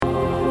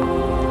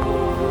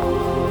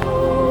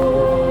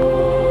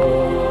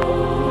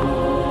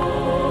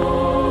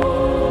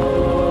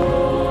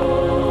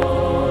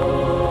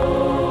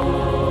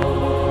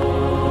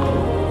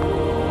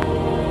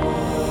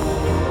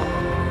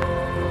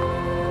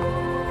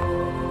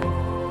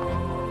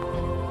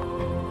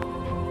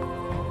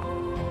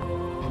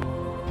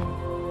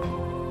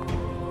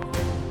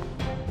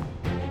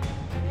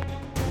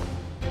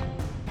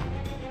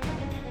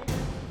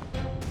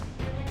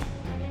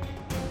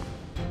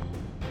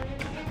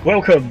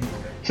Welcome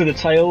to the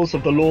Tales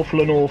of the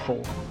Lawful and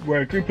Awful,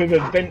 where a group of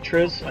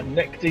adventurers are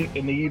neck-deep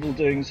in the evil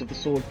doings of the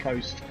Sword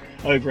Coast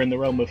over in the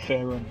realm of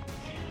Faerun.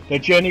 Their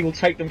journey will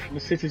take them from the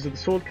cities of the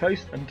Sword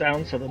Coast and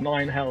down to the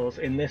Nine Hells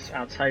in this,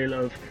 our tale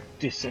of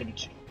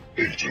descent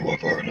into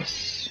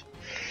Avernus.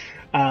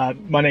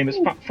 My name is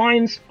Pat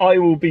Fiennes. I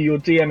will be your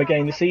DM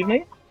again this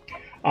evening.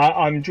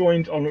 I'm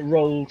joined on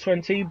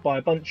Roll20 by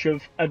a bunch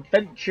of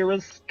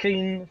adventurers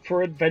keen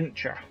for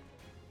adventure,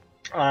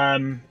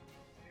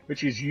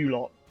 which is you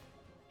lot.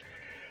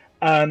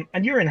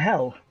 And you're in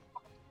hell.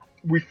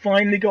 We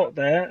finally got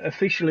there.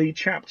 Officially,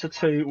 Chapter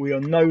 2. We are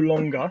no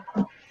longer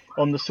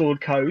on the Sword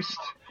Coast.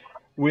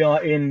 We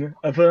are in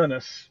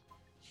Avernus,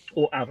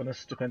 or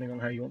Avernus, depending on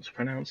how you want to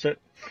pronounce it.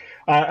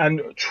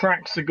 And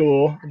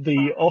Traxagor,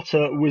 the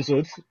otter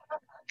wizard,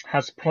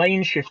 has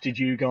plane shifted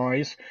you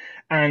guys,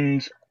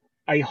 and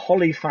a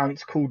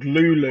Hollyphant called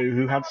Lulu,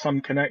 who had some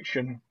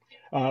connection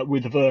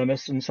with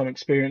Avernus and some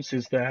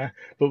experiences there,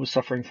 but was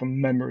suffering from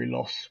memory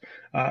loss,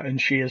 and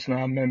she is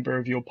now a member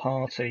of your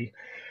party.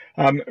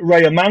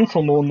 Rhea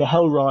Mantlemorn, the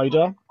Hell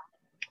Rider,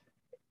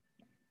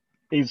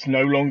 is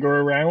no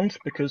longer around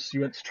because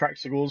you went to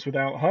Traxagor's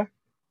without her.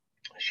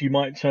 She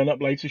might turn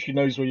up later. She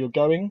knows where you're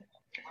going,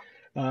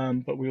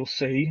 but we'll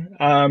see.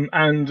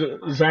 And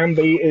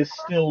Zambi is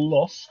still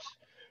lost,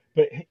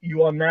 but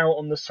you are now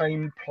on the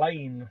same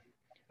plane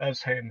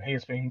as him. He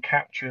has been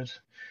captured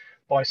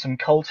by some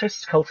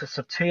cultists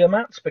of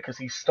Tiamat, because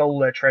he stole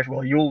their treasure.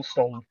 Well, you all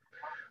stole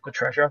the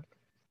treasure.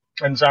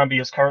 And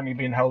Zambi is currently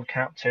being held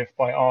captive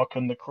by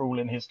Arkhan the Cruel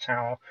in his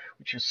tower,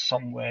 which is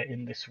somewhere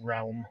in this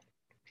realm.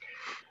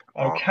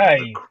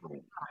 Okay.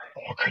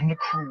 Arkhan the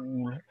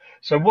Cruel.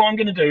 So what I'm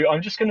going to do,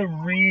 I'm just going to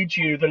read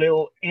you the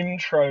little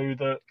intro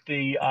that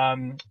the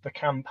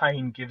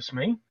campaign gives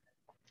me.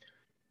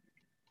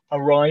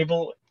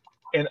 Arrival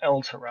in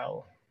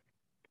Elturel.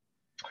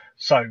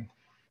 So,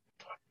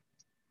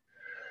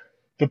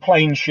 the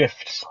plane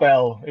shift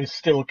spell is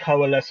still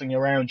coalescing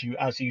around you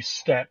as you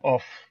step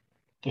off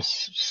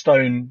this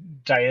stone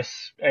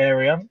dais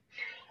area,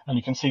 and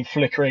you can see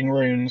flickering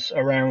runes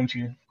around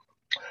you.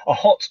 A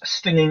hot,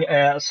 stinging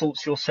air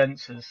assaults your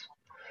senses.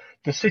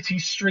 The city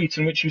street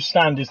in which you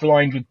stand is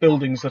lined with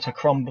buildings that are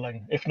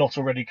crumbling, if not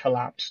already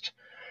collapsed.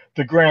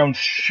 The ground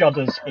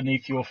shudders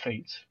beneath your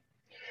feet.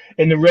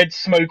 In the red,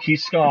 smoky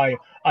sky,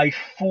 a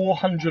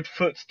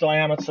 400-foot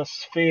diameter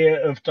sphere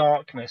of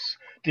darkness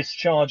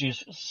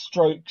discharges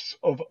strokes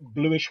of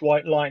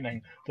bluish-white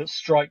lightning that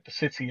strike the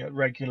city at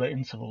regular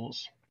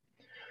intervals.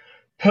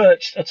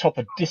 Perched atop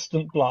a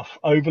distant bluff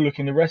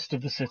overlooking the rest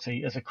of the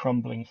city is a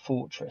crumbling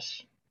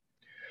fortress.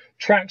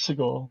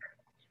 Traxagor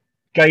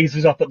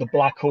gazes up at the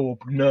black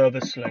orb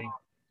nervously,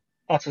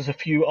 utters a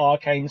few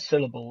arcane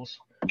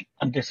syllables,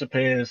 and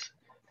disappears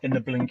in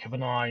the blink of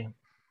an eye.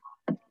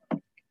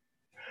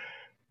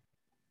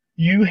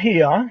 You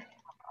hear,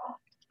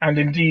 and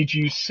indeed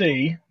you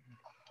see,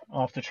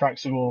 after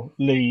Traxagor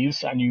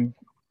leaves and you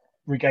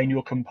regain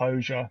your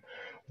composure,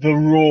 the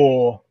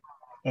roar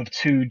of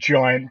two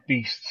giant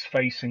beasts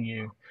facing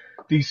you.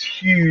 These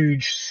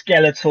huge,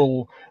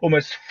 skeletal,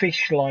 almost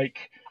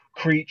fish-like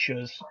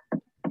creatures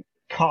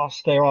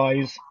cast their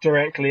eyes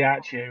directly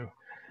at you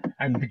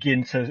and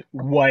begin to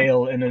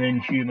wail in an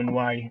inhuman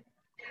way.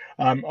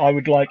 I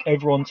would like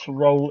everyone to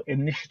roll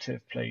initiative,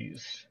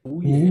 please.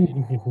 Oh, yeah.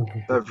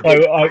 So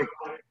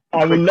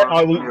I will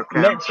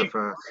let you.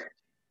 First.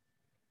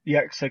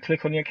 Yeah, so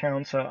click on your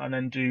counter and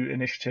then do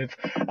initiative.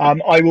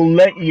 I will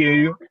let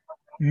you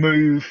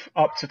move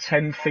up to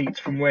 10 feet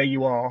from where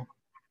you are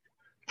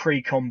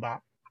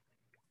pre-combat.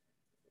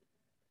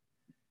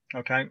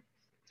 Okay?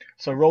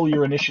 So roll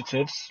your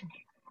initiatives.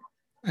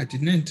 I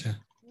didn't enter.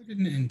 Why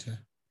didn't it enter?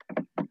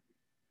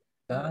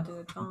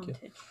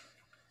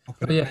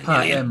 But yeah,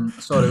 Pat,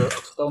 sorry, I've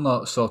still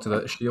not sorted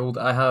out the shield.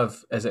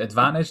 Is it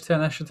advantage to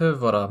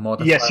initiative or a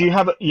modifier? Yes, you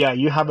have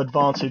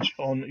advantage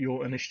on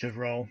your initiative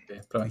roll.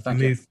 Okay, brilliant, You thank can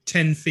you. move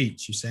 10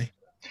 feet, you say?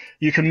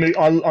 You can move.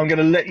 I'm going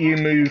to let you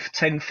move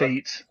 10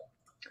 feet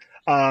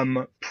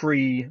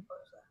pre.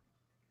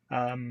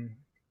 I know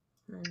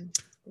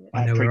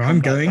where I'm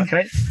going.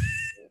 Okay.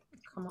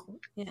 Come on,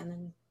 yeah, and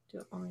then do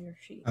it on your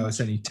sheet. Oh, it's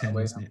only 10,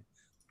 isn't it?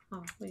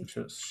 Oh, wait. I'm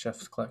sure it's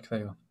shift click. There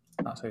you go.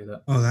 That's how you do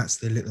it. Oh,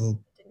 that's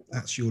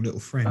your little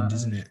friend,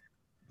 isn't it?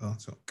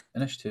 Bartok.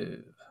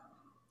 Initiative.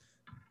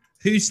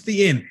 Who's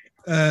the imp?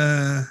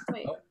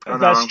 Wait,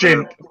 That's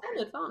Jim.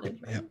 advantage,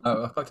 right? Yeah.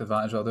 Oh, I've clicked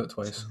advantage. I'll do it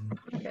twice.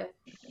 Okay.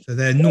 So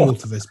they're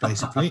north of us,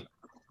 basically.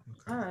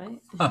 All right.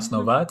 That's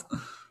not bad.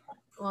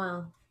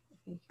 Well, if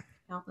you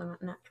count them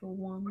at natural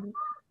one.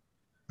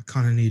 I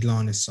kind of need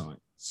line of sight.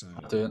 So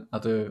I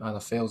do either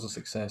fails or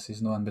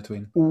successes, no in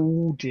between.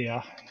 Oh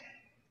dear.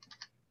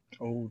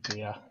 Oh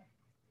dear.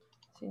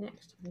 See,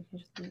 next time you can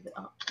just leave it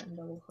up and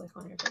double click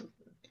on your thing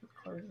and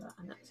close that,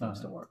 and that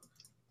seems to work.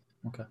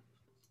 Okay.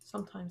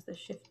 Sometimes the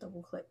shift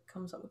double click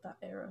comes up with that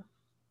error.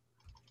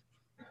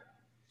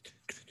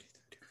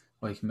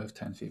 Well, you can move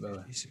 10 feet, by the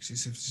way. 60,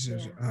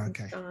 70, Yeah, oh, I'm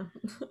okay. just gonna-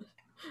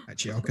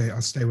 Actually, okay,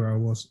 I'll stay where I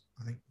was.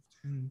 I think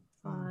 10,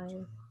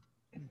 5.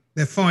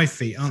 They're 5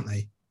 feet, aren't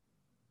they?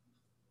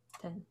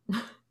 10.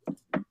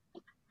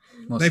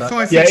 What's They that?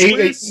 5 Yeah,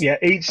 feet squares?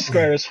 each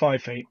square is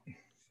 5 feet.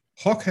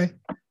 Okay.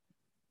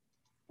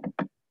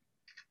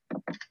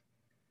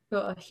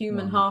 Got a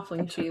human One,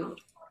 halfling shield.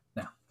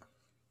 Yeah.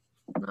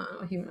 No,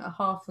 a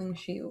halfling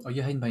shield. Oh,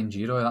 you're hiding behind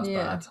Giro? That's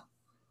Yeah. bad.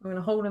 I'm going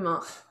to hold him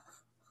up.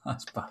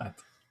 That's bad.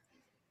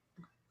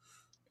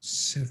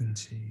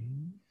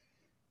 17.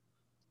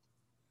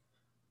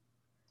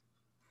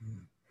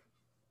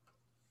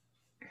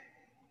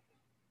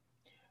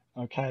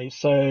 Okay,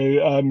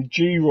 so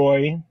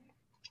G-Roy,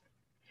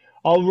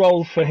 I'll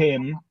roll for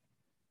him.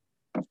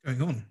 What's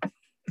going on?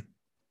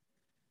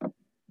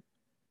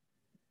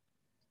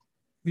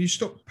 Will you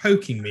stop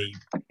poking me,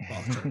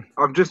 Bartek?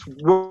 I'm just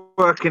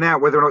working out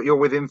whether or not you're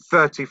within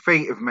 30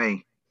 feet of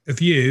me. Of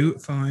you,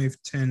 5,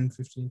 10,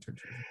 15, 20.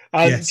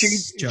 Yes,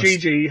 just.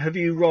 Gigi, have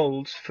you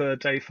rolled for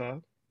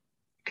Dafa?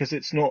 Because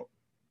it's not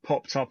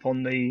popped up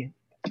on the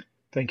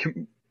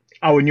thing.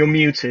 Oh, and you're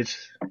muted,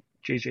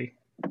 Gigi.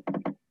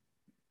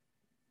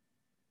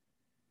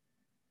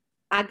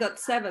 I got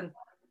 7.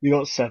 You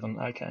got 7.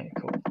 Okay,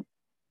 cool.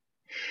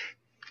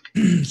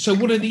 So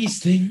what are these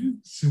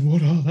things?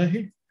 What are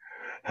they?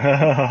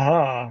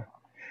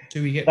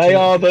 Do we get They to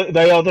are look at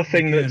the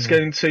thing journal? that's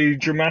going to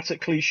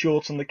dramatically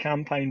shorten the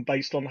campaign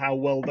based on how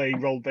well they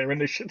rolled their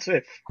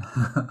initiative.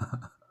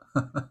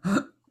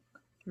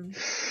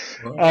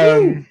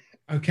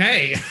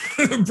 Okay,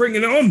 bring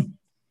it on.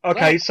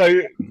 Okay,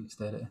 so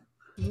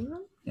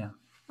Yeah.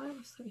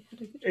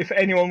 if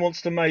anyone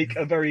wants to make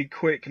a very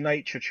quick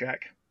nature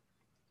check,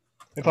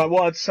 in fact,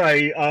 what I'd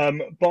say,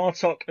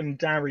 Bartok and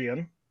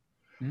Darian.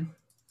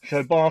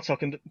 So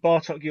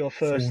Bartok, you're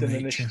first For in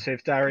nature.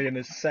 initiative. Darian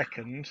is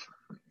second,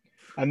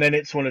 and then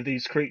it's one of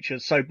these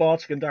creatures. So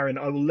Bartok and Darian,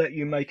 I will let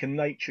you make a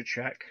nature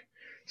check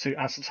to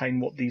ascertain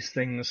what these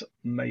things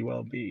may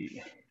well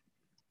be.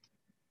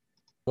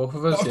 Both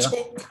of us, yeah.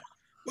 Bartok,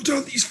 what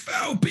are these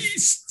foul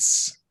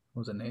beasts?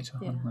 Was it nature?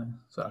 Yeah.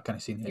 So I kind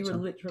of seen You nature.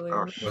 were literally. Oh,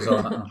 on shit. Was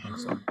on it? I think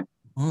so.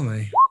 Are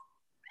they?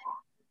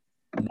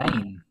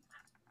 9.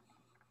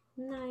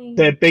 Nine.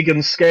 They're big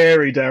and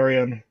scary,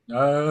 Darian,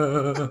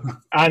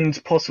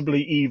 And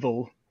possibly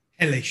evil.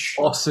 Hellish.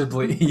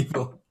 possibly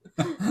evil.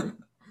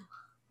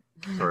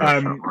 Sorry,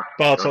 I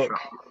Bartok,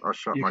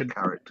 shut you my can-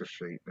 character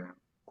sheet down.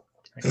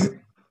 Okay.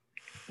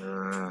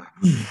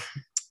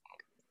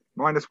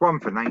 -1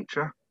 for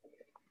nature.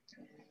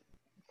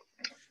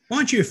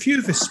 Mind you, a few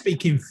of us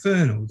speak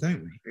infernal,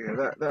 don't we? Yeah,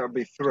 that would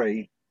be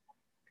 3.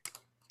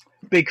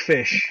 Big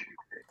fish.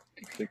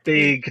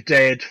 Big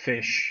dead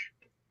fish.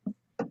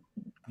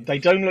 They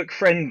don't look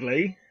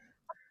friendly,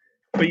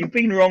 but you've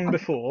been wrong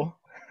before.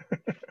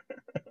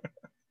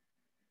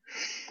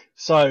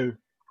 So,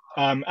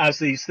 as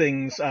these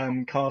things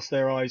cast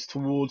their eyes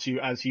towards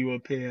you as you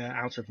appear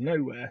out of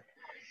nowhere,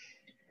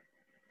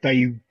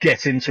 they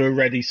get into a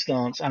ready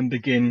stance and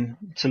begin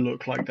to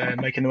look like they're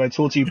making their way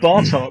towards you.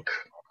 Bartok,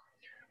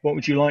 what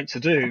would you like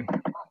to do?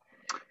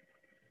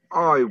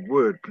 I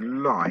would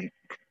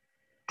like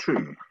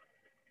to.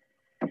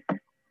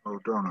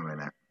 Hold on a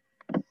minute.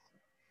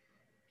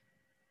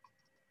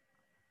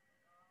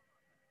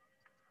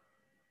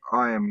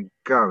 I am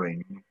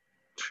going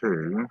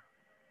to.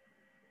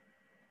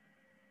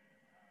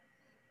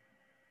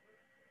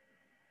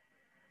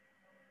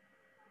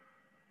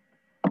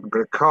 I'm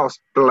going to cast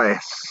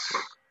Bless.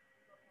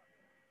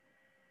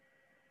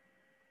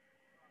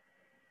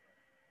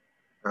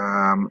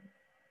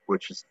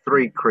 Which is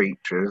 3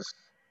 creatures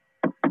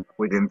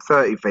within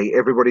 30 feet.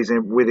 Everybody's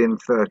within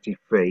 30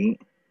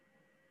 feet.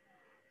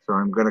 So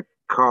I'm going to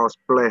cast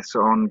Bless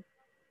on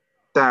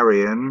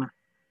Darian,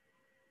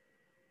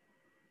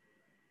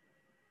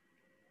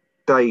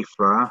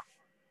 Dafa,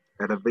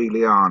 and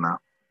Aviliana.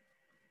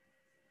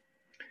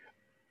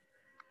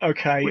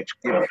 Okay.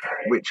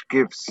 Which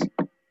gives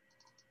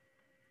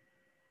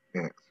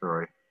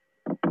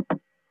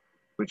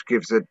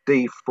a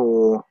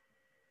D4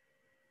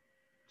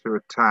 to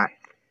attack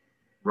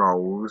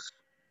rolls.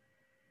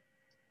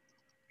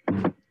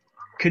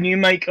 Can you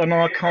make an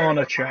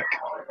Arcana check?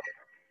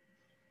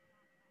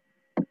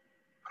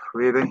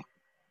 Really?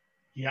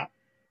 Yeah.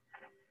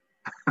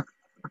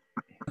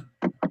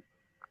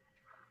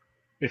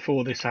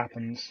 Before this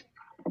happens.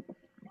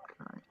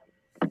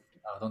 Oh,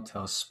 don't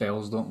tell us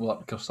spells don't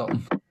work or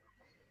something.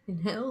 In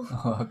hell.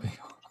 Oh, that'd be...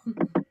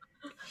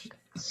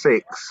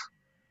 6.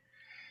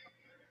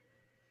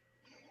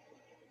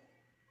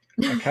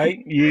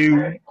 Okay,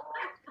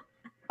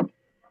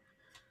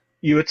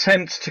 you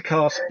attempt to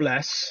cast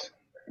Bless,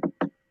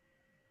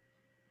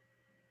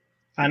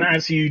 and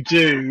as you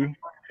do,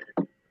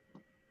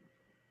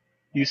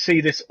 you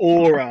see this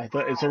aura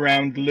that is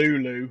around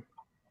Lulu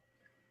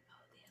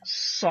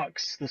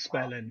sucks the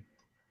spell in,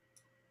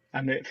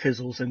 and it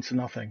fizzles into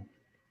nothing.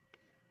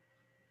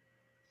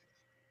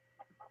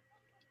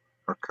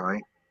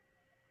 Okay.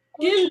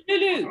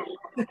 Lulu.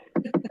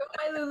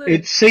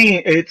 It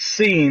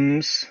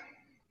seems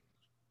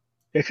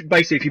if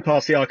you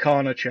pass the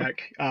Arcana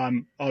check,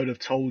 I would have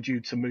told you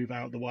to move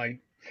out of the way.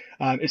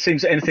 It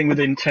seems that anything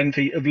within 10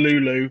 feet of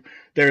Lulu,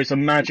 there is a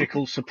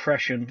magical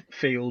suppression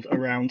field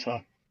around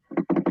her.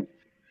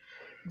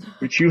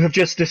 which you have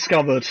just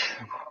discovered.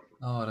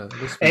 Oh, right,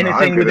 this one-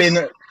 Anything I'm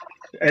gonna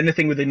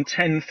within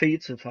 10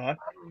 feet of her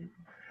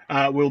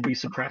will be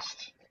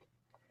suppressed.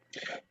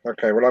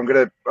 Okay, well,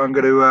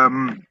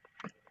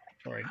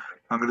 Sorry.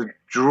 I'm gonna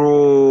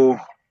draw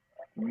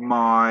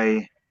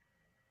my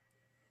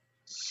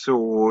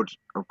sword.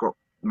 I've got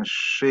my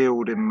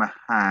shield in my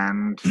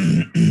hand,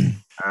 and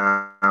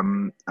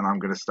I'm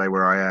gonna stay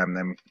where I am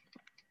then.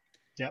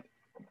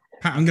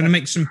 Pat, I'm going to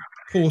make some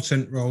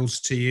portent rolls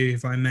to you,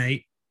 if I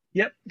may.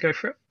 Yep, go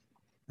for it.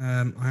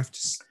 I have to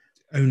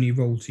only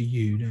roll to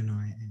you, don't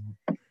I?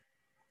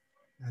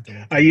 How do I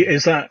do Are you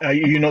that? are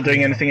you not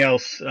doing anything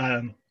else,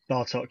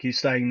 Bartok? You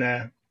staying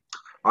there?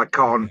 I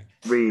can't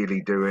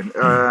really do it.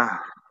 I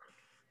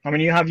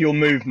mean, you have your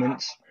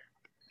movements.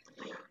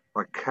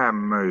 I can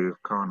move,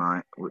 can't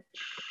I? What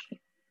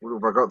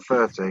have I got?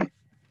 30.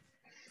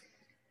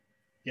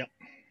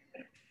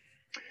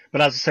 But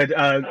as I said,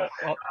 I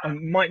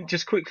might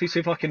just quickly see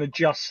if I can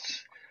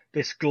adjust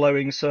this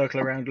glowing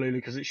circle around Lulu,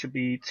 because it should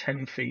be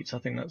 10 feet. I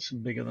think that's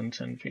bigger than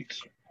 10 feet.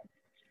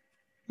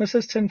 It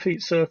says 10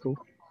 feet circle.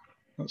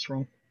 That's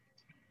wrong.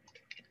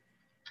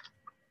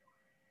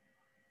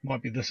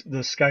 Might be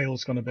the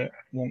scale's gone a bit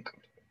wonk.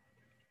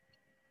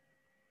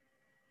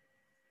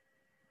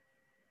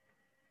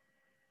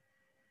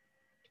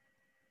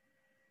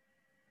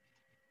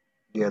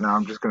 Yeah, no,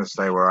 I'm just going to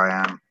stay where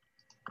I am.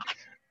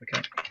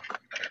 Okay.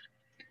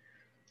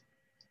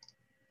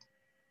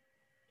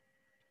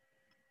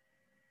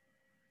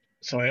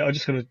 Sorry, I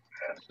just got to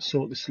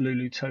sort this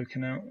Lulu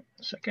token out.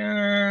 A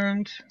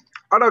second.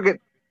 I don't get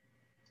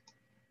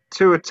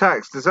 2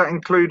 attacks. Does that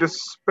include a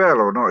spell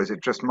or not? Is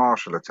it just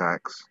martial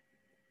attacks?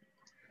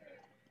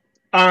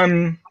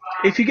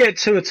 If you get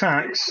 2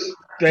 attacks,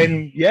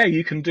 then yeah,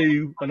 you can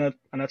do an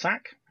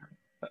attack.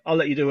 I'll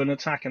let you do an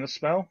attack and a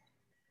spell.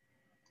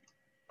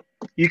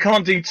 You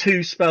can't do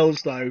 2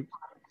 spells though.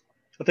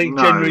 I think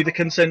No. generally the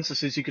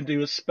consensus is you can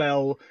do a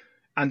spell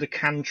and a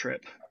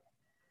cantrip.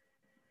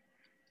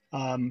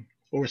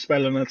 Or a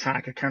spell and an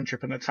attack, a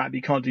cantrip and attack. But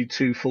you can't do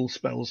 2 full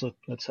spells a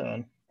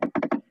turn.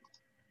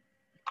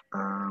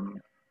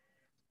 I've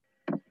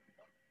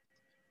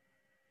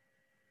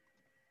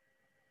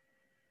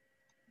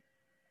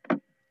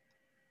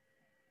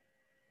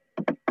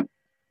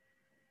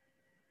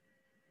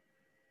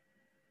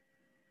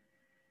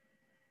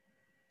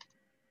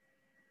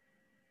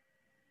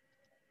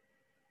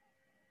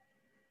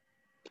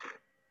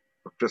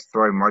just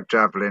thrown my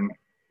javelin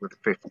with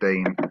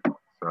 15,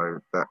 so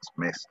that's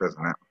missed,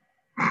 doesn't it?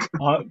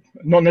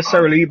 Not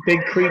necessarily.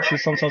 Big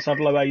creatures sometimes have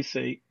low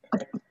AC.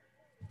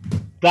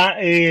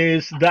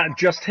 That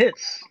just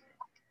hits.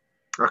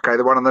 Okay,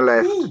 the one on the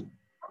left. Ooh,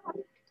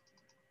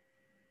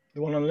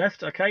 The one on the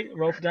left. Okay,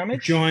 roll for a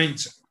damage.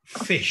 giant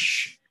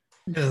fish.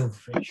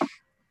 Fish.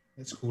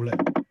 Let's call it.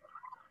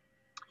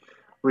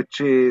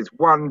 Which is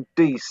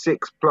 1d6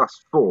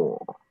 plus 4.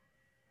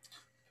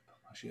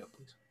 Actually, up,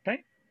 please.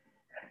 Okay.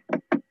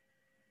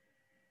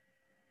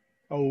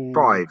 Oh.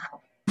 5.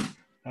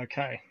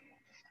 Okay.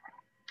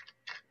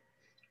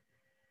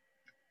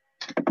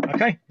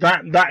 Okay,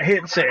 that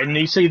hits it, and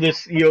you see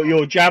this.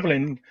 Your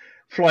javelin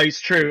flies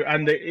true,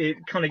 and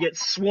it kind of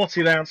gets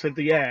swatted out of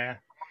the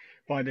air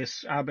by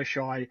this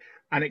Abishai,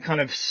 and it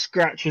kind of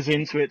scratches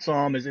into its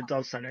arm as it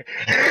does so.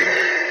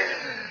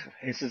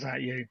 Hisses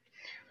at you.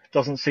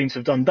 Doesn't seem to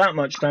have done that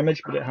much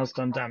damage, but it has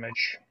done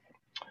damage.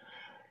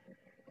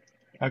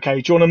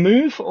 Okay, do you want to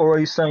move, or are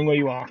you staying where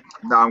you are?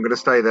 No, I'm going to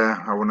stay there.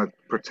 I want to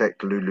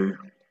protect Lulu.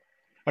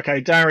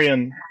 Okay,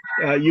 Darian,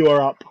 you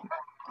are up,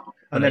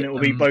 and then Right, it will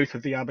be both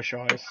of the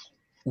Abishais.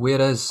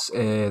 Where is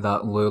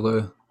that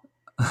Lulu?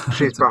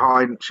 She's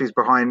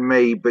behind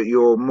me, but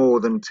you're more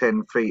than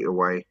 10 feet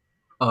away.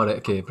 All right,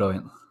 okay,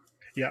 brilliant.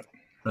 Yep.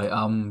 Right,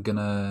 I'm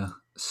gonna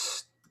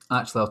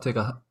actually I'll take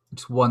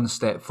just one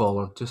step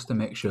forward just to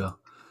make sure.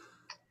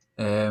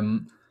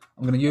 I'm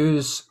gonna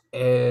use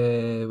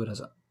what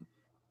is it?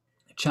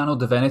 Channel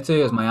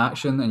Divinity as my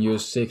action and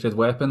use Sacred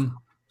Weapon.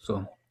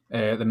 So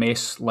the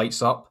mace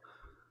lights up.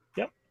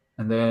 Yep.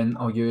 And then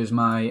I'll use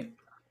my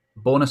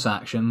bonus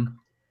action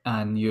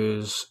and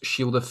use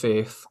Shield of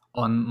Faith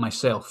on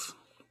myself.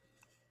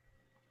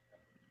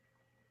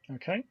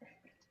 Okay.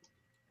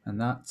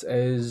 And that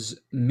is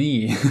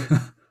me.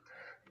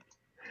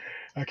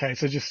 Okay,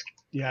 so just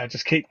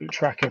keep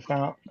track of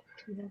that.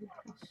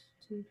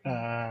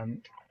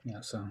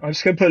 Yeah, so I'm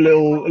just going to put a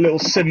little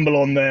symbol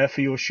on there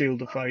for your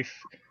Shield of Faith.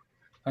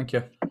 thank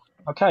you.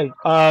 Okay.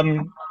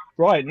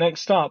 Right.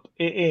 Next up,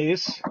 it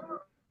is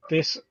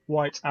this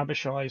White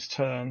Abishai's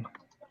turn.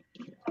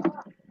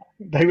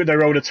 They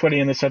rolled a 20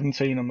 and a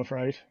 17, I'm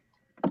afraid.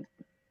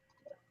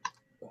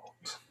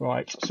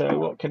 Right. So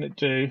what can it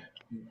do?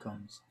 Here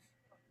comes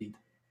speed.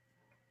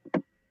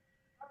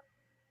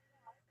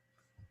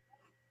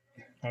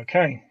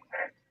 Okay.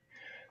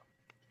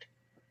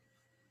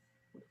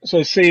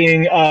 So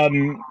seeing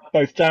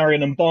both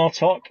Darian and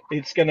Bartok,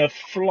 it's going to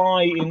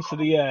fly into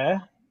the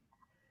air.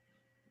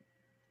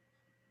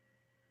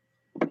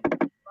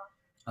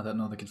 I didn't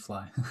know they could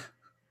fly.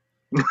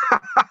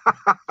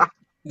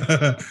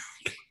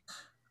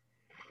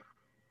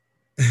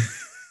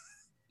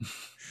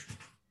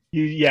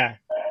 Yeah,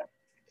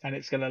 and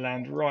it's going to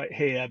land right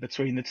here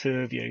between the two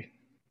of you,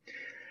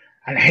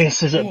 and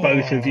hisses at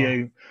both of Oh.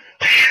 you.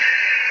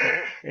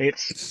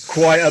 It's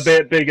quite a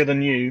bit bigger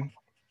than you,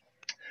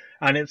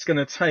 and it's going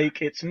to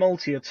take its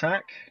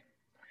multi-attack.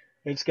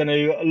 It's going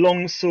to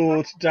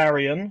longsword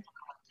Darian,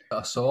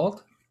 Got a sword?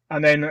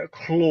 and then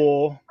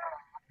claw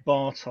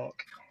Bartok.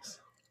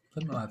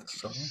 Didn't know I had a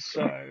sword.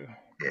 So,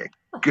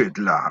 Good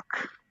luck.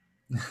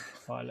 right,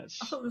 I let's.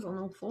 thought it was on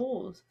all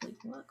fours. Please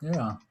work.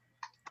 Yeah.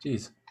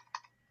 Jeez.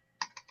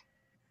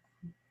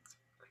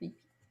 Creepy.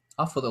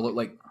 I thought they looked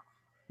like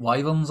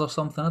wyverns or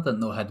something. I didn't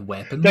know they had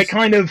weapons. They're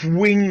kind of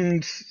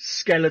winged,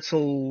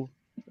 skeletal,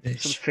 sort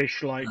of Fish.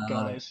 fish-like Ah,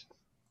 guys.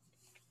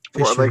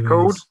 What are they Fish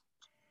called? heroes.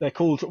 They're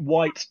called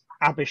white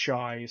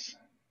Abishais.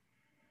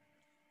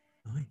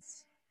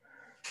 Nice.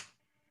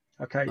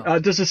 Okay. Oh.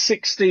 Does a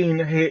 16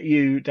 hit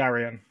you,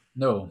 Darian?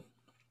 No.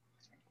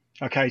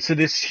 Okay, so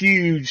this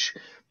huge,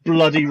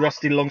 bloody,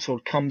 rusty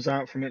longsword comes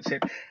out from its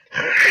hip,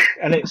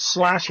 and it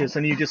slashes,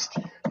 and you just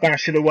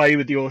bash it away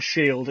with your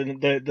shield, and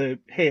the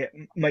hit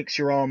makes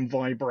your arm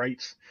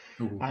vibrate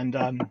Ooh. and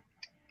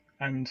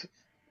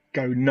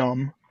go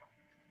numb.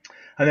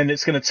 And then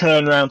it's going to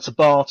turn around to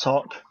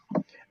Bartok,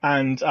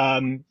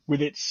 and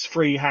with its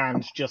free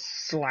hand,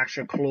 just slash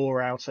a claw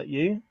out at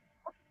you.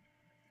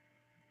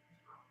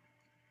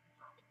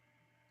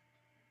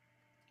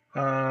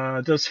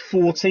 Does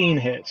 14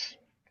 hit,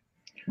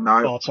 No.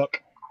 Bartok?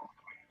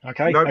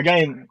 Okay, Nope.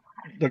 again,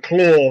 the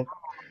claw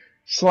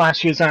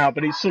slashes out,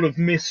 but it sort of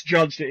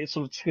misjudged it. It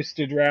sort of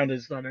twisted around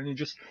as done, and it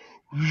just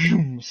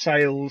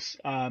sails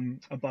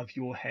above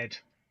your head,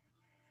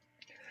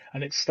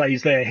 and it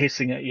stays there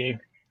hissing at you,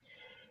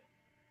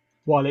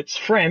 while its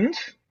friend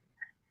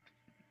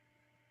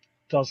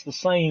does the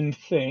same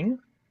thing,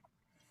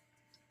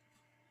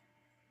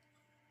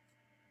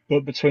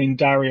 but between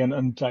Darian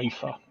and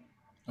Dafa.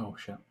 Oh,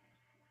 shit.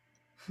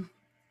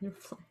 You're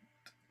fine.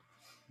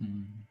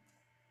 Hmm.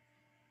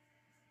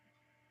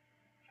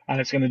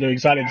 And it's going to do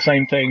exactly the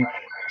same thing.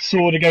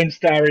 Sword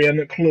against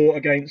Darian, claw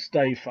against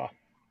Dafa.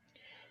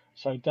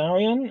 So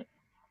Darian,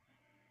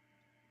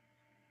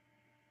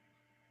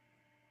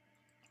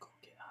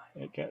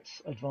 it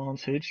gets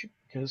advantage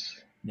because,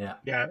 Yeah.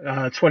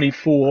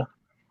 24.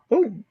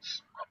 Oh, I'm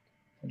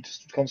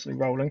just constantly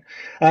rolling.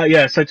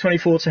 So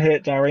 24 to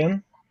hit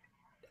Darian.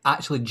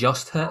 Actually,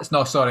 just hits.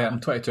 No, sorry, I'm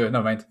 22.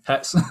 Never mind.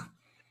 Hits.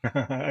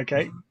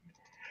 Okay,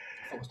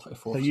 I was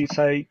 24. so you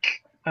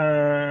take.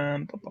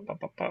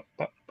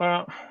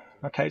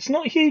 Okay, it's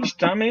not huge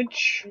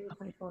damage.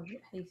 24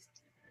 hit haste.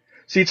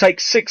 So you take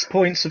 6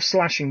 points of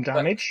slashing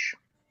damage,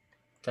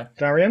 Okay.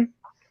 Darian.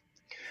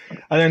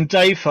 And then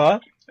Dafa,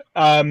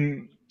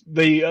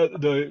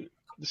 the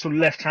sort of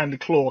left-handed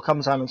claw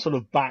comes out and sort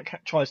of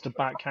tries to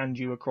backhand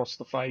you across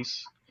the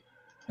face.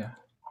 Yeah.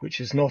 Which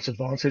is not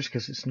advantage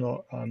because it's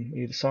not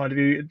either side of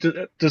you.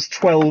 Does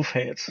 12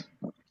 hit?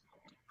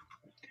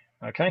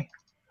 Okay.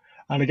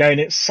 And again,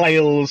 it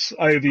sails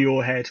over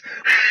your head,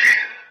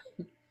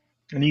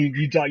 and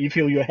you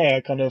feel your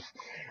hair kind of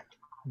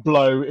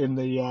blow in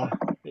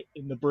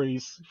the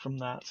breeze from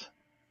that.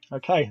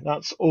 Okay,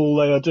 that's all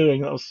they are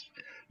doing. That was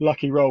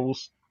lucky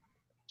rolls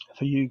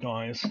for you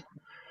guys.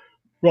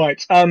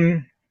 Right,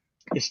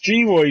 it's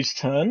G-Roy's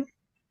turn.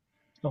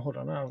 Oh, hold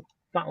on, now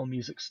battle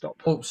music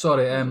stop. Oh,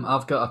 sorry.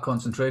 I've got a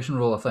concentration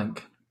roll, I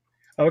think.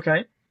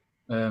 Okay.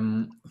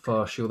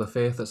 For Shield of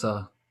Faith, it's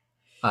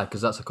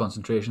because that's a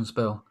concentration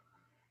spell.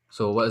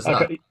 So what is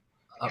that? Okay.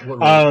 What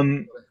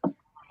roll?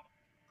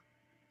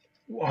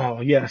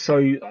 Oh yeah,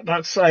 so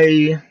that's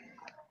a.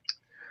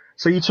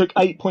 So you took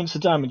 8 points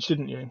of damage,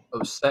 didn't you? It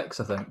was 6,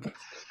 I think.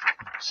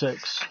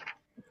 6.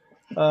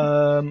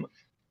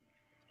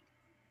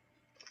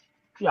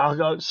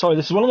 Yeah, sorry,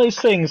 this is one of those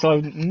things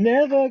I've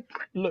never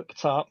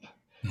looked up.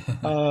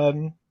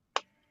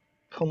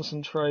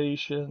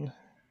 Concentration.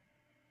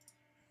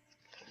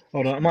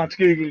 Hold on, I might have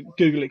to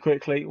Google it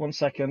quickly. 1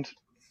 second.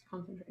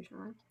 Concentration,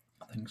 right?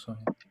 I think so.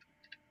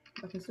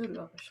 I can still do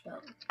other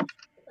spells if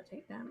I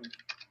take damage.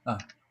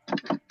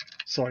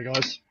 Sorry,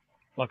 guys.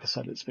 Like I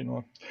said, it's been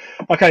on.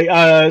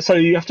 Okay, so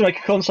you have to make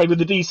a con save with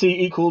the DC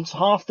equals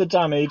half the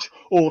damage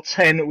or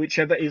 10,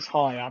 whichever is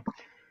higher.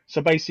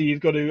 So basically,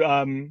 you've got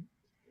to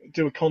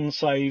do a con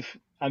save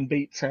and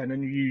beat 10,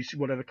 and you use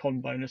whatever con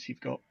bonus you've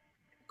got.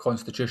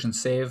 Constitution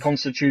save.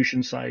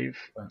 Constitution save.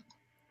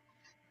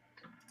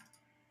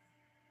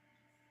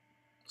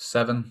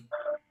 7.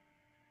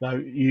 No,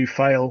 you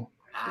fail.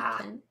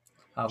 Ten.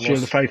 I've Shield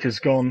of lost Faith is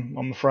gone,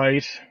 I'm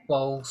afraid.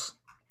 balls.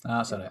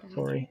 That's alright.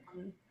 Sorry.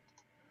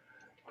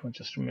 I'll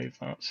just remove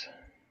that.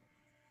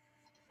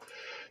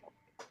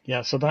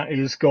 Yeah, so that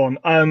is gone.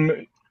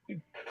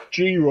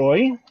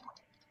 G-Roy.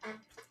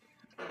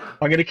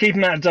 I'm going to keep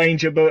him out of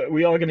danger, but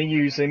we are going to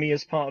use him. He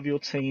is part of your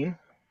team.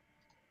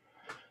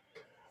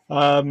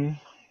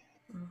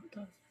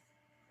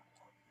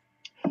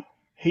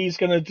 He's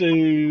going to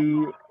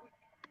do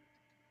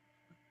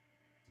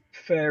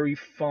Fairy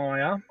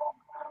Fire.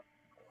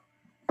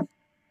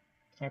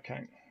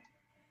 Okay.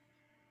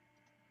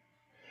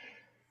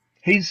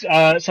 He's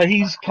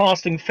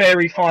casting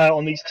fairy fire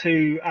on these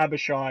two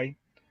Abishai.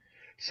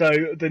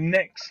 So the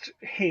next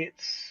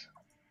hits.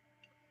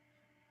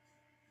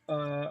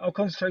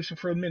 Concentration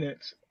for a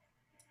minute.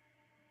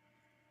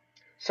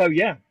 So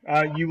yeah,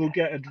 you will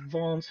get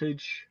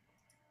advantage.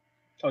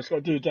 Oh, it's got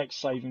to do a dex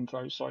saving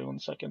throw. Sorry, 1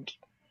 second.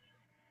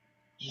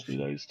 Just do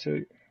those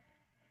two.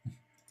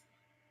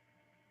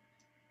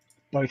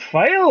 Both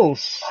fail.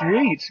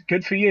 Sweet.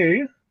 Good for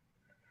you.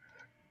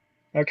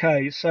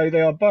 Okay, so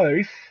they are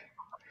both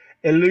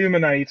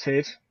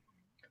illuminated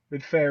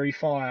with fairy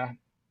fire.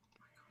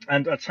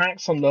 And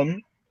attacks on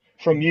them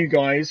from you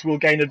guys will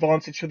gain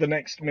advantage for the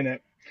next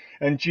minute.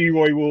 And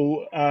Giroy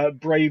will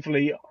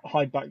bravely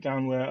hide back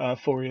down where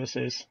Forius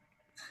is.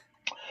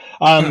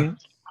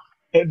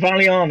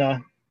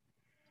 Valiana,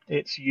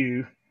 it's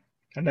you.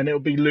 And then it'll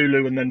be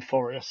Lulu and then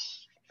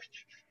Forius.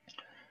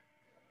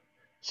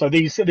 So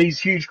these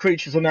huge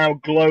creatures are now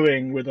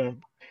glowing with a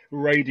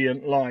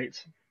radiant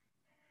light.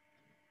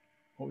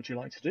 What would you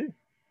like to do?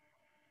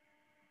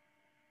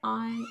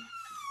 I'm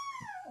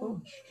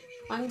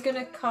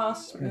gonna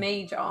cast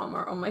Mage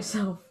Armor on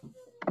myself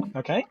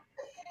Okay.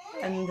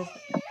 and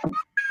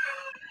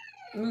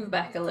move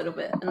back a little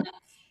bit, and that's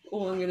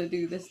all I'm gonna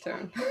do this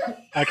turn.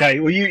 Okay,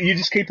 well you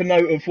just keep a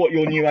note of what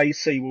your new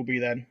AC will be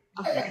then.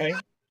 Okay.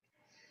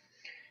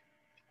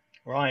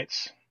 Right.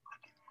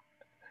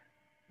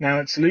 Now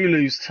it's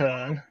Lulu's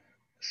turn.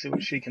 Let's see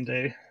what she can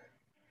do.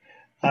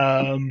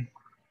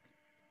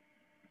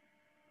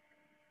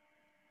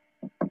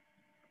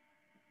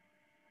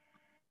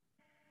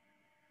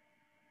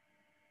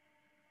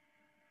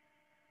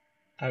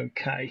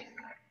 Okay.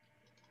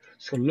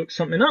 So look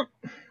something up.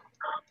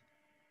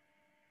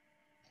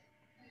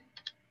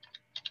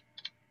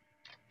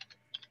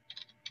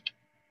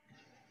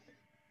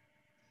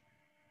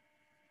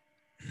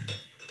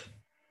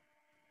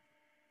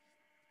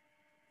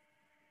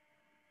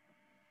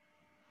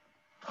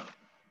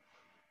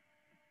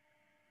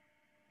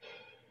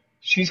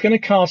 She's going to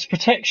cast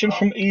Protection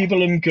from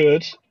Evil and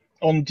Good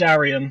on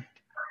Darian.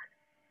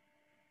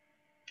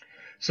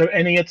 So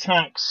any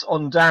attacks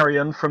on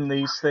Darian from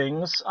these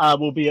things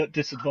will be at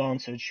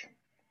disadvantage.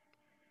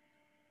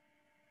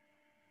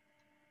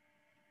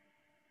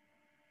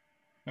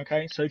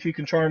 Okay, so if you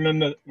can try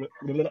and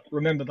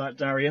remember that,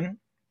 Darian.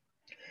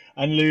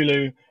 And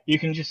Lulu, you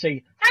can just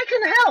say, I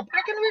can help,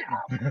 I can...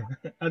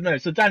 I don't know,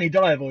 it's a Danny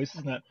Dyer voice,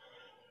 isn't it?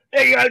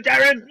 There you go,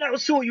 Darian, that'll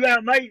sort you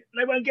out, mate.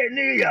 They won't get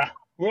near you.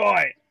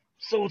 Right,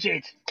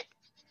 sorted.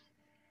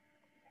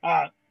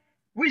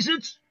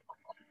 Wizards,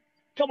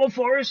 come on,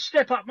 Forrest,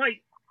 step up,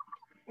 mate.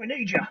 We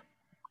need you.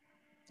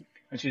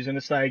 And she's going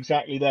to stay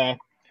exactly there.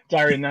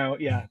 Darian now,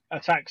 yeah,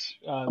 attacks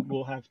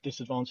will have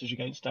disadvantage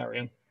against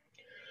Darian.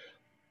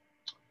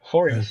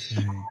 Forius.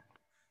 Okay.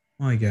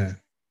 I go.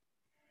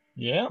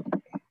 Yeah.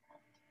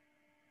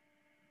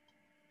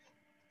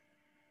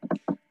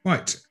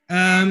 Right.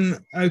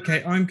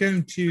 Okay, I'm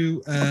going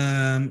to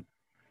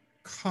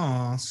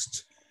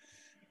cast,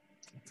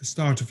 for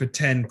starter for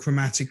 10,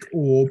 Chromatic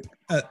Orb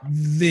at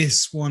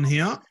this one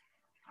here.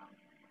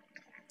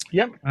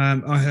 Yep.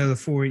 I hurl a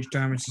 4-inch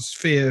damage to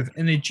Sphere of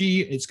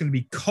Energy. It's going to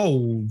be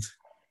cold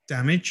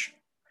damage.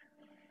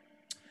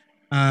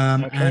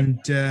 Okay. And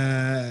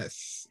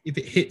if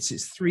it hits,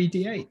 it's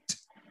 3d8.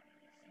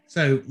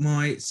 So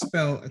my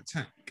spell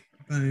attack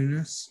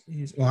bonus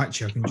is... Well,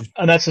 actually, I can just...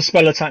 And that's a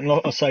spell attack,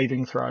 not a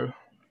saving throw.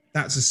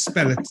 That's a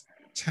spell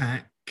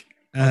attack.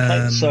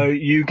 Okay, so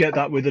you get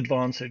that with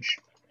advantage.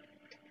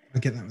 I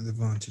get that with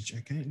advantage.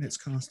 Okay, let's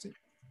cast it.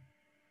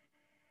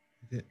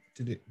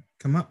 Did it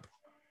come up?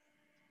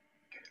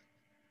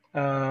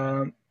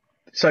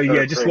 So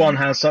yeah, just one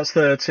has, so that's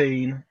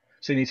 13.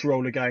 So you need to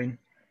roll again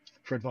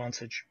for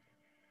advantage.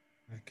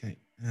 Okay,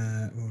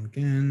 roll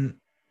again.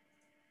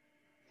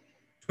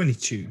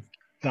 22.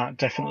 That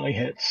definitely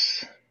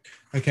hits.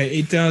 Okay,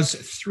 it does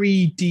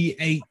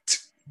 3d8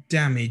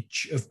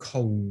 damage of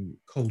cold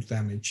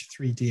damage.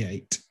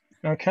 3d8.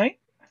 Okay.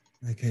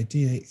 Okay,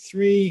 d8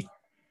 3.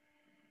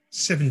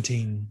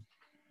 17.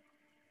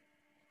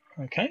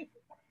 Okay.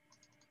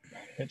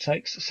 It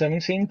takes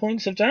 17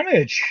 points of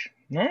damage.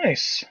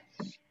 Nice.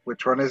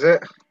 Which one is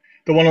it?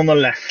 The one on the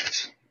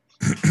left.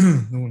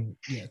 The one,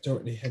 yeah,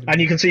 directly ahead of And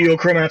me. you can see your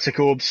chromatic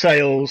orb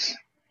sails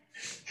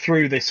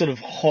through this sort of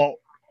hot,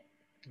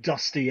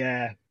 dusty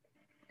air.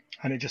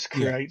 And it just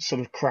creates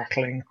sort of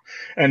crackling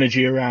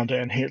energy around it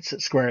and hits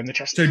it square in the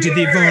chest. So did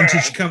the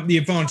advantage come? The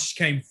advantage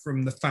came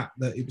from the fact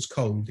that it was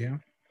cold, yeah?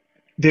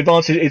 The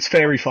advantage, it's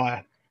fairy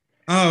fire.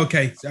 Oh,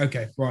 okay,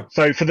 right.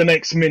 So for the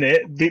next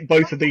minute,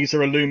 both of these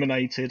are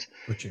illuminated.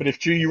 Gotcha. But if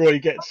G-Roy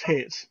gets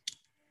hit,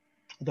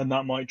 then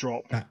that might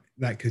drop.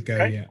 That could go,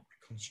 Okay. yeah.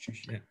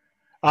 Constitution, yeah.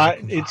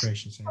 It's.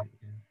 Concentration, so,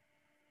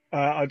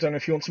 yeah. I don't know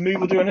if you want to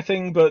move or do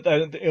anything, but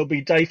it'll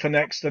be Dafa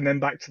next, and then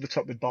back to the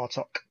top with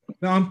Bartok.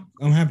 No,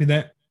 I'm happy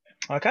there.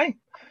 Okay,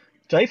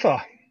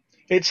 Dafa,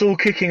 it's all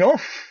kicking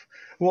off.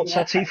 What's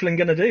our tiefling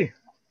going to do?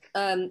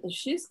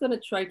 She's gonna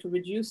try to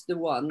reduce the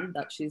one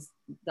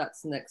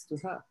that's next to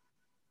her.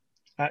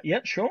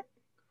 Yeah, sure.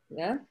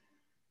 Yeah.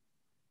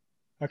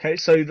 Okay,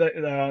 so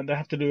they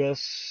have to do a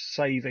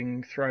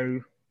saving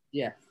throw.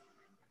 Yeah.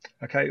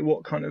 Okay,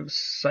 what kind of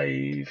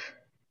save?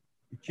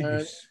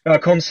 Juice.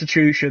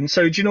 Constitution.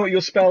 So do you know what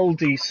your spell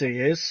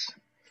DC is?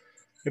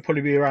 It'll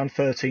probably be around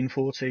 13,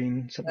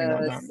 14, something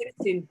like that.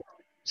 16.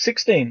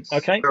 16.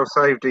 Okay. Spell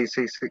save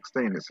DC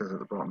 16. It says at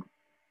the bottom.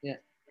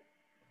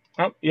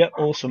 Oh, yeah,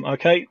 awesome.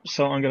 Okay,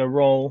 so I'm going to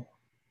roll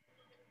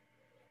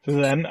for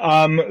them.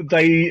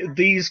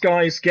 These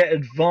guys get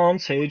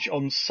advantage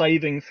on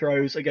saving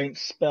throws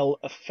against spell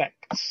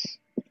effects,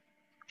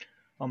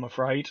 I'm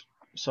afraid.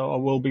 So I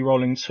will be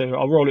rolling 2.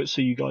 I'll roll it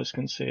so you guys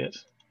can see it.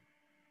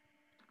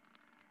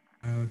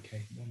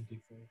 Okay, 1d4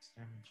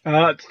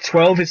 damage.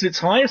 12 is its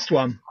highest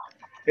one.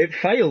 It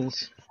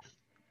fails.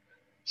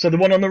 So the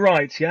one on the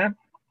right, yeah?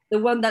 The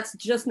one that's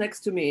just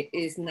next to me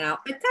is now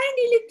a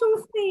tiny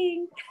little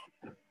thing.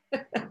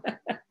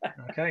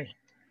 Okay.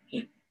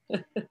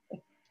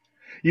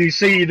 You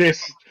see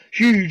this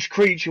huge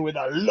creature with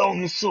a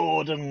long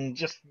sword and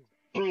just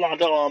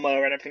blood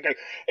armor and everything go.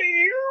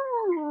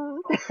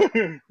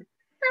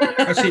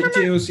 Actually, it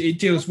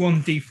deals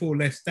 1d4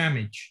 less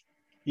damage.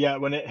 Yeah,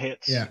 when it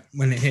hits. Yeah,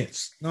 when it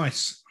hits.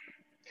 Nice.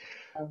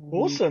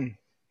 Awesome.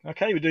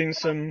 Okay, we're doing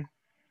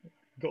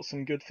got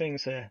some good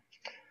things here.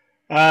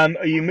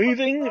 Are you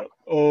moving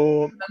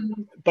or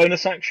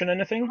bonus action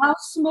anything? How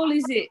small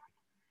is it?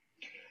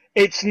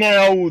 It's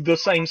now the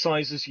same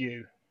size as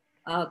you.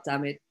 Oh,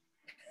 damn it.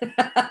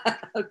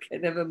 Okay,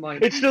 never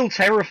mind. It's still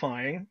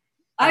terrifying.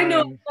 I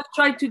know. I've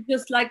tried to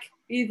just like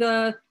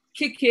either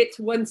kick it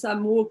once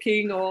I'm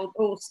walking or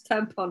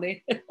stamp on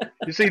it.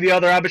 You see the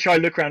other Abishai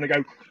look around and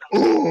go,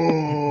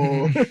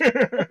 "Oh,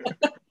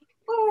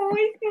 Oh,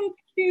 it's so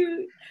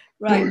cute."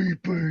 Right.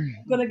 baby."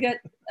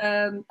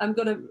 I'm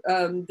gonna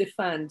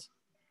defend.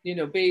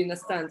 Be in a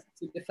stance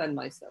to defend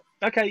myself.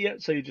 Okay, yeah.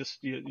 So you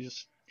just taking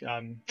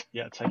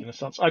a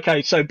stance.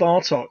 Okay, so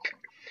Bartok.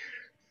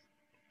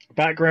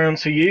 Background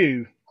to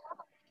you.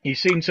 You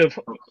seem to have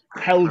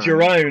held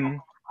your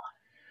own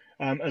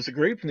as a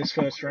group in this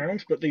first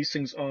round, but these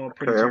things are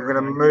pretty Okay, I'm going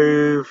to terrifying.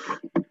 move.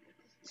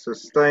 So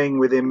staying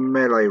within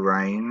melee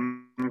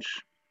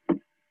range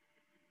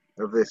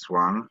of this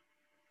one.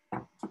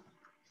 I'm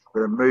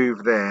going to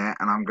move there,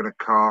 and I'm going to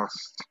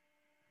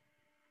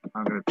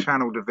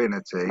channel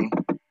divinity.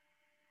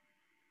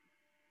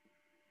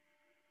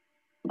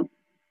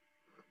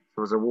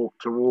 So as I walk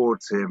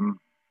towards him,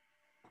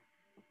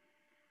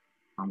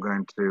 I'm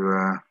going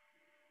to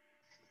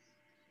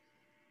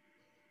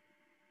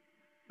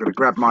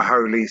grab my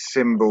holy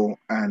symbol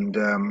and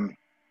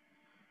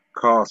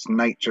cast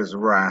Nature's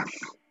Wrath.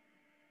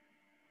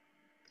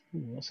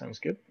 Ooh, that sounds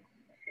good.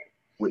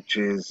 Which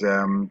is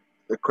a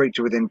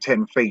creature within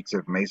 10 feet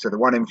of me. So the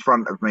one in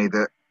front of me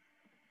that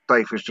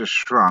Dave has just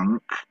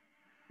shrunk.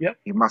 Yep.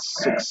 You must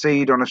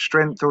succeed on a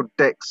strength or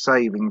dex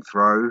saving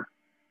throw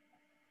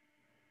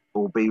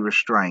or be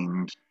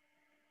restrained.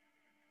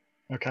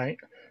 Okay.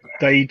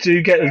 They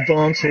do get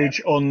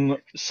advantage on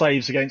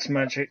saves against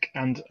magic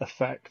and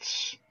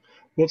effects.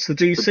 What's the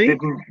DC?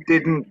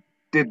 Didn't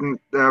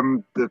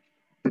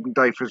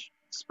Dafer's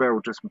spell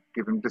just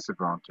give him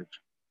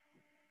disadvantage?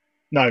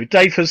 No,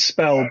 Dafer's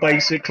spell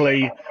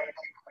basically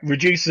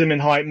reduces him in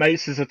height,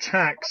 makes his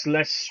attacks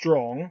less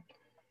strong,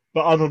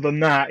 but other than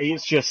that,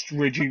 it just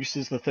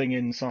reduces the thing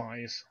in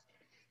size.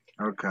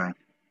 Okay.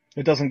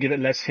 It doesn't give it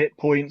less hit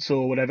points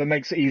or whatever. It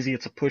makes it easier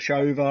to push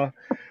over.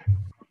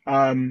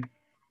 I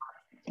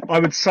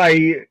would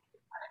say...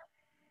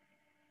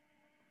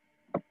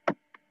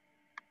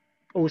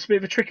 Oh, it's a bit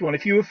of a tricky one.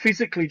 If you were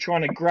physically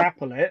trying to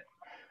grapple it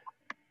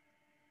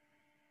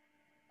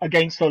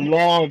against a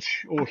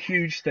large or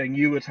huge thing,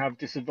 you would have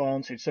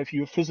disadvantage. So if you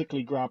were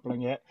physically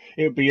grappling it,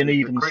 it would be an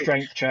even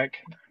strength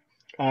check.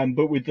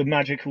 But with the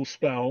magical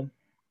spell,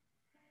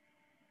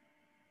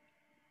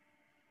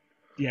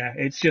 yeah,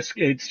 it's just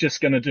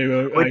going to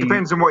do Well, it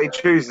depends on what he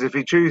chooses. If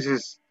he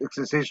chooses,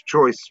 it's his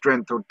choice,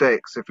 strength or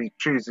dex. If he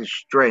chooses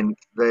strength,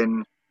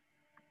 then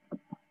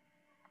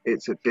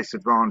it's at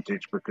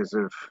disadvantage because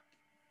of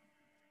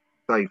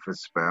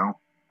Dafer's spell.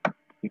 If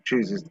he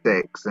chooses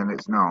dex, then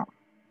it's not.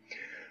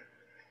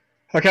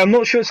 Okay, I'm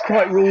not sure it's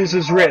quite rules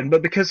as written,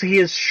 but because he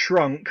is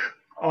shrunk,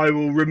 I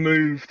will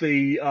remove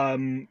the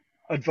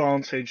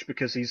advantage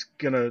because he's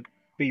going to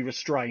be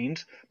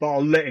restrained, but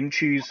I'll let him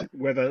choose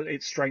whether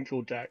it's strength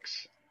or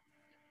dex.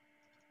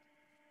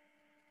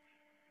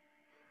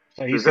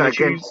 So he's going to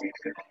choose.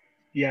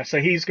 Yeah, so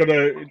he's going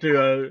to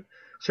do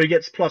so he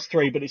gets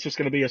 +3, but it's just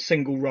going to be a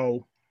single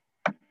roll.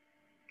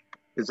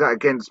 Is that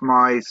against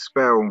my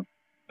spell?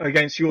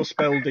 Against your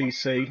spell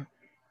DC.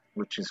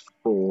 Which is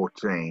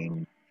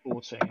 14.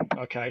 14.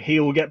 Okay, he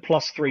will get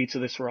 +3 to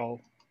this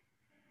roll.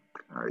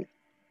 Okay.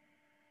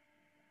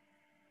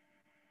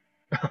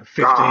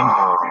 15.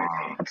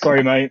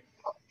 Sorry, mate.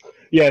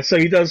 Yeah, so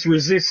he does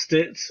resist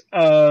it.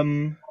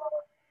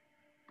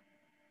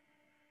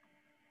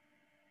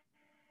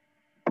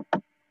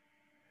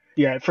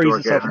 Yeah, it frees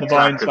itself and the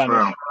vines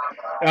vanish.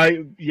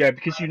 Yeah,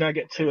 because you now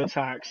get 2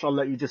 attacks, I'll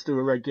let you just do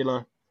a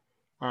regular.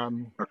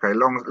 Okay,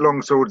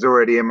 long sword's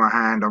already in my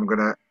hand. I'm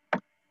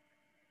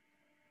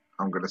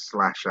I'm going to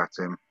slash at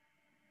him.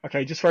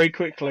 Okay, just very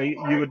quickly,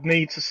 you would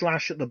need to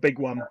slash at the big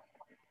one.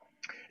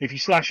 If you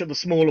slash at the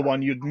smaller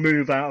one, you'd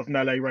move out of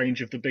melee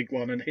range of the big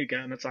one and he'd get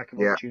an attack of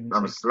Yeah, opportunity.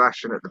 I'm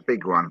slashing at the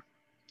big one.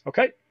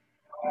 Okay,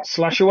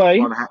 slash away.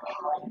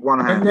 One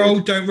Don't handed.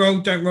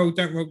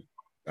 roll.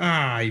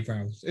 Ah, he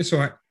rolls. It's all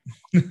right.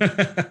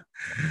 I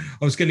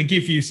was going to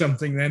give you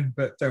something then,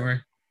 but don't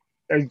worry.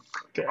 It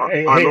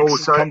I'm hits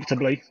also-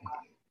 comfortably.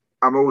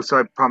 I'm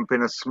also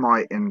pumping a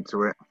smite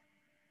into it.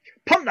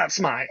 Pump that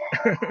smite.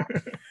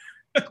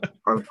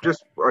 I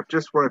just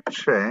want to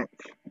check.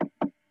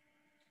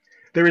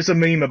 There is a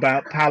meme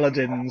about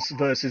paladins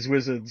versus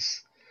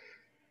wizards.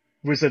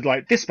 Wizard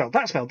like this spell,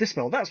 that spell, this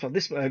spell, that spell,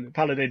 this spell.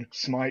 Paladin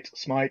smite.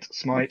 Spell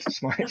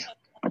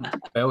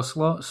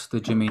slots?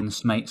 Did you mean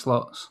smite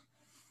slots?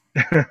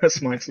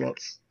 Smite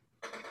slots.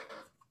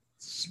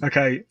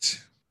 Okay.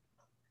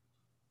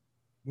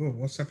 Whoa,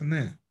 what's happened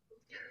there?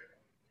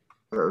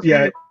 That was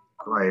Yeah. me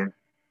playing.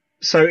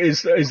 So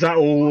is that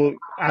all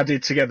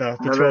added together?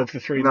 The 12, the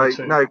 3, no, and the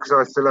 2? No, because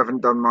I still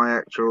haven't done my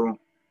actual.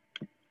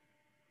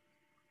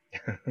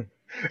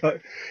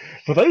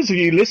 For those of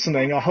you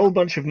listening, a whole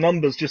bunch of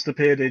numbers just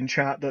appeared in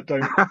chat that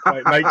don't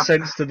quite make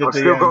sense to the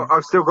DM.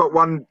 I've still got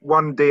one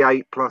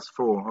d8 plus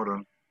 4. Hold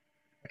on.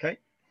 Okay.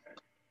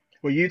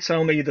 Well, you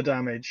tell me the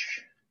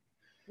damage.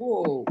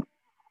 Whoa.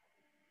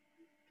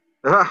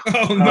 That's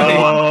Oh, mate.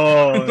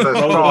 Oh,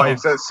 hold on. 5.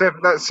 So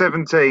that's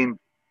 17.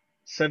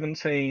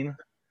 17.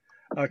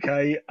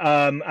 Okay.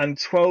 And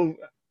 12.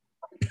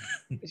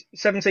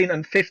 17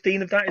 and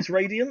 15 of that is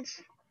radiant.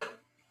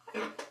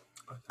 Is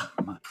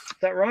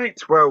that right?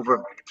 12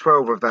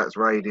 of that's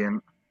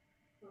radiant.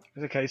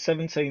 Okay,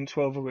 17,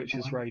 12 of which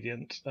is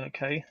radiant.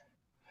 Okay.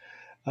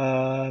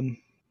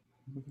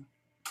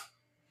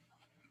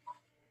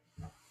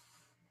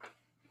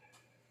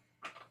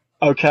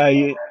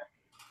 Okay.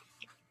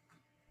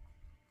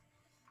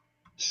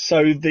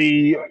 So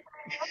the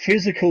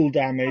physical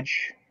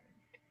damage.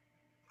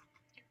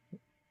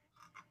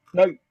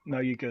 No,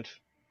 you're good.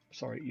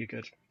 Sorry, you're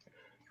good.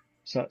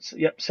 So that's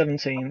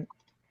 17.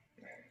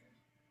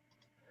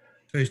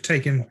 So he's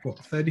taken, what,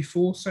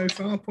 34 so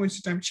far points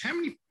of damage? How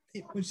many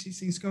hit points these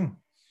things gone?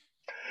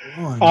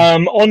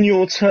 On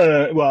your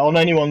turn, well, on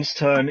anyone's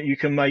turn, you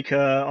can make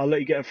I'll let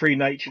you get a free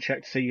nature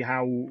check to see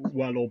how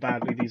well or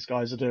badly these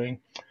guys are doing.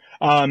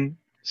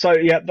 So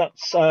yeah,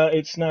 that's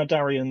it's now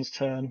Darian's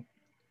turn.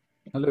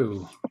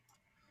 Hello.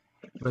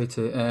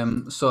 Righty.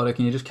 Sorry,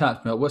 can you just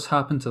catch me up? What's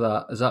happened to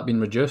that? Has that been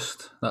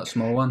reduced? That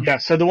small one? Yeah,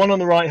 so the one on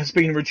the right has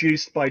been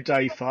reduced by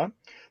Dafa.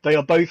 They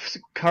are both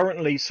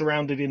currently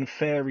surrounded in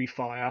fairy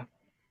fire.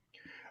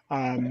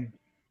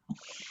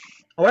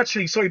 Oh,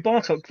 actually, sorry,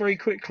 Bartok, very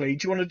quickly,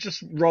 do you want to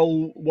just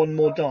roll one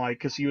more die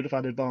because you would have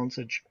had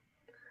advantage?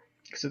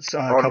 Because it's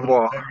On covered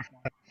what? in fairy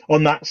fire.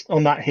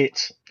 On that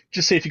hit.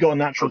 Just see if you got a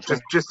natural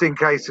 20. Just in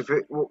case if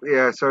it.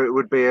 Yeah, so it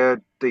would be a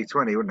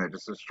d20, wouldn't it?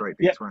 Just a straight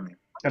d20. Yep.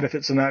 And if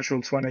it's a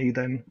natural 20,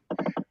 then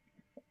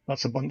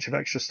that's a bunch of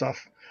extra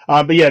stuff.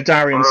 But yeah,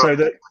 Darian, so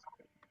that.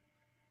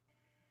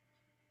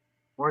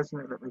 Why isn't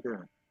it let me do it?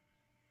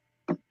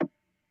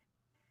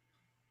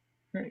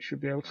 It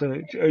should be able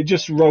to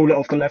just roll it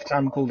off the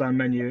left-hand pull-down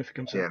menu if it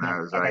comes Yeah, up. no,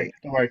 it was Okay, 8.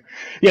 don't worry.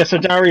 Yeah, so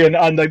Darian,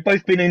 and they've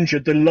both been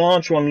injured. The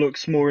large one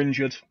looks more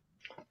injured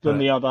than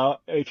the other.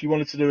 If you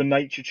wanted to do a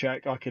nature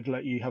check, I could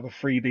let you have a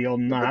freebie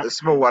on But that. the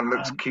small one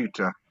looks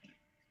cuter.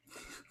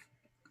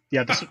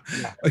 Yeah,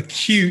 A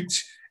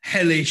cute,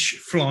 hellish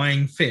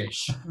flying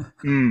fish.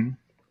 Mm.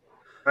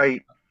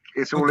 Hey,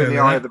 it's all Okay in the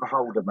with eye that. of the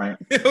beholder, mate.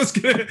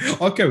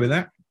 I'll go with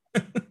that.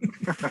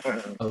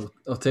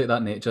 I'll take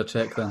that nature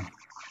check then.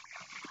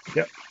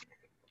 Yep.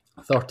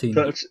 13.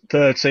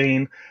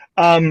 13.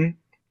 The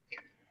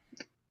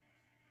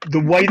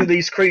way that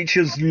these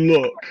creatures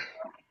look,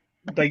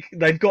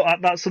 they've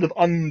got that sort of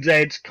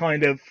undead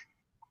kind of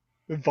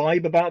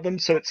vibe about them,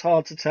 so it's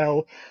hard to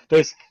tell.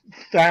 There's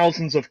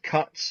thousands of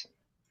cuts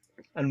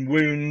and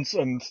wounds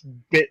and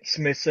bits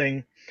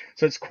missing,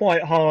 so it's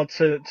quite hard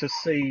to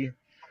see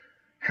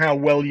how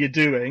well you're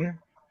doing.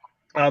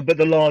 But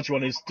the large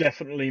one is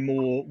definitely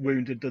more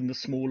wounded than the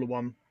smaller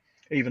one,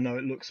 even though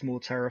it looks more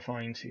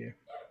terrifying to you.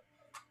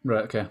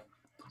 Right, okay.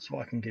 That's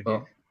what I can give Well,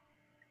 you.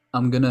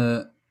 I'm going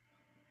to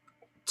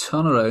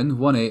turn around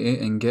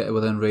 180 and get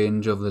within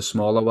range of the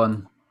smaller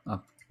one,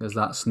 because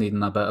that's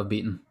needing a bit of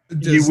beating.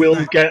 You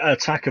will get an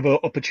attack of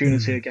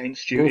opportunity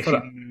against you Go if for you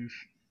it. move.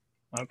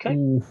 Okay.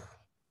 Ooh.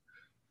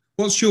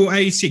 What's your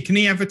AC? Can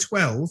he have a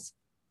 12?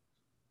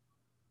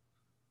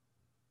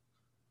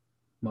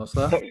 What's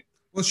that?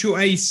 What's your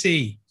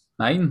AC?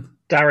 9?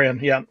 Darian,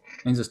 yeah.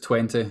 Mine's is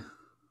 20.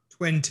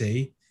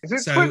 20. Is it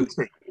So-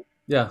 20?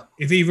 Yeah.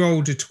 If he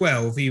rolled a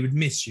 12, he would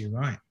miss you,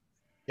 right?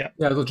 Yeah,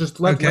 they'll just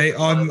let Okay,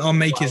 I'll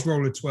make his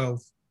roll a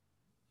 12.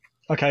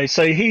 Okay,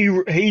 so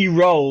he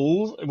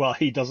rolls. Well,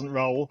 he doesn't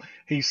roll.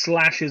 He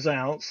slashes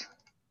out.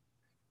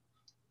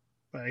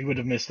 Well, he would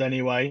have missed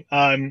anyway.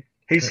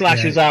 He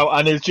slashes out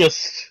and is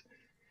just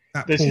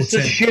That there's poor just a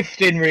Ted.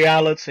 shift in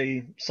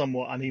reality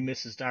somewhat, and he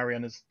misses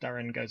Darian as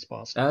Darian goes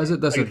past. Is it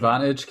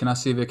disadvantage? Can I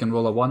see if I can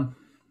roll a 1?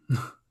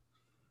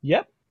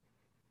 Yep.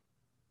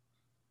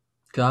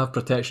 'Cause I have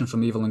protection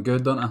from evil and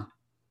good, don't I?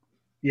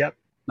 Yep,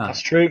 Nah,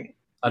 that's true.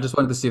 I just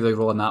wanted to see if they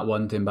roll on that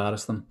one to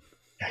embarrass them.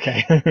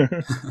 Okay.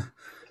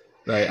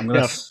 Right, I'm going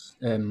Yeah.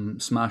 to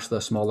smash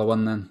the smaller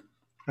one then.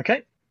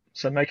 Okay.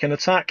 So make an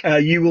attack.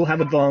 You will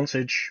have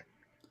advantage.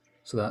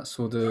 So that's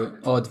we'll do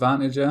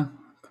advantage, yeah.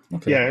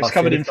 Okay. Yeah, it's plus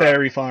covered in fairy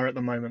fairy fire at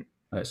the moment.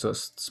 Right, so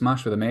it's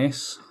smash with a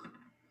mace.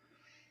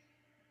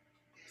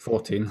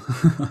 14.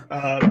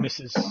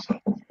 Misses.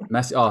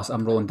 Mess. Oh,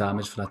 I'm rolling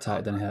damage for the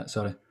attack. Didn't hit.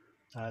 Sorry.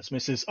 It's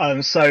misses.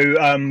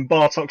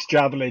 Bartok's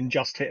javelin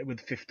just hit with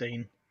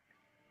 15.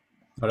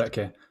 All right.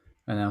 Okay.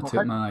 And then I'll Okay.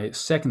 take my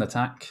second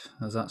attack,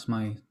 as that's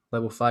my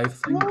level 5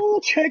 thing. Oh,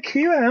 check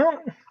you out.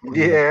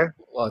 Yeah.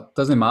 Well, it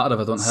doesn't matter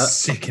if I don't hit.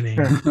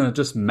 Sickening.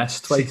 Just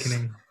missed twice.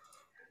 Sickening.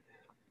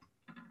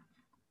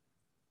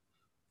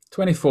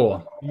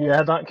 24.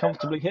 Yeah, that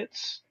comfortably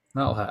hits.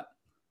 That'll hit.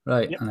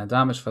 Right, Yep. and the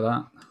damage for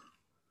that.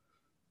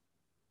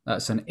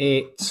 That's an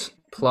 8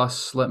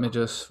 plus. Let me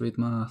just read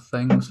my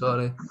thing.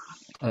 Sorry,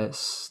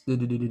 it's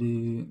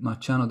my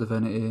channel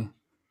divinity.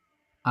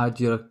 Add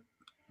your.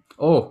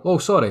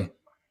 Sorry.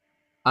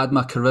 Add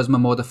my charisma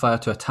modifier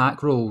to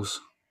attack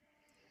rolls.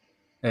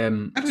 How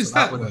does So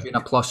that would have work? been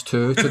a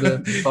 +2 to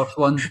the first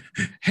one.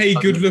 Hey,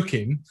 good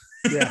looking.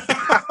 Yeah.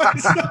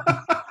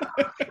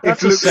 It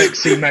That's a looks,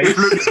 sexy mace. it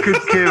looks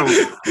could kill.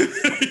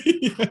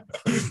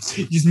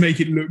 Just make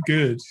it look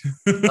good.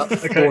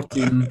 That Okay.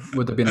 14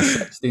 would have been a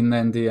 16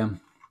 then, DM.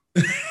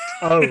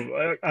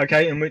 Oh,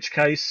 okay. In which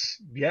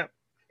case, yep,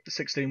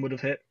 16 would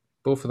have hit.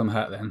 Both of them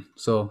hit then.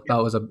 So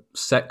that was a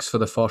 6 for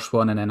the first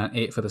one and then an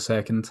 8 for the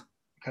second.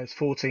 Okay, it's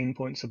 14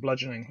 points of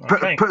bludgeoning.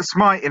 Put, Okay. put a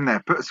smite in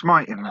there. Put a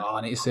smite in there. Oh,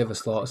 I need to save the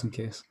slots in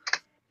case.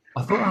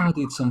 I thought I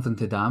added something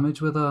to damage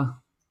with a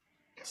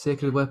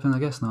sacred weapon. I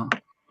guess not.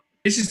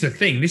 This is the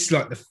thing. This is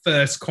like the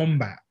first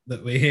combat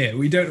that we're here.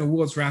 We don't know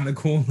what's around the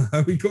corner.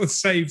 We've got to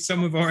save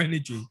some of our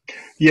energy.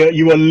 Yeah,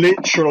 you are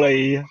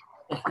literally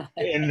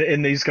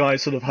in these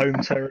guys' sort of home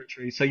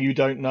territory, so you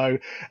don't know.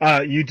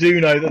 You do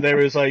know that there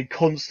is a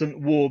constant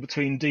war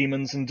between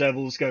demons and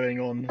devils going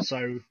on.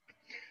 So,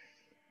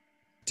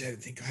 Don't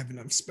think I have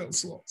enough spell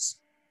slots.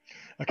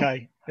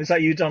 okay, is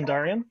that you done,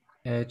 Darian?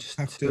 Just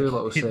Have two to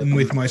little hit saves. them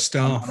with my I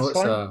staff.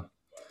 know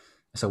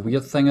it's a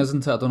weird thing,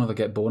 isn't it? I don't know if I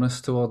get bonus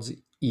towards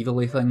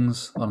evilly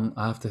things, or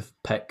I have to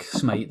pick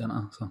smite, don't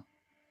I? So,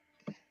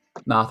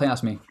 I think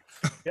that's me.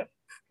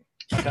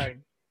 Okay.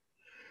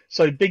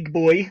 So, big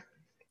boy,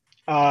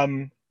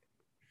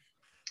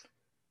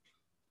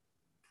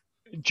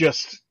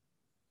 just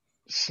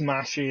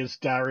smashes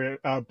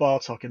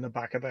Bartok in the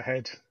back of the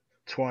head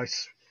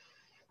twice.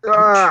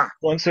 Ah,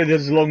 Once with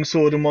his long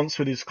sword and once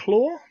with his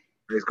claw.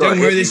 he's got Don't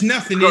to worry, hit there's me.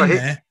 nothing He's got in to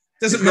hit- there.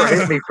 Doesn't he's got to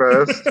matter. hit me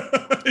first.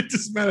 It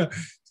doesn't matter.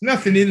 There's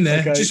nothing in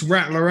there. Okay. Just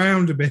rattle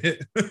around a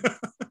bit.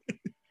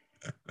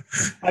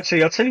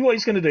 Actually, I'll tell you what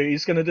he's going to do.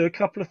 He's going to do a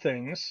couple of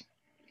things.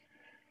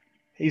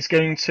 He's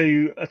going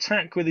to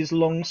attack with his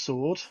long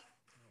sword,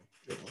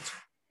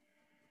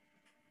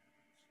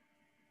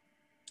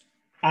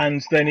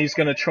 and then he's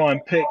going to try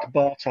and pick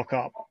Bartok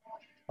up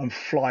and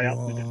fly up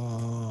with him.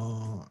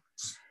 What?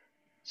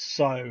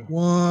 So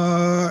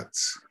What?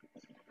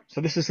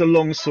 this is the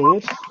long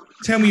sword.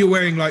 Tell me you're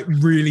wearing like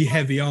really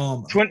heavy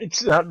armor.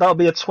 That'll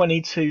be a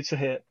 22 to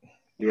hit.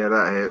 Yeah,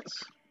 that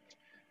hits.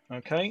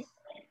 Okay,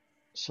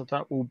 so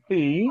that'll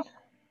be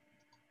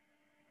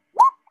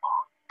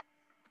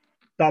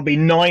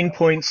 9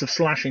 points of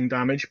slashing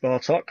damage,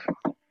 Bartok.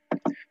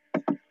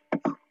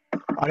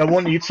 And I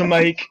want you to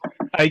make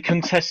a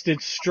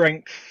contested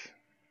strength.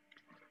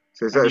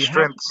 So is that a You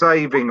strength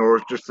saving or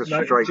just a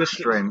No, straight just-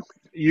 strength?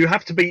 You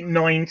have to beat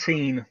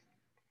 19.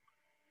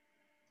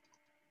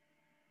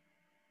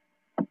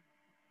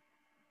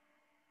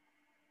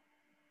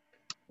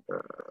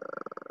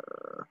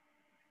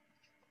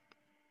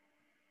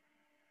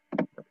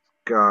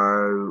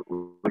 Go.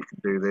 We can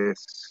do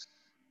this.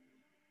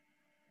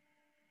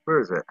 Where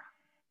is it?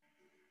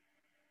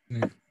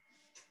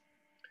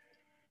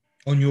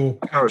 On your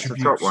Oh, it's the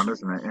top attributes. one,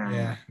 isn't it?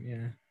 Yeah.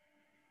 Yeah.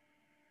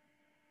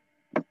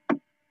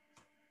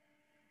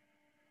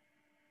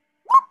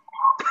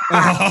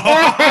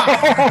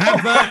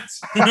 Have that.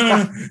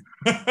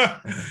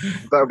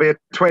 That'll be a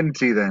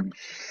 20 then.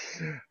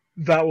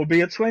 That will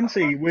be a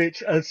 20,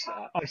 which, as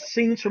I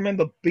seem to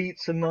remember,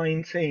 beats a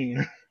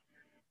 19.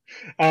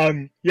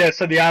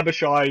 So the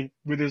Abishai,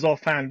 with his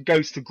offhand,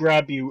 goes to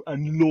grab you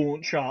and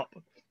launch up.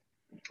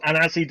 And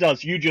as he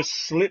does, you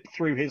just slip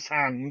through his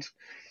hand,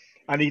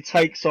 and he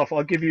takes off.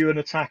 I'll give you an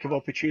attack of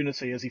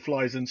opportunity as he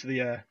flies into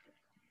the air.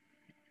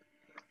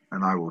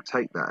 And I will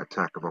take that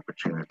attack of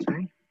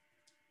opportunity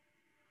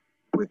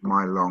with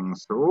my long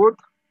sword.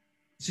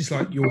 This is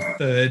like your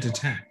third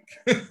attack.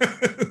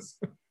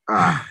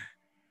 Ah,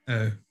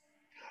 Oh.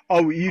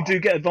 Oh, you do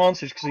get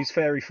advantage because he's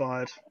fairy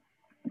fired.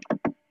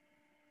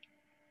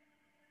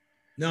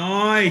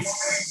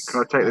 Nice. can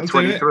I take the I'll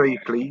do it. 23,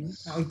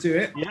 please? I'll do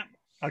it.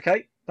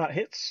 Okay, that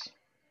hits.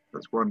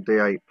 That's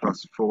 1d8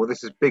 plus 4.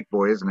 This is big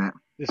boy, isn't it?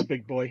 This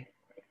big boy.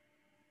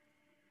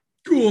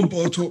 Go on,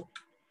 Bartok.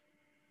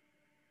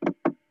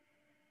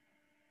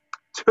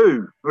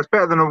 2. It's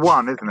better than a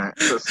 1, isn't it?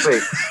 That's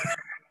 6.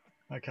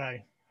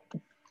 Okay.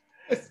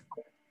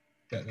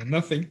 Better than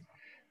nothing.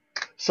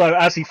 So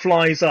as he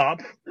flies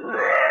up,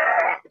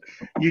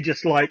 you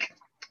just like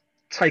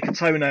take a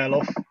toenail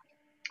off.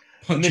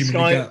 Punch this him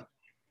in guy- the gut.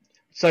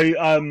 So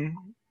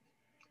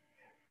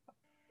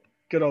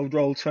good old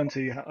roll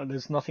 20.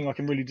 There's nothing I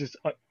can really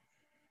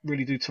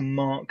do to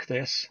mark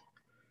this.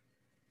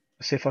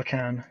 Let's see if I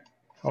can.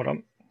 Hold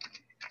on.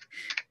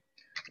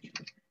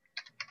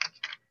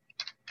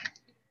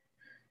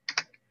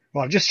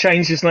 Well, I've just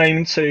changed his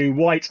name to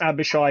White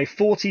Abishai,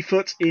 40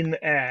 foot in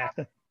air.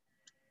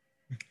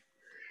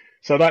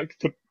 So that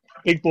the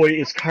big boy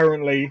is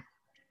currently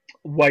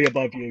way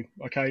above you,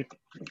 okay?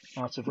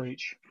 Out of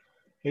reach.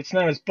 It's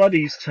now his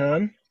buddy's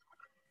turn.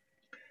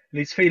 And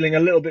he's feeling a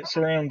little bit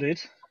surrounded.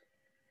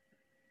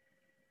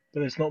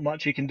 But there's not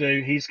much he can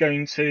do. He's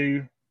going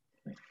to...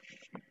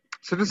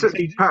 So does it,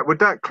 Pat, would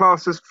that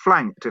class as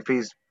flanked if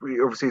he's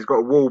got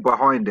a wall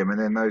behind him and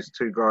then those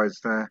 2 guys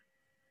there?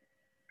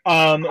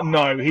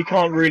 No, he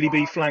can't really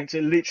be flanked.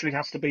 It literally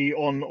has to be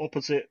on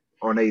opposite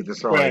On either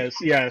side. squares.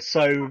 Yeah,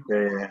 so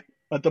Yeah.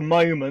 at the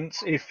moment,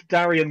 if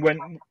Darian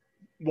went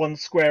 1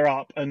 square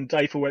up and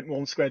Dafer went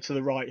 1 square to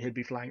the right, he'd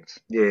be flanked.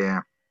 Yeah.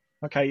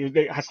 Okay,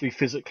 it has to be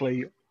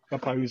physically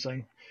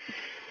opposing.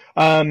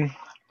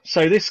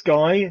 So this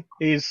guy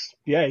is,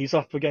 he's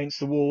up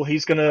against the wall.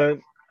 He's going to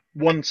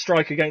 1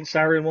 strike against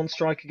Darian, 1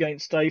 strike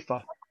against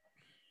Dafer.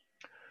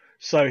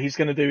 So he's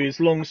going to do his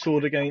long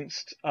sword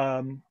against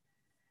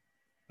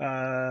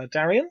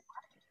Darian.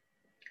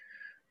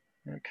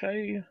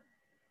 Okay.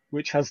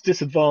 Which has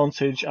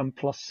disadvantage and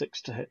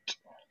 +6 to hit.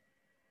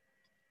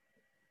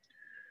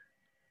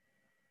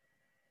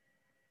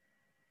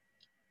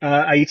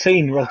 Uh,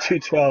 18, roll 2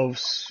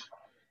 12s.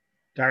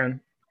 Darren,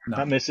 No.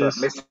 that misses.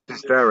 That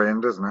misses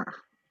Darian, doesn't it?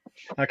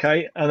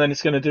 Okay, and then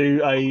it's going to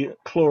do a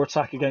claw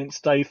attack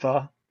against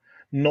Dafer,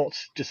 not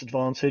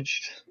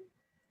disadvantaged.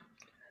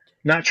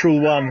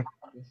 Natural 1.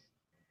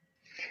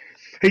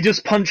 He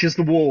just punches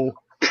the wall.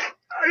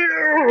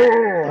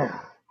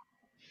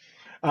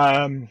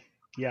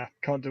 Yeah,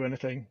 can't do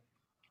anything.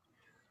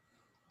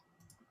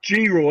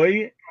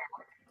 G-Roy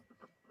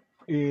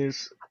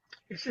is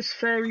this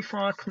fairy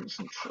fire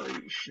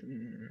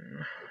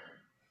concentration?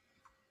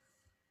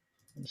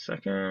 1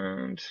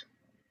 second.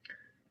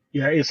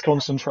 Yeah, it's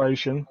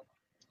concentration.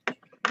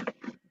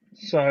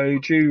 So,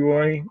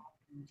 G-Roy,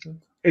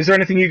 is there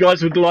anything you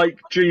guys would like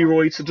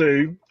G-Roy to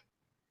do?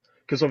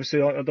 Because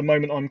obviously at the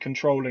moment I'm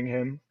controlling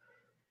him.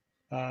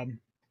 I've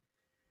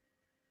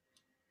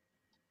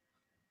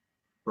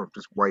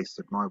just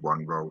wasted my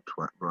 1 roll,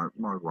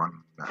 my 1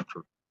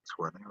 natural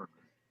 20.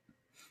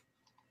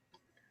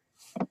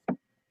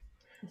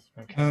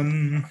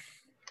 Okay.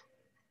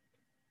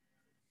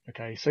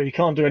 Okay, so you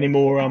can't do any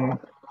more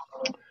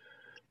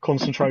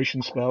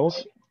concentration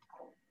spells.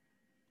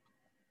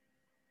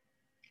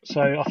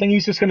 So I think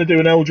he's just going to do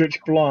an Eldritch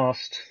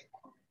Blast.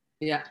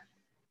 Yeah.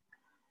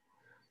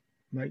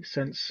 Makes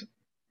sense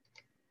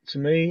to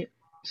me.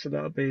 So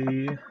that'll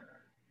be...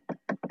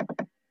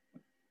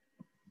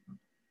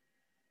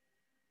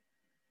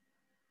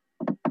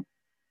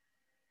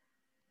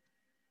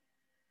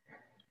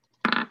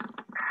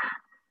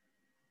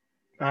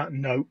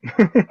 no.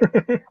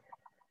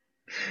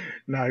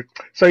 No.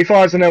 So he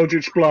fires an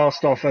Eldritch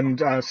Blast off, and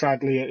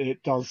sadly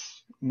it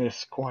does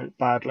miss quite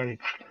badly.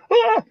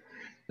 Ah!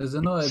 Is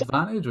there no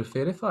advantage with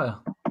Fairy Fire?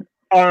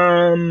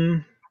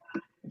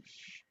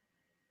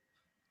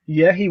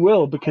 Yeah, he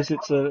will, because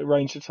it's a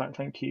ranged attack.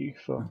 Thank you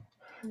for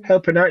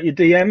helping out your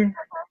DM.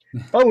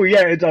 Oh,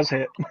 yeah, it does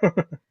hit.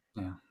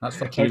 Yeah, that's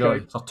for G-Roy.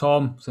 Okay. For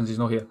Tom, since he's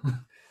not here.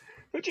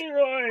 For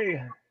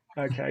G-Roy!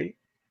 Okay.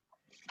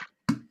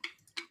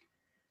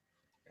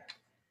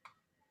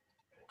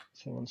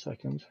 So 1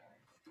 second.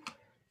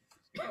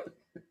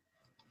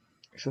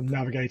 So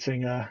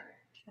navigating.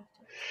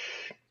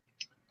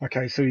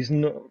 Okay, so he's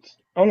not.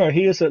 Oh no,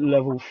 he is at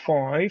level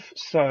 5.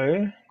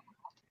 So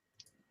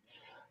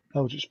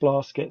Eldritch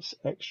Blast gets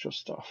extra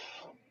stuff.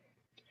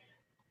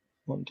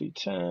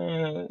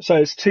 1d10. So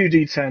it's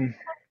 2d10.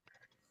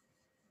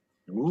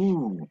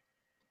 Ooh.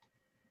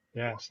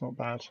 Yeah, it's not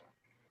bad.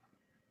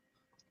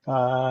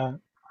 So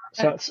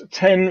that's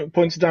 10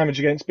 points of damage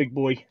against Big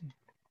Boy.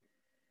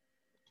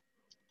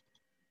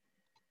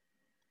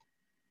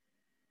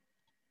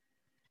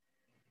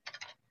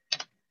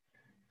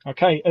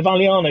 Okay,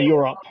 Evaliana,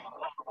 you're up.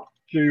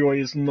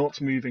 G-Roy is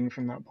not moving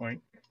from that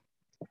point.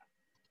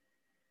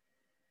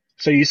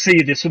 So you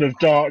see this sort of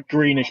dark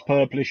greenish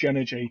purplish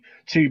energy,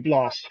 2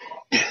 blasts,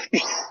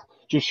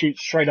 just shoot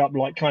straight up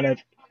like kind of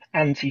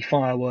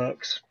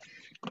anti-fireworks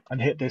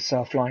and hit this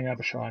flying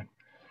Abishai.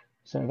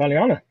 So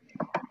Evaliana.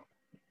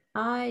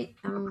 I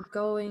am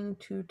going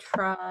to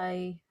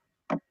try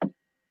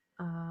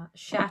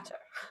Shatter.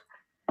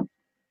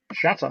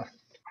 Shatter.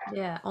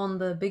 Yeah, on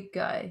the big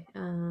guy.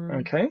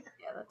 Okay.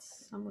 Yeah,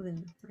 I'm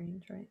within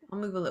range, right? I'll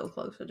move a little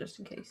closer just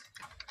in case.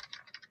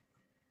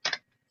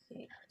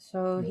 Okay,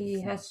 so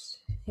he has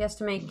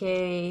to make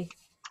a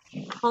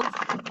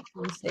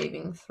Constitution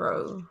saving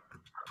throw.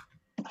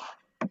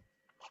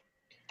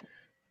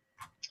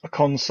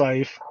 con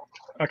save.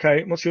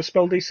 Okay, what's your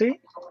spell DC?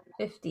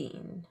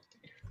 15.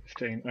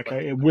 15.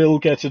 Okay, it will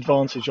get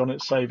advantage on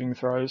its saving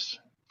throws.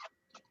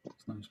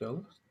 It's not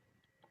spell.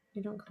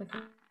 You don't click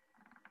it.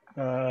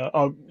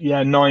 Oh,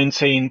 yeah,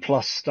 19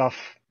 plus stuff.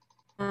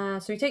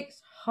 So he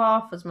takes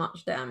half as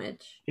much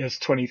damage. Yes,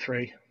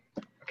 23.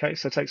 Okay,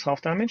 so it takes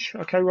half damage.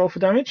 Okay, roll for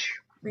damage.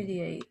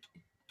 3d8.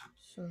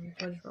 So do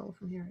I just roll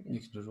from here, I You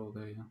guess? can just roll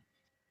there, yeah.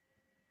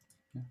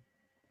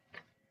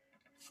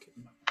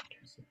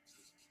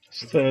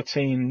 It's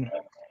 13.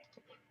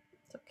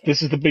 It's okay.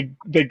 This is the big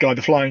guy,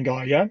 the flying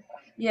guy, yeah?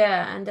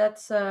 Yeah, and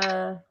that's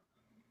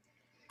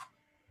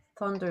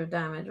thunder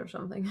damage or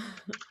something.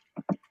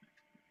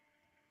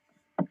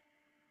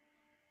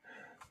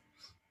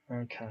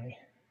 Okay.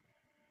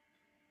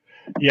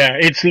 Yeah,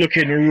 it's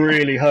looking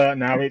really hurt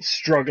now. It's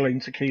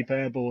struggling to keep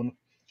airborne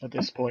at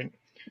this point.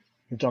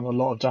 We've done a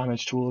lot of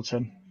damage towards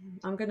him.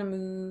 I'm gonna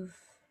move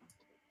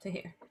to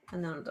here,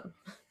 and then I'm done.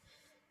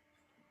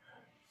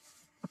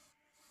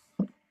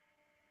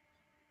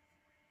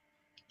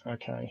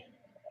 Okay.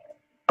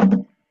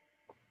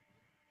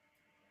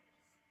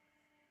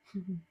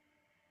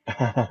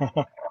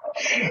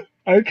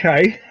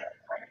 Okay.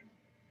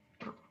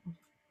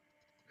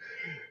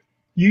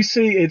 You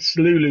see it's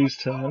Lulu's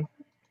turn.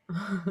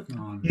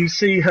 Oh, You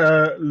see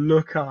her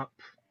look up,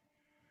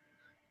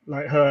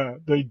 like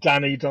the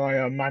Danny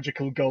Dyer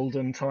magical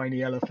golden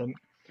tiny elephant,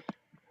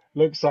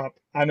 looks up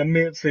and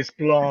emits this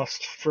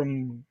blast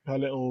from her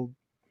little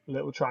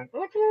trunk,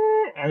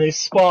 and this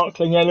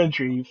sparkling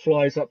energy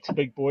flies up to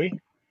Big Boy.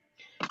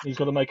 He's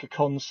got to make a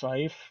con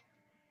save.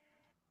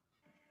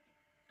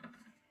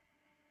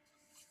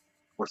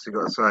 What's he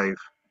got to save?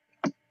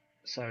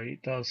 So he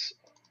does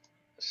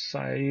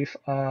save.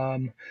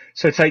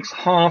 So it takes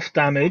half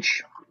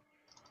damage.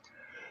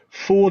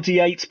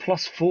 4d8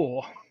 plus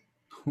 4.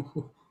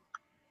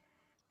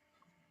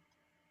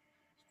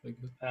 very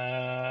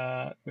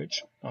good.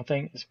 Which I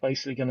think is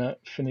basically going to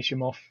finish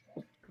him off.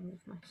 Move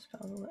my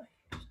spell that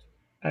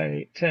I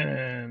used. 8,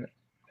 10,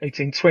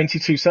 18,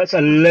 22. So that's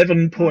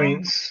 11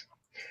 points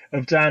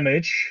of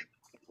damage.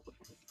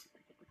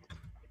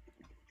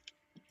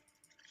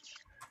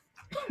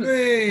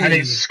 And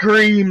it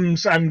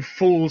screams and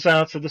falls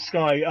out of the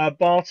sky.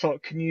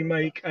 Bartok, can you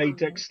make a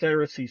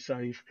dexterity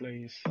save,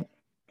 please?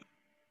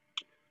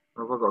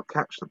 I've got to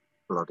catch the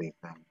bloody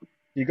thing.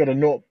 You've got to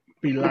not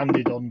be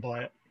landed on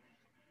by it.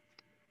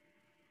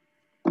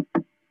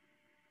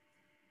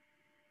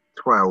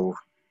 12.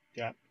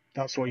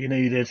 That's what you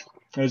needed.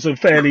 It was a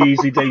fairly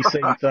easy DC.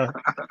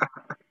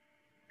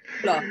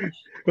 Blush.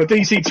 But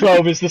DC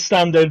 12 is the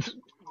standard,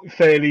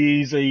 fairly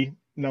easy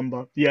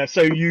number. Yeah,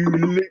 so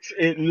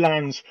it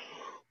lands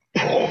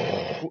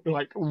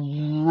like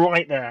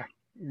right there,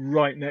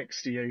 right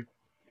next to you.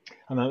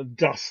 And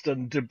dust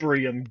and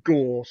debris and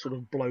gore sort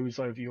of blows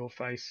over your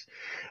face.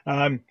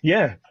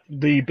 Yeah,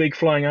 the big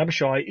flying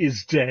Abishai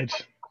is dead.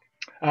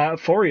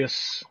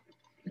 Forius,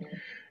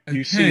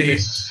 you see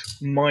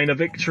this minor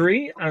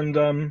victory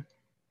and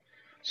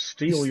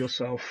steel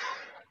yourself.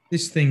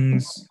 This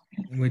thing's,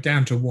 we're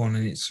down to 1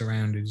 and it's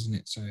surrounded, isn't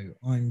it? So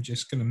I'm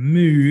just going to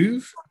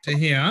move to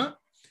here.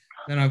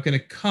 Then I'm going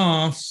to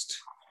cast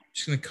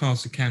a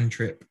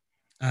cantrip.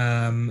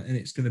 And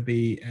it's going to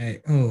be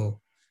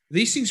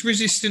these things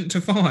resistant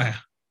to fire.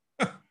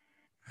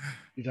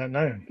 You don't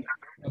know.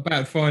 I'm about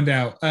to find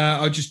out.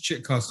 I'll just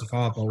cast a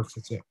firebolt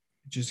at it.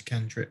 Just a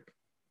cantrip.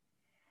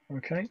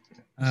 Okay.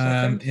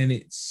 And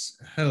it's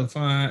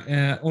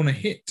hellfire on a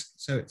hit.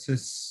 So it's a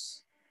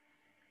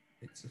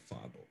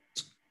firebolt.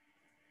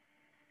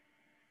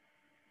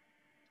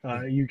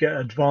 You get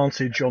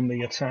advantage on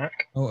the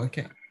attack. Oh,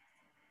 okay.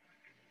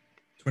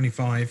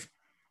 25.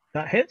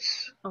 That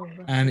hits. Oh,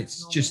 And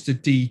it's just a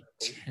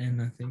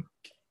D10, I think.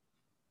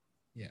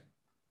 Yeah.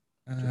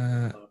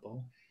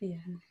 Fireball. yeah.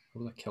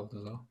 What would that killed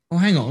us all? Oh,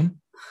 hang on.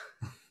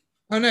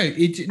 Oh, no,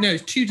 it's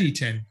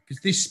 2D10,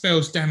 because this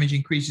spell's damage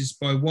increases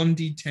by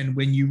 1D10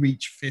 when you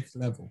reach 5th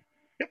level.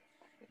 Yep.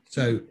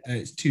 So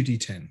it's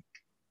 2D10.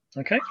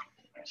 Okay.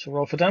 So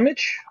roll for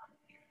damage.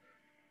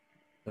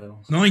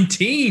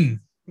 19!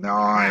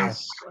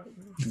 Nice.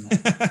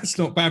 That's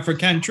not bad for a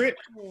cantrip.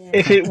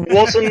 If it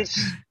wasn't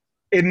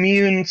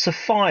immune to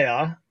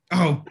fire,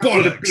 Oh, it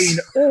would have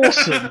bollocks! been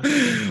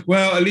awesome.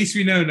 Well, at least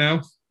we know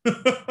now.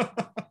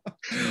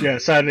 Yeah,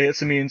 sadly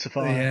it's immune to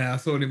fire. Yeah, I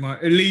thought it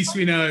might. At least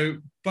we know.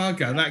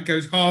 Bugger, that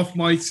goes half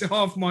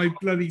my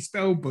bloody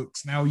spell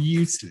book's now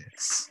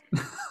useless.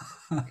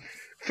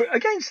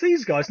 Against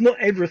these guys, not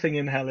everything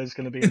in hell is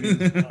going to be immune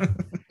to fire.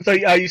 So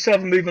you still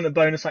have a movement and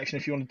bonus action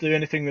if you want to do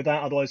anything with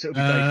that. Otherwise, it'll be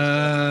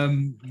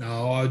Dave's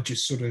No, I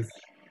just sort of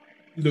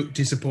look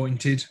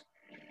disappointed.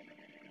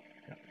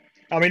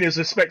 I mean, it was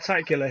a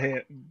spectacular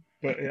hit,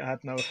 but it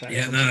had no effect.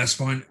 Yeah, no, that's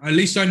fine. At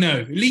least I know.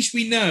 At least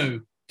we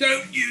know.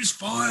 Don't use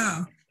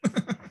fire.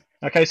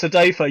 Okay, so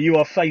Dafa, you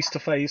are face to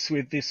face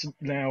with this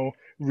now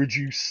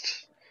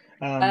reduced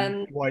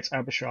white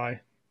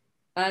Abishai.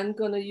 I'm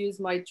gonna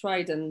use my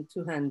trident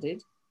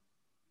two-handed.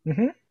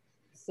 Mm-hmm.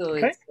 So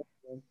Okay.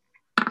 it's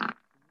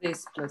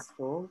this plus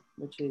 4,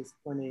 which is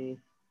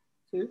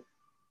 22.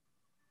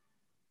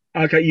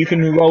 Okay, you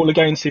can roll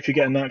again, see if you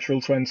get a natural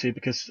 20,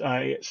 because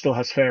it still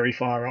has Fairy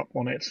Fire up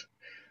on it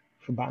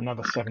for about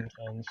another 7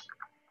 turns.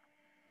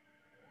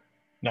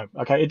 No,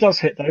 okay, it does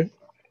hit though.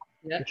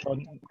 Yeah. Which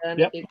one? And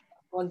Yep. it's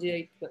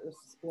 1d8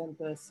 plus 1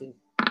 person.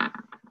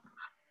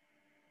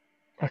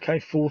 Okay,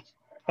 4.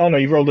 Oh no,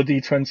 you rolled a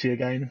d20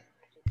 again.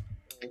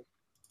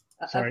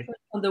 I Sorry. put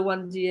on the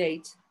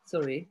 1d8,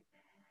 sorry.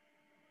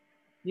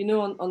 You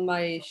know, on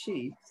my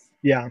sheets,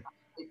 Yeah.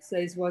 it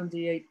says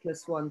 1d8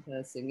 plus 1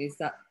 person.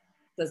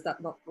 Does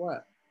that not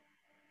work?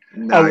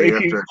 No, Oh, you if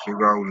have to you actually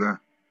roll the.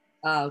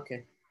 Ah,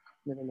 okay.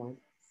 Never mind.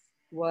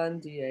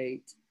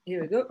 1d8.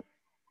 Here we go.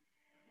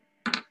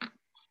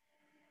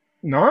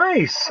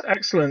 nice,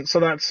 excellent. So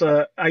that's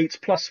 8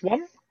 plus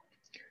 1.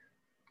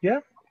 Yeah.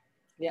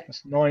 Yeah.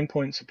 That's 9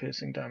 points of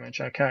piercing damage.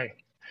 Okay.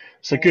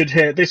 So good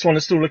hit. This one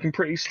is still looking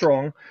pretty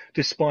strong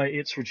despite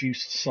its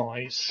reduced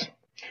size.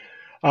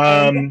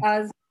 And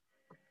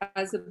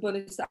as a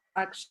bonus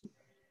action,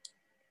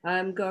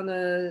 I'm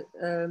gonna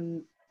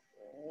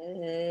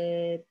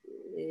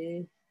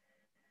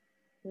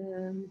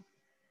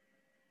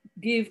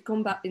give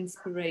combat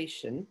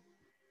inspiration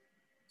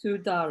to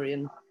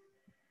Darian.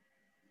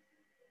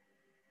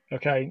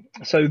 Okay.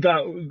 So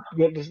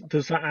what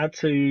does that add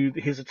to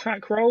his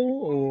attack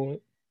roll, or?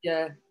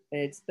 Yeah,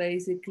 it's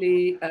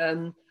basically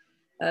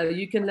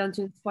you can learn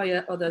to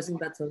inspire others in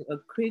battle. A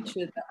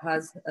creature that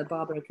has a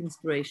barbaric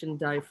inspiration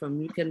die from,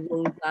 you can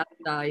roll that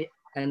die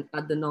and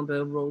add the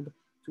number rolled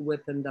to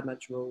weapon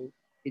damage roll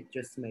it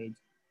just made.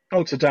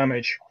 Oh, to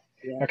damage.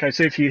 Yeah. Okay,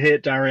 so if you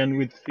hit Darian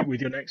with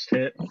your next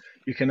hit,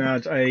 you can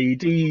add a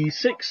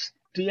d6,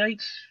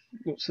 d8.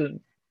 What's the?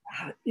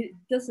 It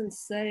doesn't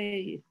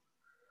say.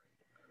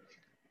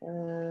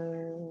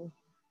 Yeah,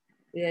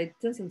 it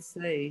doesn't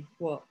say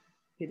what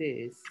it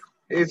is.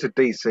 It's a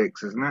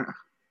D6, isn't it?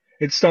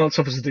 It starts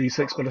off as a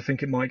d6, but I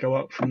think it might go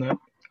up from there.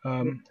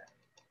 I'm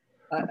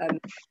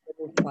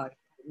level 5.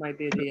 It might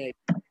be a D8.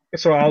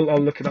 It's all right. I'll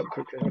look it up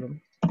quickly. Hold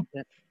on.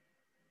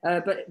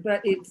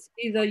 But it's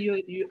either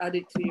you add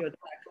it to your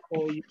attack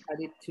or you add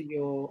it to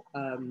your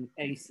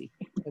AC.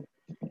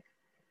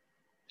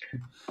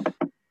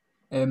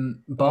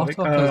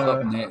 Bartok is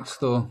up next,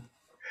 though.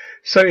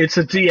 So it's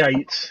a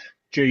d8,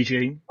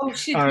 GG. Oh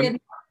shit! Yeah,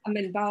 I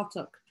mean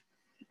Bartok.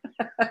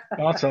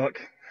 Bartok.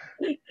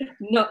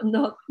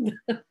 Not.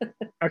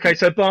 Okay,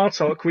 so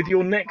Bartok, with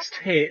your next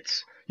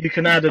hit, you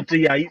can add a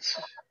d8,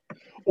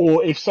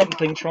 or if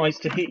something tries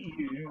to hit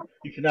you,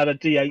 you can add a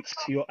d8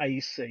 to your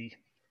AC.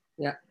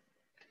 Yeah.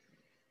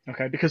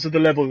 Okay, because of the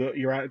level that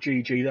you're at,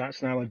 GG,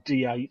 that's now a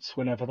d8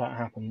 whenever that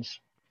happens.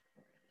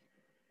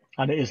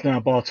 And it is now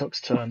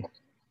Bartok's turn.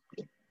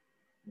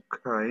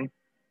 Okay.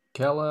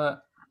 Kill it.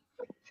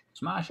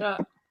 Smash it.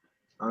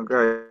 I'm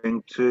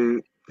going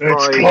to.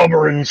 It's 5,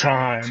 clobbering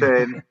time.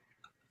 10,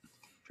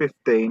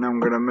 15. I'm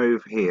going to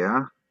move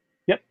here.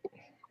 Yep.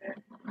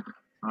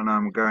 And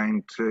I'm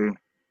going to.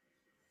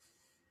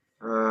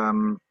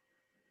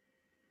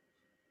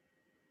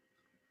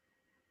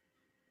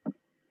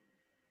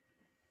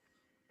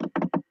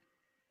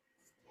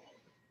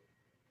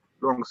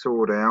 Long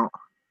sword out.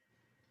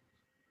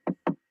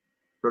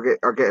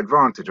 I get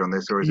advantage on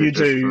this, or is You it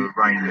just do.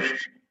 for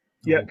ranged?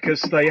 Yeah,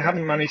 because they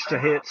haven't managed to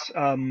hit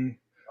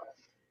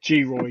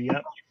G-Roy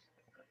yet.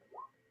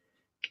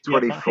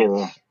 24.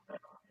 Yep,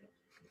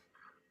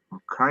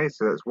 Okay,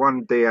 so that's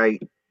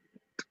 1d8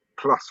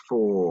 plus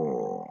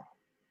 4.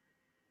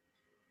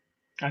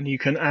 and you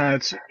can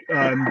add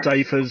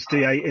Dafer's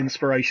D8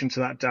 inspiration to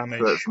that damage.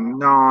 So that's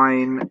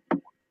 9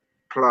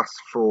 plus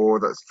 4,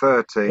 that's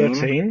 13.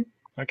 13,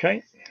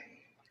 okay.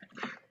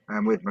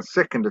 And with my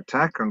second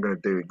attack, I'm going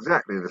to do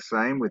exactly the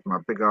same with my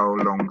big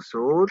old long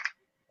sword.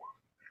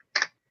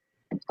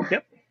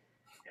 Yep.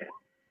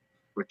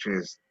 Which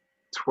is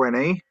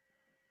 20.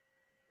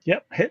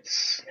 Yep,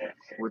 hits.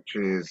 Which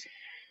is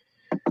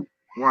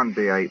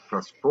 1d8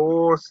 plus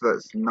 4, so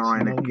that's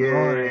 9 So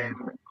again.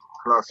 9.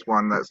 Plus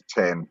 1, that's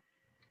 10.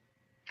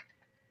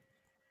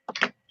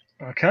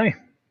 Okay.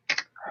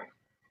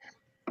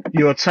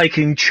 You are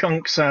taking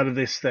chunks out of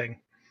this thing.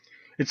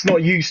 It's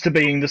not used to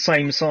being the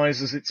same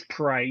size as its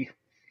prey,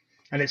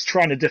 and it's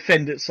trying to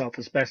defend itself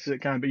as best as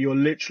it can, but you're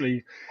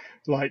literally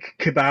like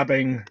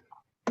kebabbing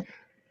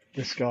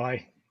this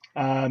guy.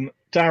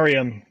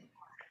 Darian.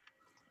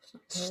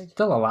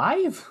 Still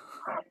alive?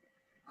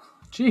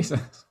 Jesus.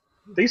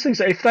 These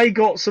things, if they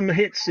got some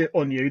hits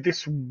on you,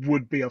 this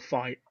would be a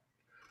fight.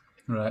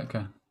 Right,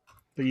 okay.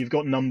 But you've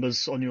got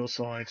numbers on your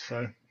side,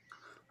 so.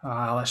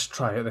 Let's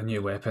try out the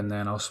new weapon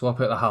then. I'll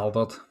swap out the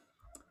halberd.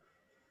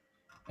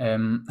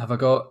 Have I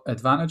got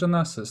advantage on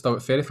this? It's still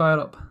got Fairy Fire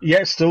up?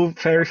 Yeah, still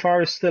Fairy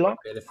Fire is still up.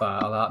 Fairy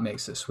Fire, that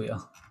makes it sweeter.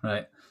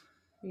 Right.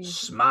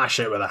 Smash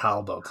it with a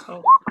halberd.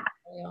 Oh,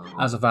 yeah.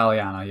 As a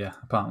Valiana, yeah,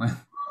 apparently.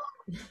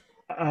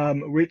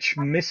 Which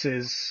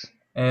misses.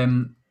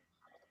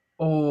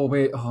 Oh,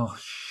 wait. Oh,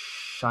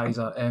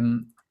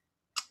 shizer.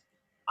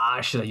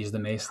 I should have used the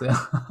mace there.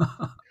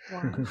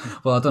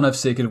 Well, I don't have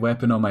Sacred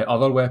Weapon on my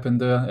other weapon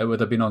there. It would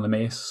have been on the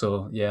mace,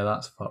 so yeah,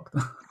 that's fucked.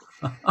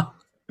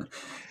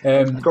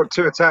 Got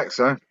 2 attacks,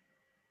 though.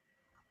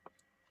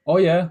 Oh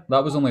yeah,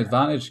 that was only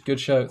advantage. Good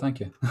shout, thank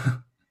you.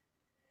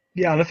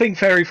 Yeah, and I think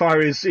Fairy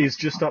Fire is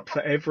just up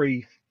for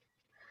every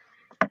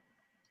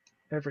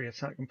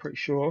attack. I'm pretty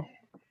sure.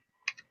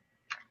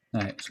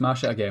 Right,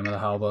 smash it again with a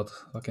halberd.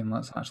 Fucking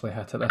let's actually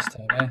hit it this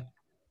time, eh?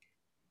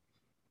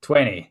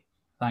 20.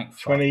 Thank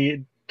fuck.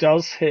 20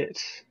 does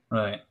hit.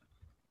 Right.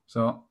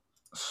 So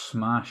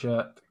smash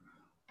it.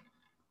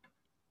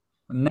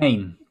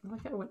 9. I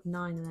like how it went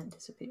 9 and then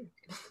disappeared.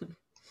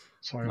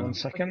 Sorry, 1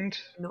 second.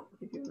 Not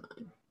with your 9.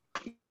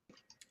 I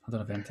don't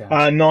have anything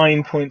else.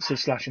 9 points of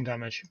slashing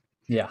damage.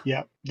 Yeah.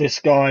 Yeah, this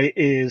guy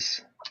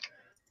is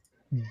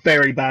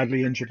very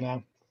badly injured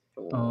now.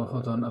 Oh,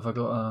 hold on. Have I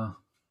got a...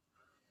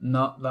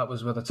 No, that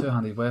was with a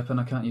two-handed weapon.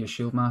 I can't use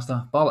Shield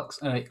Master.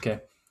 Bollocks. Alright, okay.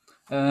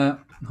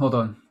 Hold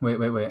on.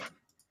 Wait.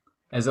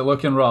 Is it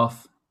looking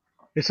rough?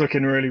 It's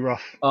looking really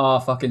rough. Oh,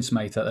 fucking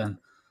smite it then.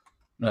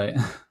 Right.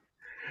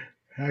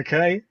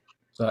 Okay.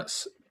 So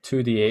that's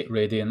 2d8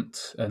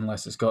 radiant,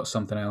 unless it's got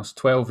something else.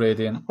 12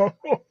 radiant.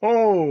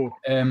 Oh.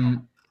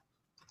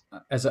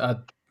 Is it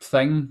a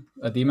thing,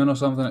 a demon or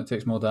something? It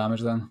takes more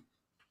damage then.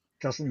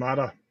 Doesn't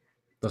matter.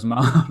 Doesn't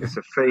matter. It's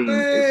a fiend.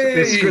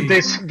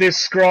 Hey!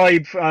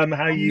 Describe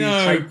how you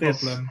No take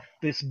problem.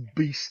 this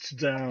beast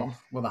down.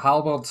 With a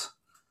halberd,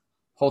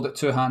 hold it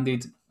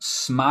two-handed,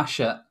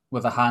 smash it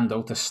with a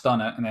handle to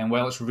stun it, and then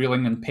while it's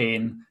reeling in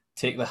pain,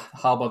 take the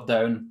halberd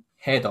down,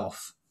 head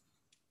off.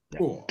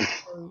 Oh,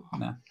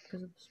 Nah.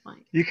 Because of the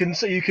spike. You can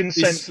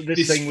sense that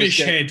this thing was fish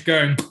head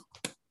going.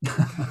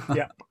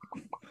 Yeah.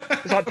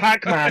 It's like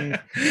Pac-Man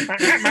going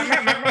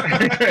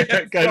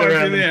Sorry,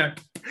 around. yeah.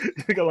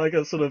 You've got like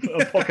a sort of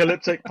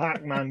apocalyptic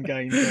Pac-Man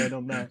game going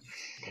on there.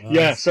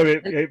 Yeah, so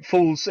it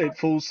falls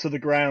to the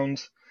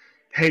ground,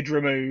 head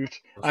removed,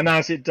 and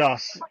as it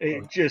does,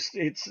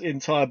 its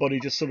entire body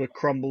just sort of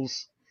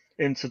crumbles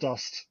into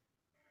dust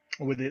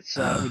with its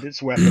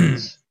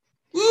weapons.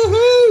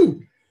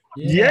 Woohoo!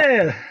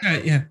 Yeah.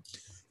 Yeah.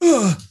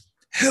 Oh,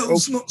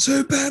 hell's not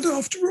so bad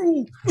after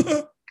all.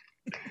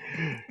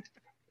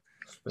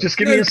 Just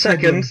give me a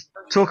second.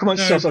 problem. Talk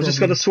amongst No yourselves. I've just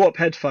got to problem. swap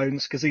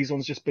headphones because these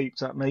ones just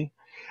beeped at me.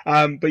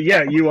 But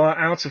yeah, you are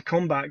out of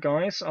combat,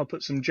 guys. I'll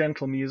put some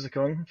gentle music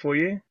on for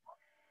you.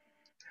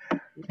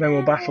 No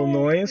more battle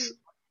noise.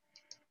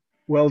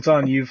 Well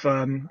done. You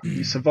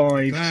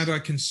survived. Glad I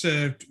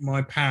conserved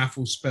my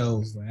powerful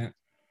spells there,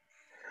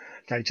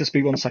 Okay, just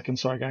be 1 second.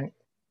 Sorry, gang.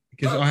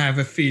 because I have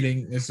a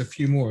feeling there's a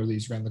few more of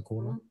these around the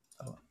corner.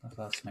 Oh,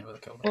 that's me with a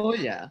kill. Oh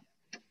yeah.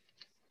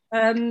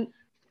 It's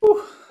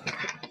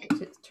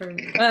its turn.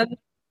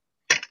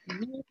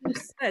 You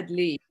said,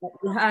 Lee, that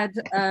you had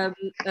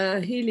a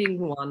healing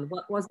one.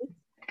 What was it?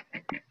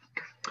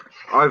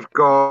 I've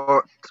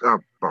got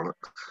bollocks.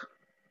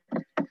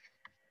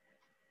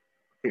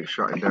 Keep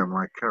shutting down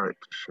my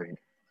character sheet.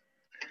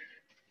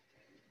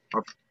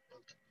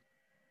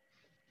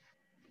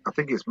 I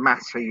think it's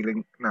mass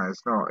healing. No,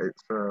 it's not.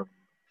 It's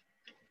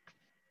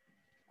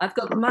I've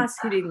got mass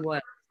healing one.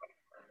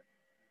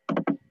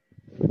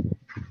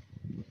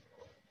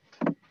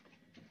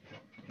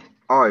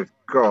 I've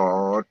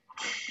got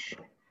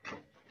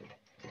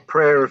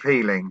Prayer of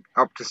Healing.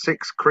 Up to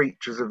 6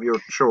 creatures of your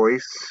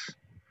choice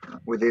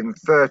within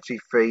 30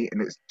 feet,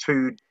 and it's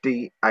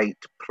 2d8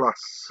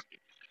 plus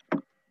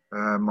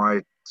my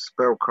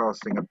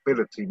spellcasting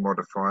ability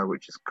modifier,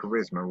 which is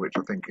charisma, which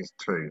I think is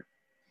 2.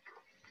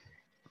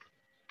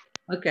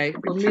 Okay,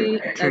 for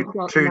me, I've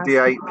got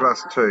 2d8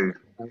 plus 2.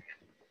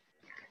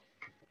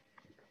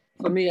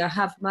 For me, I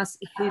have mass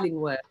healing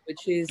word,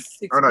 which is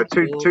 6. Oh no,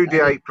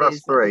 2d8 plus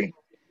 3.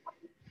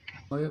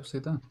 Oh, yeah,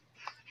 upside down.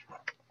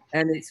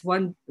 And it's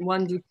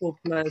 1d4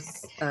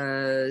 plus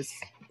ability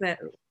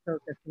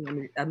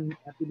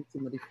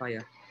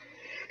modifier.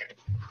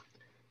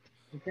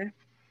 Okay,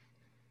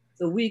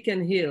 so we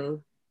can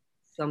heal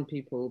some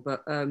people,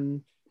 but I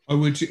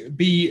would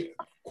be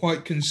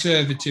quite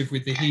conservative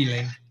with the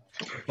healing.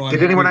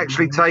 Did anyone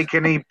actually take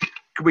any?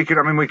 We could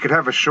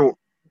have a short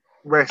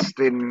rest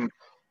in.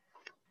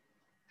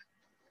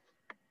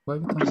 Well,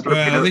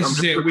 this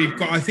is it. We've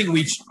got. I think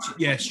we,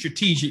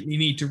 strategically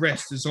need to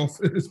rest as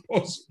often as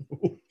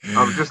possible.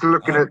 I'm just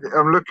looking at.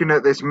 I'm looking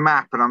at this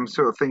map, and I'm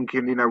sort of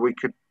thinking, we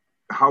could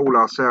hole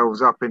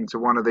ourselves up into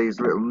one of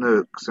these little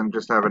nooks and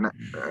just have a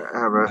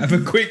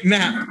quick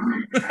nap.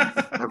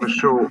 Have a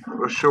short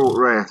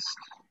rest.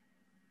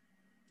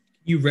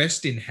 You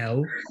rest in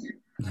hell.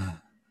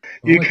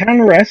 You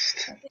can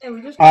rest,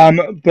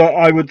 but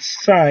I would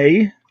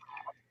say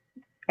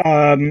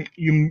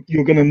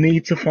you're going to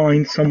need to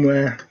find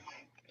somewhere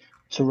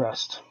to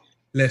rest.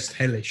 Less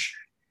hellish.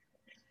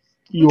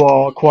 You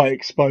are quite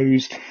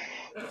exposed.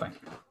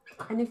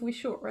 And if we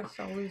short rest,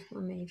 I'll lose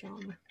my mage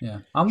armor.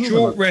 Yeah,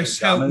 short rests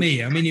help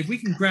me. I mean, if we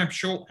can grab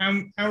short,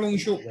 how long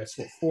is short rest?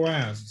 What, 4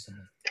 hours or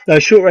something? No,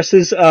 short rest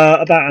is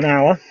about an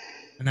hour.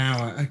 An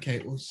hour.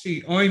 Okay. Well,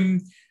 see,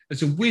 I'm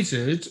as a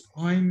wizard.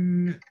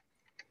 I'm.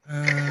 Where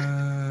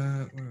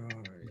are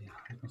we?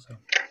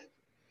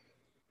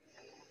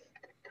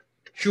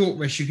 Short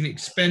rest. You can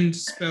expend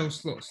spell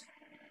slots.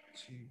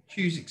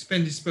 Choose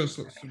expended spell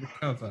slots to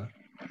recover.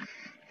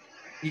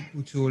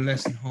 equal to or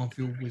less than half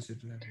your wizard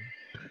level.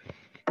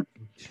 Or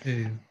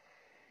 2.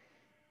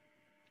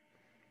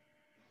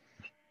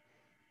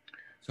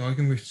 So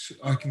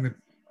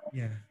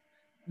yeah.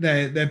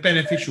 They're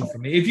beneficial for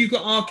me. If you've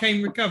got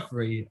arcane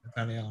recovery,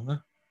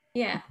 Valiana.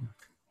 Yeah.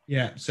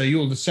 Yeah, so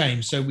you're the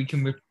same. So we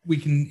can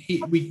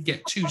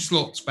get 2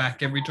 slots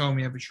back every time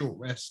we have a short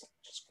rest,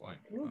 which is quite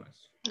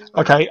nice.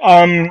 Okay.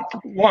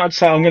 What I'd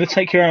say, I'm going to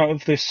take you out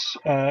of this.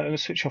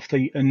 Let's switch off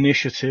the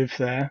initiative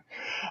there.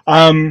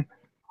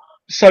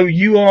 So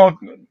you are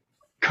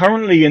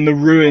currently in the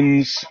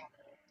ruins.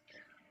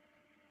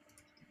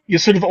 You're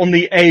sort of on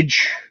the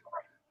edge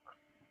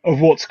of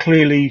what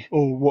clearly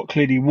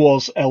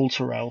was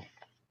Elturel.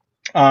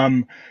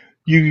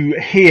 You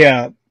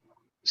hear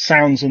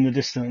sounds in the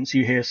distance.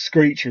 You hear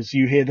screeches.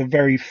 You hear the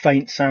very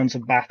faint sounds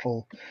of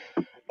battle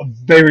a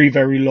very,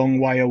 very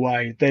long way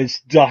away. There's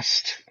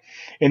dust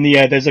in the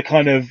air. There's a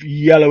kind of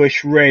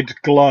yellowish red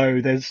glow.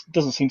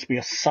 Doesn't seem to be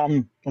a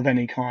sun of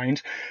any kind,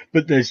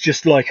 but there's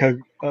just like a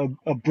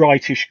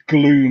brightish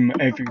gloom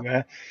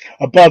everywhere.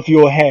 Above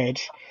your head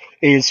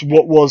is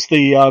what was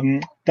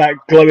the that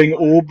glowing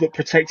orb that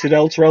protected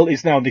Elturel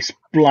is now this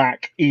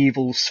black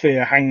evil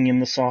sphere hanging in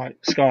the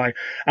sky,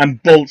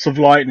 and bolts of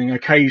lightning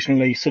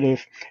occasionally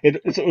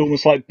it's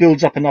almost like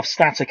builds up enough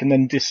static and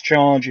then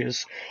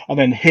discharges and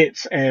then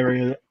hits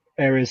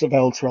areas of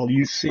Elturel.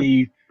 You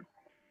see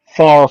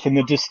far off in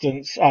the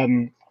distance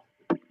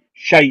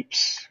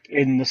shapes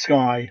in the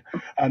sky.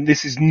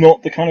 This is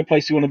not the kind of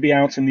place you want to be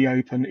out in the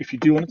open. If you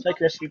do want to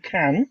take a rest, you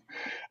can.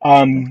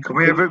 Can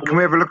we have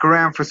a look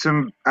around for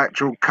some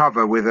actual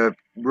cover with a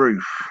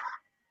roof?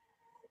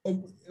 Are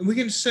we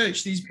going to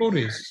search these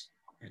bodies?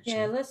 Actually?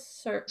 Yeah, let's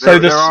search. So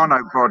There are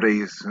no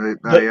bodies.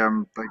 They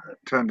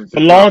turned into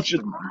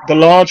the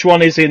large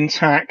one is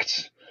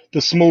intact.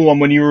 The small one,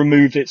 when you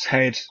removed its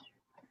head,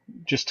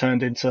 just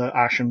turned into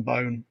ash and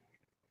bone.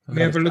 Can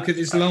we have a look at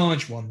this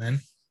large one then?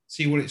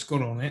 See what it's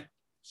got on it.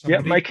 Yeah,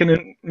 make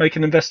an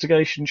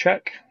investigation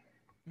check.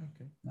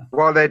 Okay.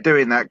 While they're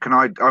doing that,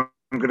 I'm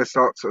going to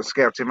start sort of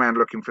scouting around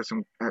looking for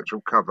some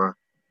actual cover.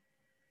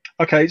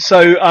 Okay,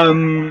 so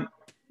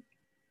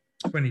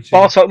 22.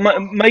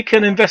 Bartok, make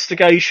an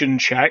investigation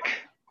check,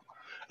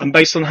 and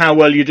based on how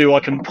well you do,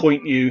 I can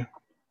point you.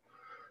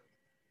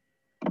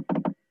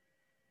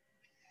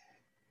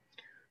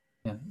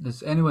 Yeah.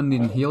 Is anyone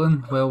needing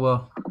healing while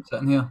we're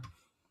sitting here?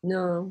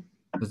 No.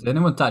 Does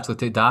anyone actually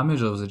take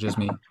damage, or was it just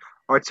me?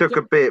 I took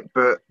a bit,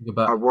 but A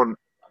bit.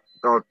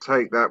 I'll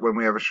take that when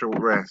we have a short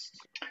rest.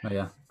 Oh,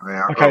 yeah.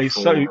 Yeah, I've Okay,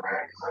 got 4.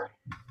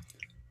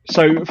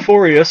 so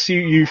Forius,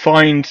 you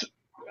find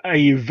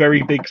a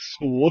very big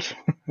sword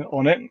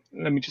on it.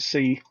 Let me just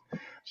see.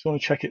 Just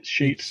want to check its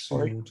sheet.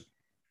 Sorry. Sword.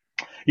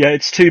 Yeah,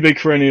 it's too big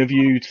for any of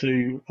you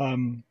to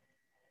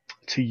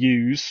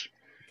use.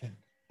 Okay.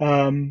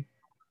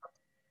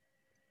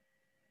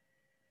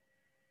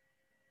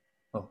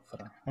 Oh, for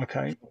that.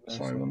 Okay,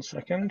 sorry, 1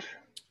 second.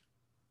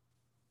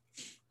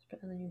 It's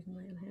better than using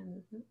my own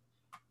hand, isn't it?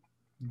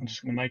 I'm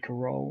just going to make a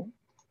roll.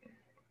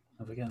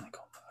 Have we got any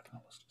combat? I can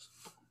almost just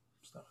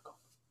start a combat.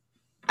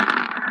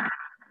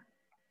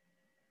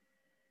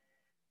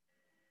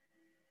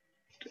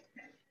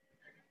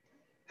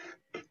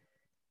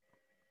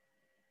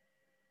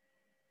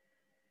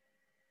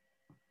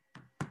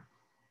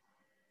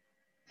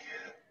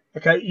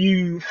 Okay,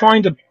 you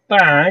find a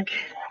bag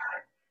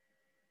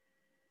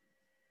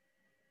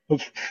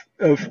of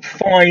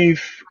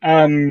 5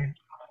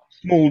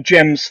 small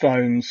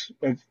gemstones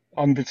of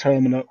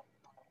undeterminate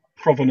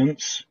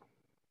provenance.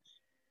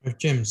 With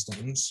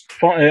gemstones.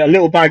 A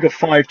little bag of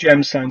 5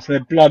 gemstones. They're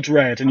blood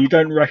red, and you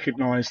don't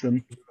recognise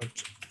them.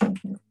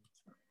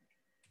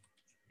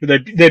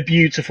 But they're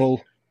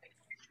beautiful.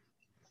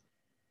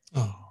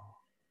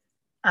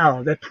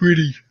 Oh, they're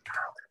pretty.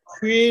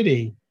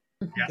 pretty.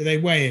 Yeah. Do they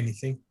weigh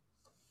anything?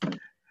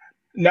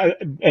 No,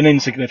 an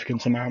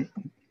insignificant amount.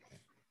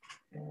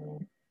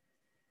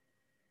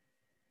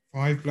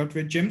 5 blood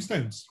red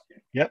gemstones.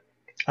 Yep.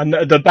 And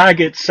the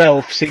bag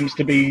itself seems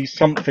to be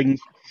something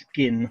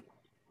skin.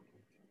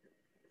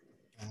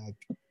 Bag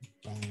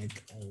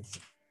of.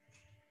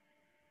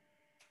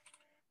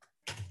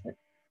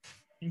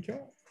 Okay.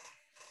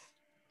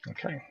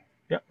 Okay.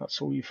 Yep,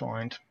 that's all you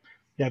find.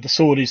 Yeah, the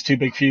sword is too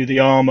big for you. The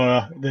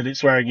armor that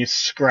it's wearing is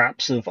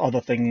scraps of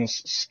other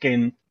things'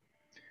 skin.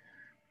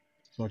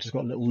 So I just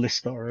got a little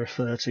list that I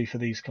refer to for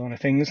these kind of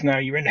things. Now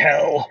you're in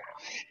hell.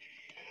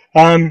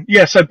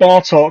 Yeah, so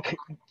Bartok,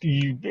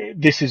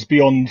 this is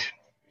beyond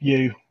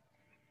you.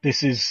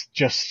 This is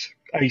just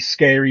a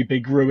scary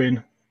big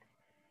ruin.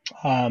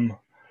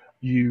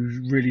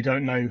 You really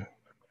don't know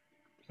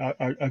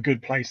a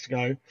good place to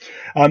go.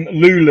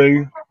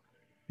 Lulu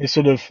is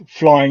sort of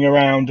flying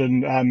around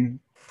and I'm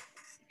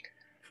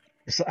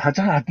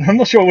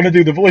not sure I want to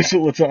do the voice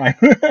all the time.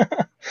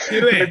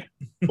 Do it.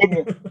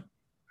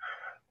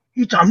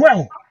 You've done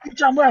well. You've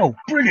done well.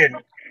 Brilliant.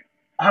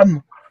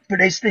 But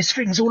there's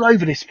things all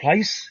over this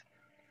place.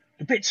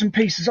 The bits and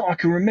pieces that I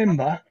can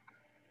remember.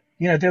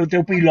 You know,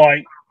 there'll be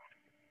like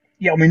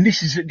yeah, I mean,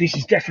 this is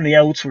definitely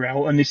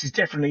Elturel, and this is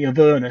definitely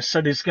Avernus.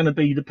 So there's going to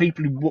be the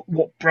people who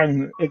what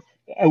bring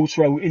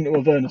Elturel into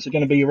Avernus are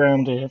going to be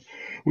around here.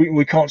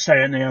 We can't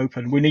stay in the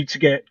open. We need to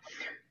get.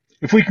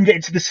 If we can get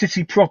into the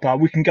city proper,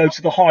 we can go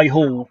to the High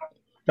Hall.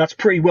 That's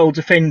pretty well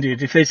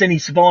defended. If there's any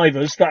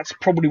survivors, that's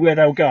probably where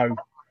they'll go,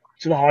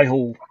 to the High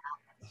Hall.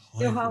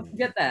 You know how to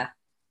get there?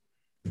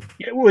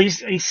 Yeah, well,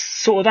 he's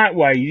sort of that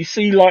way. You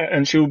see, like,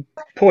 and she'll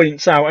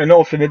points out, and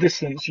off in the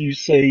distance you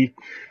see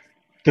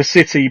the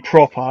city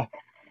proper,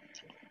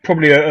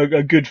 probably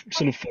a good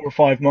sort of 4 or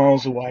 5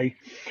 miles away.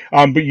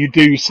 But you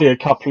do see a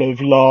couple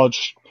of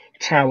large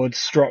towered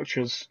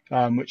structures,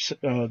 which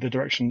the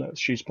direction that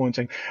she's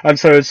pointing. And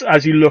so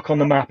as you look on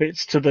the map,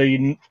 it's to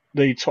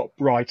the top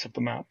right of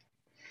the map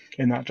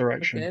in that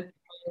direction. Okay.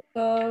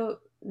 So,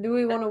 do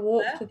we want to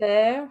walk to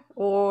there,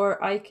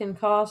 or I can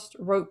cast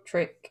Rope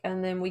Trick,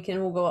 and then we can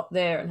all go up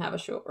there and have a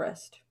short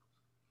rest?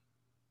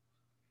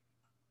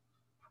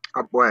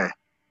 Up where?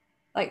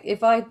 Like,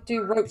 if I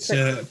do Rope It's Trick,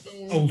 a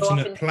then go up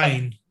alternate into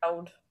plane. the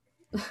cloud.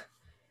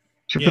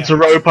 She puts a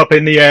rope up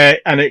in the air,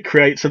 and it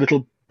creates a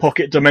little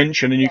pocket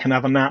dimension, and you can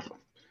have a nap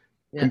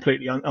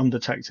completely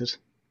undetected.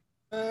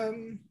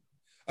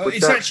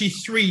 It's actually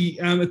 3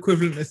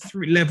 equivalent of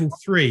level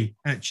 3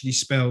 actually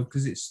spelled,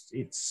 because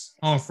it's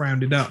half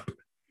rounded up,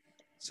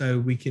 so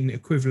we can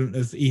equivalent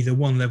of either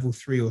 1 level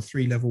 3 or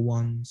 3 level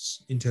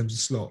 1s in terms of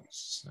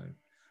slots. So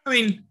I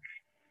mean,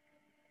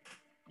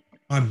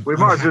 we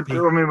might as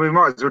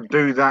well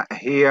do that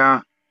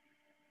here,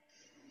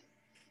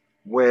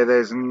 where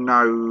there's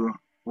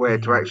nowhere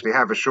to actually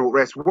have a short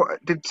rest.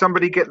 What did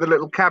somebody get the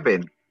little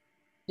cabin?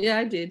 Yeah,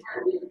 I did.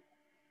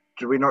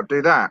 Did we not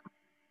do that?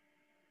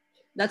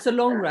 That's a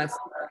long rest.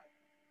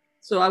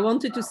 So I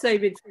wanted to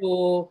save it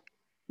for,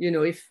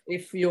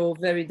 if you're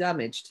very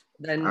damaged,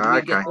 then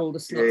we get all the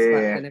slots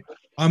back. And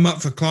I'm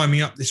up for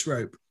climbing up this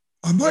rope.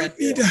 I might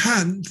need a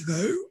hand,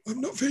 though.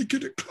 I'm not very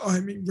good at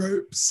climbing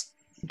ropes.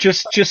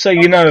 Just so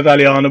you know,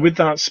 Valiana, with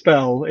that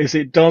spell, is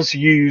it does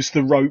use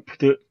the rope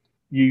that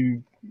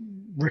you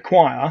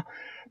require,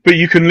 but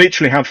you can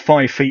literally have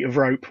 5 feet of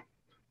rope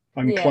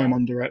and climb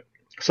under it,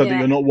 so that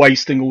you're not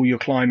wasting all your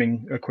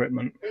climbing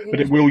equipment. But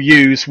it will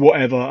use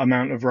whatever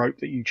amount of rope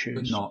that you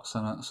choose. Knots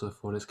in it, so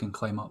Forrest can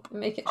climb up.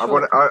 Make it I'm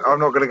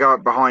not going to go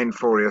up behind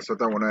Forius. I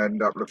don't want to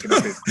end up looking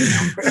at his.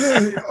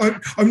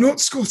 I'm not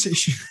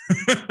Scottish.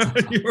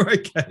 You're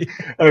okay.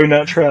 Oh,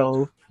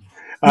 natural.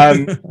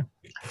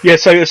 Yeah,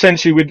 so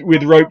essentially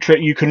with Rope Trick,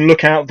 you can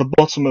look out the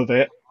bottom of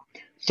it.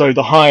 So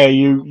the higher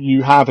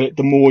you have it,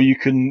 the more you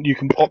can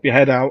pop your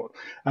head out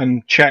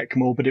and check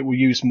more, but it will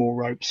use more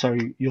rope. So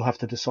you'll have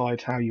to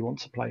decide how you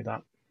want to play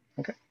that.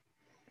 Okay.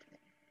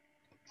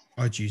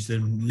 I'd use the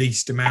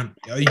least amount.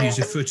 I'd use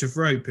a foot of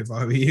rope if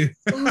I were you.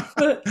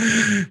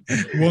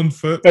 1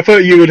 foot. I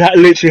thought you would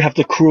literally have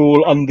to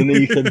crawl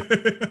underneath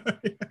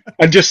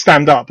and just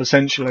stand up,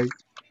 essentially.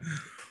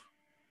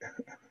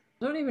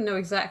 I don't even know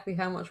exactly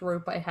how much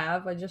rope I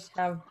have. I just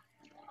have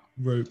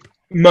rope.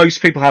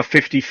 Most people have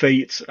 50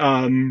 feet.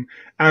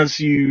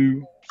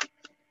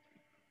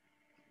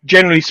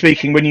 Generally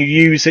speaking, when you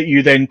use it,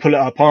 you then pull it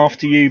up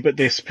after you, but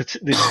this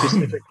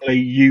specifically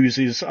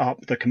uses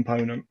up the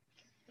component.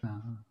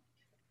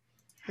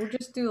 We'll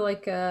just do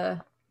like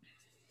a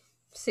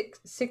 6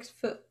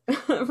 foot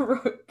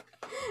rope.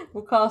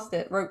 We'll cast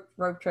it.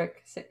 Rope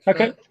Trick. 6 foot.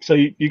 Okay, so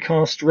you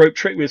cast Rope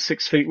Trick with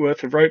 6 feet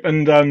worth of rope,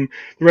 and the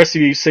rest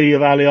of you see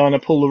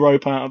Valiana pull the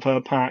rope out of her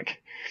pack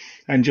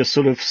and just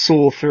sort of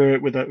saw through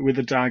it with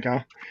a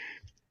dagger,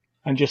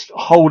 and just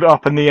hold it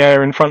up in the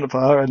air in front of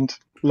her and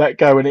let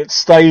go, and it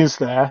stays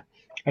there,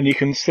 and you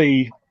can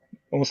see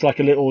almost like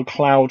a little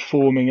cloud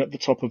forming at the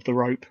top of the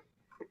rope.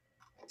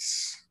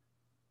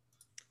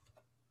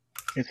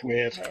 It's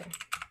weird. Okay.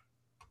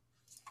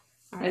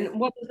 And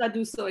what does that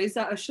do? So is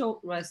that a short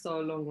rest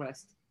or a long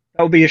rest?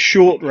 That'll be a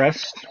short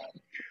rest,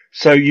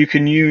 so you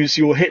can use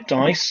your hit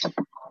dice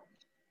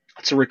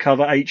to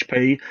recover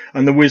HP,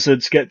 and the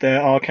wizards get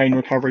their arcane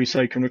recovery so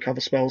they can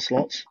recover spell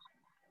slots.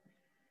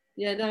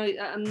 Yeah, no,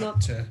 I'm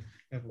not.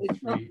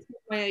 It's not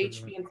my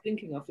HP I'm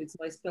thinking of, it's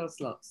my spell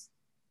slots.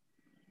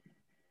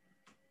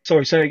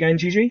 Sorry, say again,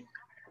 Gigi?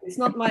 It's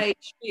not my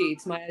HP,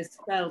 it's my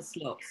spell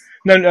slots.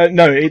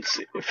 No, it's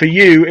for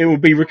you, it will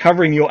be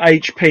recovering your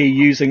HP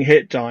using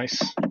hit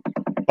dice.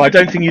 But I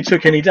don't think you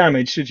took any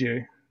damage, did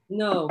you?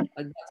 No,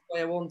 that's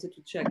why I wanted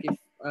to check if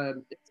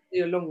it's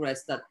a long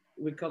rest that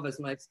recovers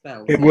my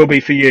spells. It will be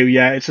for you,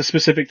 yeah. It's a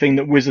specific thing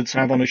that wizards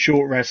have on a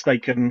short rest. They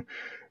can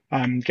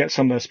get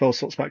some of their spell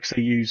slots back because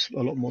they use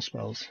a lot more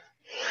spells.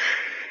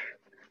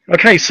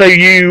 Okay, so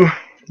you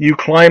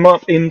climb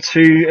up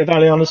into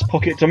Valiana's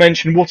pocket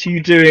dimension. What are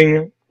you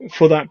doing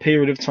for that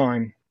period of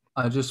time?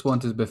 I just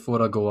wanted,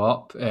 before I go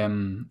up,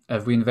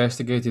 have we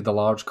investigated the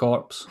large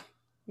corpse?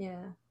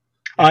 Yeah.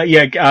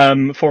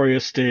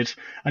 Forius did,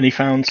 and he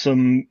found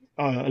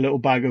a little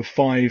bag of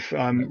 5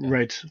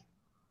 red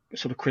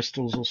sort of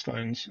crystals or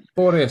stones.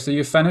 Forius, are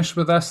you finished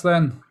with this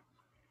then?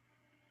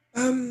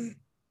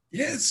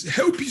 Yes,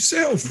 help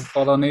yourself.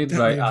 All I need,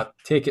 right? I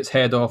take its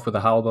head off with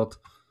a halberd.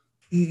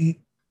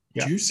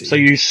 Yeah. Juicy. So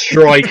you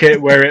strike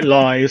it where it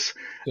lies,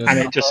 Just- and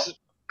it just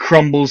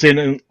crumbles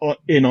in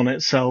on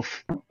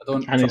itself, I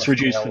don't and it's trust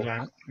reduced to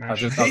hell. that. I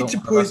just I I hate don't to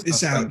want point risk this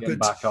thing out, getting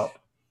but- back up.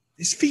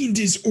 This fiend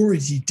is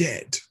already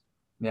dead.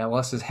 Yeah,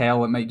 well, this is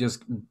hell. It might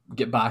just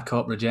get back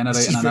up, regenerate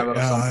This in is an hour or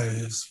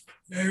something. it's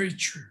very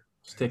true.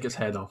 Just take its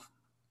head off.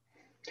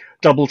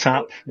 Double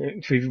tap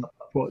if you've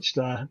watched.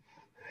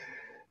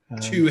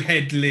 Two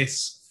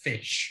headless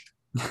fish.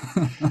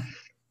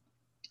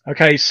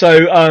 Okay,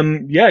 so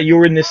yeah,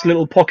 you're in this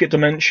little pocket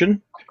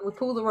dimension. We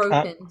pull the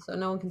rope in so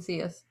no one can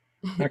see us.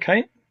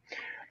 Okay.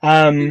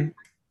 You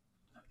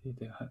do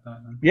hit that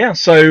then. Yeah.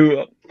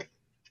 So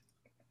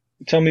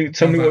tell me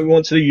what you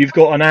want to do. You've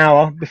got an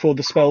hour before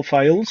the spell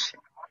fails,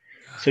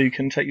 so you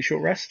can take your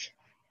short rest.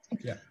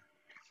 Yeah.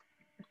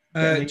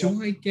 Anything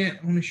Do I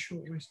get on a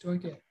short rest? Do I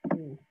get?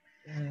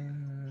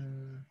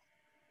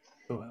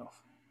 Full health.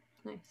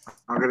 Nice.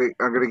 I'm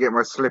gonna get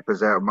my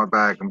slippers out of my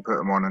bag and put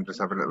them on and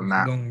just have a little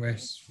nap. Long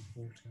rest. For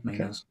 40. Mine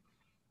Okay. is.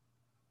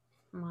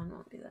 Mine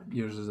won't be there.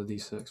 Yours is a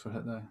D6 for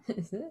hit die.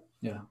 Is it?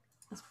 Yeah.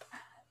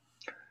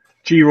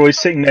 G-Roy's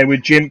sitting there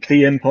with Jimp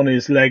the imp on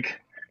his leg,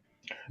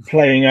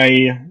 playing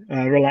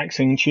a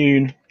relaxing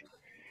tune.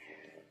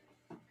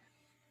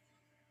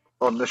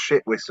 On the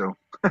shit whistle.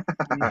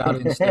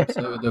 Darian steps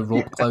out of the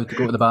rope cloud to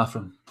go to the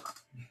bathroom.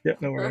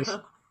 Yep, no worries.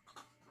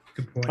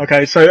 Good point.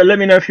 Okay, so let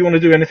me know if you want to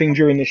do anything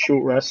during this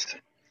short rest.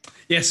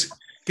 Yes.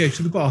 Go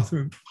to the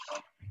bathroom.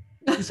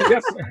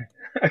 Yep.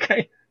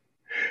 Okay.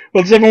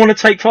 Well, does everyone want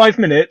to take 5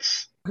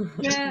 minutes?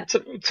 Yeah.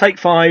 Take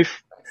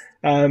 5.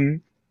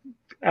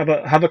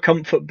 Have a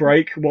comfort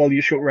break while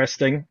you're short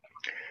resting,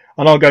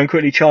 and I'll go and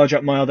quickly charge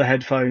up my other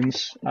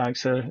headphones.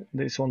 So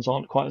these ones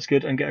aren't quite as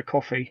good, and get a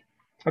coffee.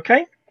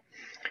 Okay.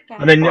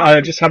 And then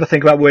just have a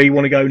think about where you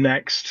want to go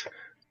next.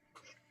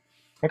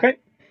 Okay.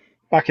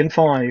 Back in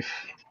 5.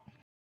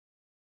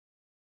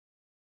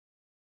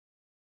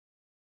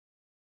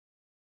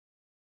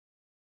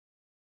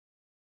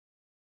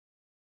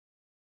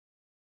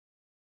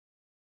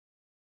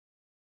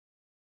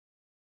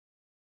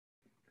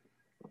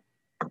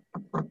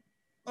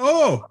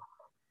 Oh,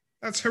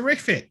 that's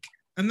horrific.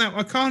 And that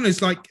Arcana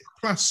is like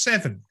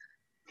 +7.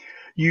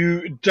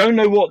 You don't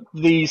know what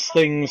these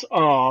things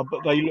are,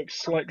 but they look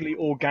slightly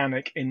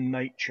organic in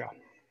nature.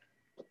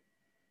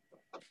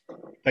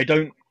 They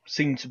don't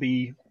seem to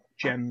be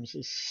gems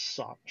as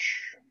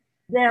such.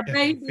 They're Yeah,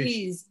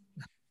 babies.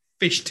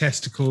 Fish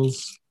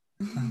testicles.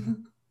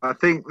 I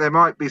think there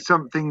might be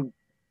something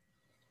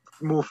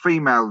more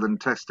female than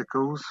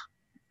testicles.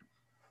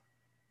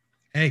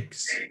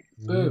 Eggs.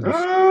 Boobs.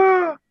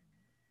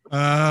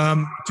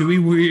 Do we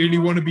really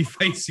want to be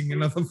facing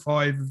another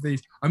 5 of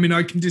these? I mean,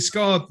 I can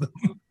discard them.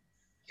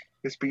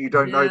 Yes, but you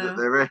don't know Yeah. that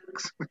they're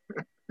eggs.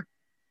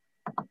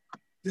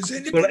 Does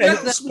anybody Well,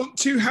 else want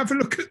to have a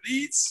look at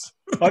these?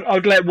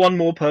 I'd let one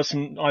more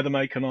person either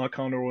make an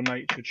Arcana or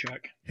Nature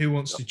check. Who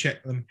wants to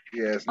check them?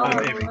 Yeah, it's Oh,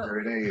 not yeah. either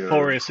in here.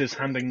 Boreas is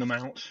handing them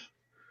out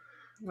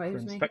Right, for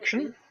who's making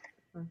inspection.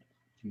 it?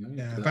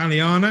 Yeah,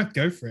 Valiana,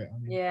 go for it.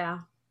 Yeah.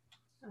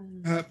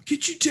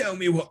 Could you tell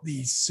me what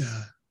these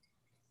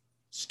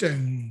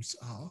stones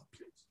are,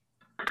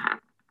 please?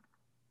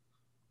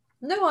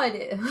 No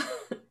idea.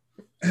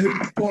 Oh,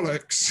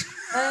 bollocks.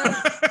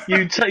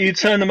 You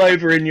turn them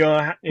over in your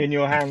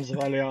hands,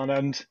 Valiana,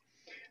 and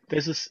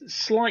there's a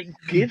slight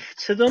give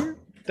to them.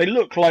 They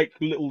look like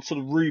little sort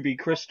of ruby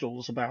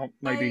crystals, about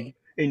maybe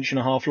inch and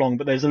a half long,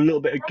 but there's a little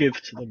bit of give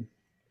to them.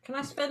 Can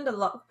I spend a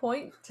luck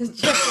point to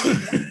check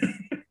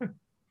it?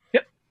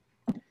 Yep.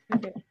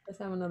 Okay, let's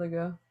have another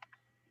go.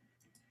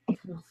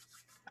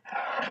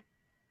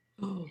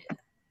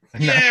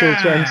 Natural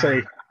Yeah.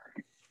 20.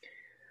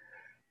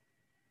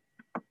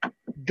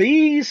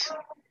 These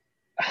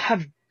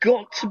have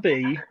got to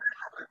be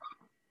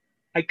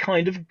a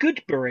kind of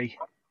goodberry.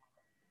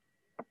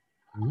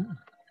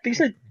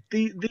 These are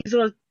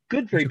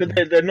goodberry, but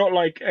they're not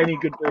like any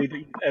goodberry that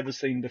you've ever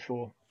seen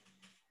before.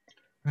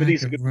 But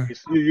these are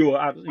goodberries.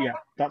 Yeah,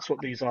 that's what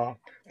these are.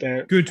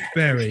 They're Good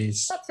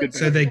berries. That's a Good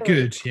So they're berry.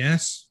 good,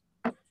 yes?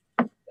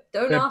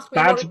 Don't they're ask me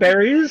what bad it-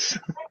 berries.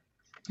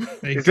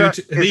 They're Is good. that,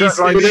 is that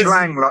like are these-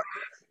 slang?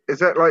 Is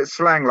that like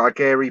slang, like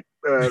airy,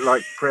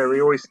 like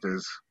prairie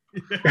oysters?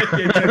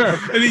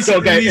 Are these-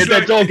 Dog are egg- these they're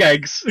like- dog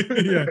eggs.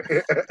 Yeah.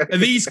 Are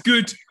these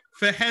good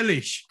for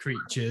hellish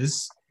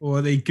creatures, or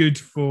are they good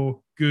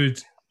for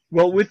good?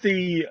 Well, with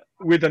a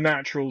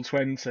natural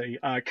 20,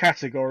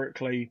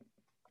 categorically,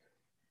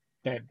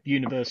 they're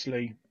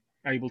universally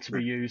able to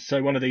be used.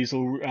 So one of these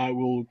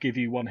will give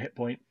you 1 hit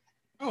point,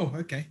 Oh,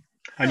 okay.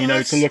 and you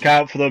know to look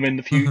out for them in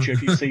the future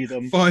if you see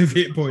them. 5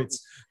 hit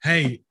points.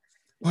 Hey,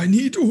 I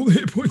need all the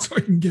hit points I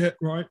can get,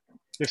 right?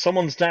 If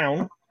someone's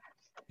down.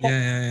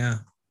 Yeah.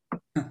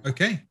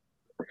 Okay.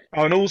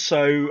 Oh, and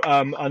also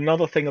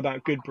another thing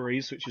about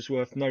goodberries, which is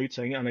worth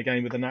noting, and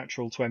again with a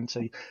natural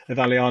 20,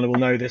 Valiana will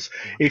know this.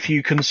 If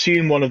you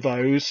consume one of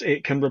those,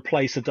 it can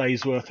replace a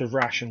day's worth of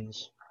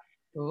rations.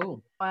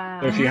 Oh. Wow.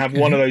 So if you have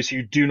one of those,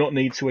 you do not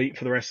need to eat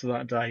for the rest of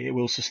that day. It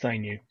will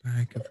sustain you.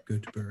 Bag of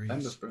good berries.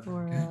 Endless berry.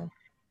 Or, Okay.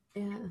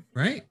 yeah.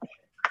 Right.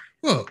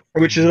 Well,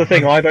 Which is the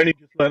thing, I've only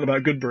just learned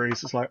about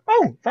Goodberries. It's like,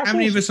 oh, that's how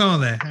many awesome. of us are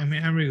there? How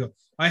many got?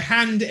 I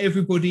hand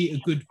everybody a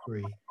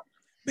Goodberry.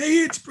 May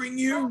it bring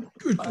you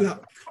good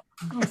luck.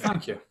 Oh,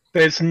 thank you.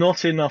 There's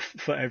not enough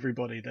for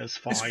everybody. There's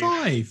 5. It's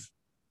 5.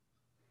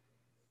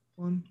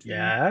 1, 2,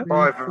 Yeah. 3,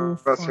 5 4,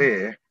 of us 5.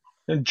 here.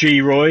 And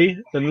G-Roy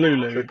and So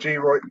Lulu.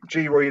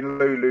 G-Roy and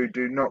Lulu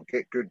do not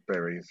get good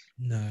berries.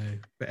 No,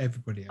 but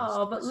everybody else.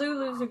 Oh, but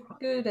Lulu's a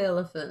good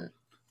elephant.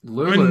 I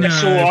Lulu, know,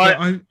 It's all right.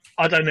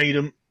 but I don't need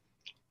them.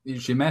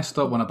 she messed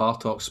up one of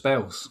Bartok's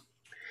spells.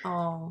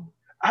 Oh.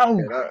 Oh,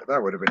 Yeah,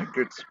 that would have been a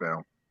good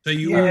spell. so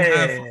you all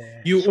have.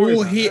 yeah. You Sorry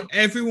all about here. that.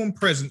 Everyone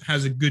present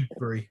has a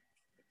Goodberry.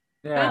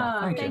 Yeah,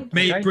 Ah, thank you. thank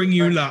May Okay. it bring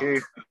you Thank luck.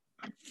 you.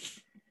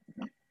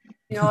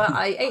 You know,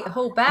 I ate a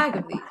whole bag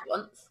of these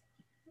once.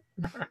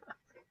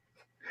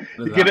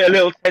 You give it a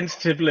little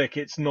tentative lick.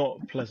 It's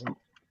not pleasant,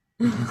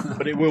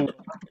 but it will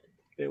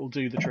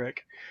do the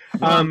trick.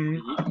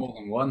 More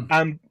than one.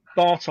 And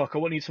Bartok, I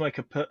want you to make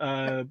a For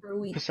a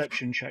week.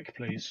 perception check,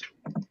 please.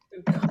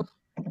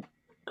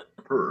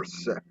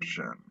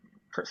 Perception.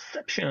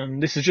 Perception.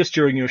 This is just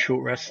during your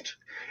short rest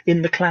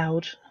in the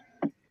cloud.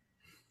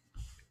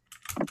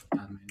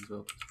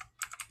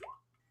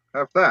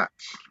 Have that.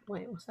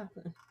 Wait, what's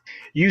happening?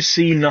 You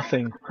see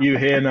nothing. You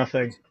hear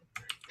nothing.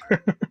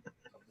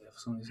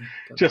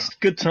 Just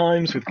good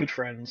times with good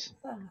friends.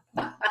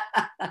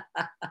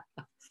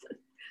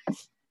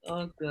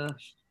 Oh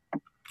gosh.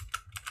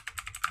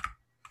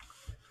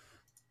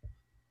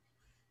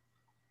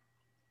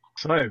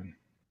 So,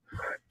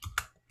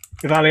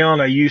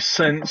 Valiana, you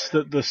sense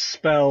that the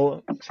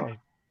spell. Sorry.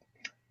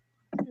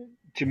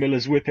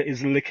 Jamila's whippet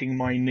is licking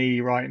my knee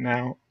right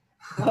now.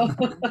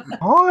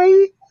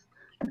 Hi!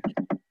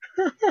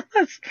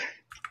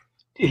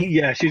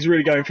 Yeah, she's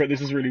really going for it.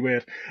 This is really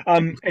weird.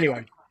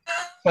 Anyway,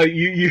 so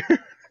you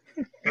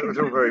It was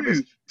all very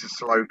Mr.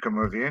 Slocum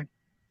of you.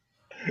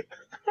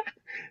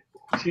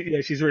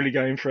 she's really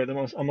going for it.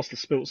 I must have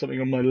spilt something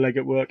on my leg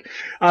at work.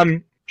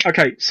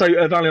 Okay, so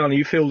Valiana,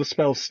 you feel the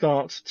spell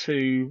start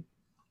to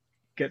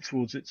get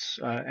towards its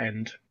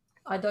end.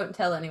 I don't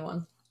tell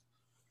anyone.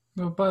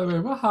 Well, by the way,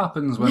 what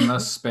happens when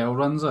this spell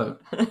runs out?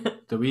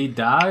 Do we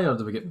die or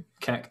do we get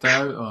kicked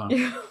out? Or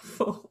You're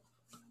full.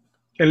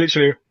 It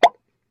literally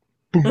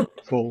boom,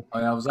 fall. oh,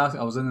 yeah,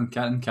 I was in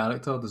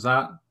character. Does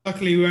that?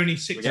 Luckily, we're only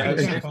 6 Yeah,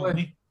 feet up, safely. aren't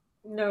we?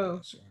 No.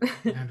 So I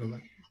can handle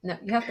that. No,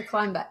 you have to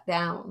climb back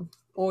down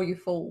or you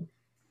fall.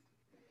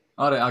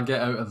 All right, I get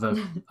out of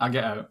the. I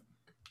get out.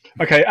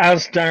 Okay,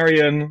 as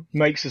Darian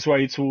makes his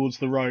way towards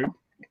the rope,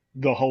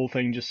 the whole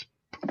thing just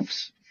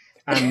poofs,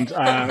 and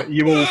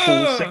you all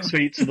fall 6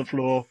 feet to the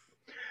floor.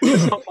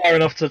 It's not far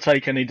enough to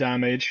take any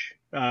damage,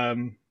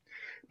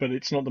 but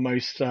it's not the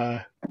most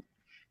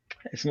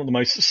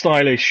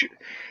stylish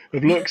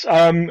of looks.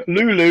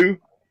 Lulu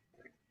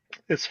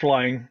is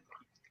flying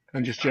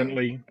and just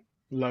gently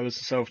lowers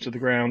herself to the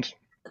ground.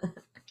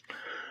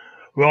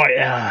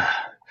 Right,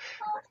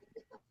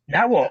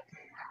 now what?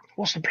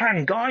 What's the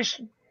plan,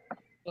 guys?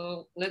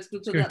 So let's go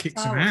Let's to go that kick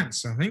tower. some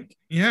ass, I think.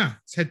 Yeah,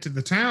 let's head to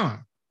the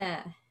tower.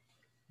 Yeah.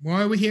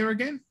 Why are we here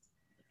again?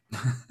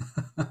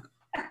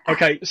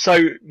 Okay, so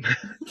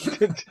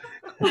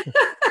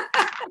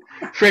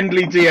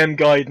friendly DM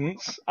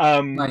guidance.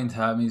 Mind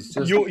him, he's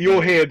just.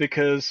 You're here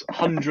because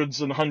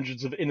hundreds and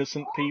hundreds of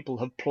innocent people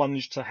have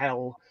plunged to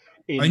hell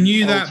in I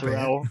knew that bit.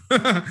 Elturel.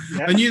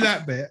 I knew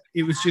that bit.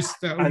 It was just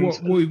And-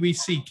 what were we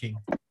seeking?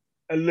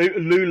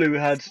 Lulu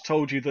had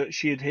told you that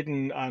she had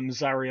hidden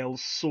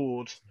Zariel's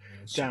sword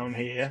down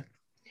here.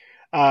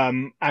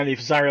 And if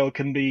Zariel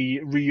can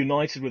be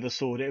reunited with a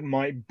sword, it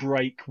might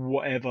break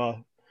whatever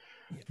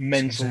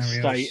mental Zariel's-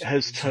 state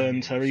has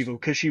turned her Zariel's- evil.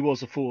 Because she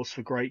was a force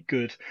for great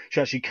good.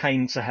 She actually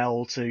came to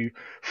hell to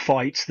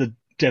fight the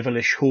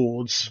devilish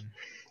hordes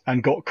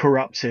and got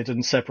corrupted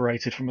and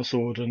separated from a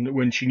sword. And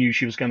when she knew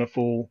she was going to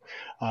fall,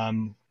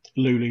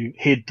 Lulu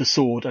hid the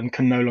sword and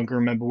can no longer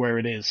remember where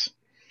it is.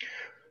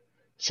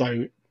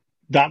 So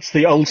that's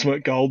the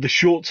ultimate goal. The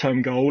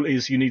short-term goal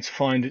is you need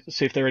to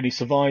see if there are any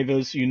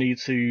survivors. You need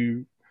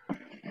to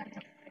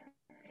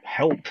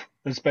help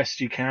as best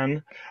you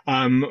can.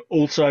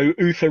 Also,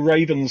 Uther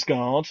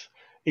Ravensguard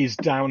is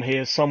down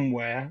here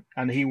somewhere,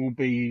 and he will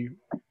be,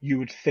 you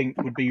would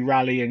think, would be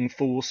rallying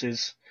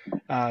forces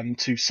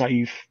to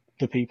save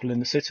the people in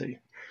the city.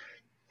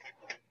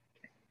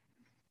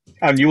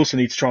 And you also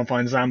need to try and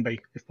find Zambi,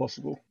 if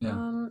possible.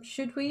 Yeah.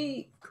 Should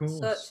we course.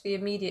 search the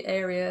immediate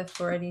area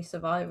for any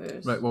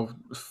survivors? Right. Well,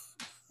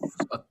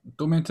 I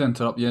don't mean to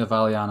interrupt you,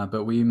 Valiana,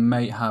 but we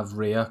might have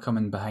Rhea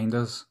coming behind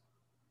us,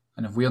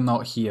 and if we're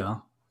not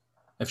here,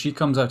 if she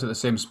comes out at the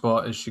same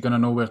spot, is she going to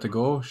know where to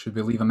go? Should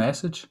we leave a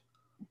message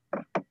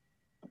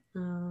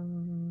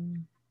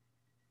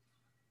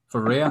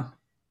for Rhea?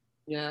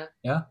 Yeah.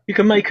 You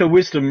can make a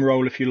wisdom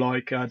roll if you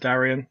like,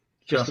 Darian,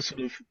 just Sure. to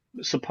sort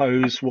of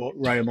suppose what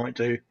Rhea might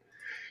do.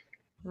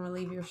 Want to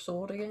leave your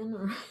sword again?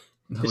 Or?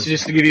 It's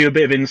just to give you a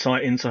bit of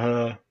insight into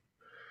her.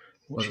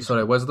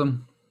 Sorry,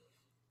 wisdom.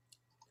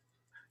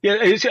 Yeah,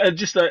 it's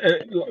just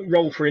a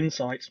roll for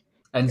insight.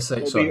 Insight.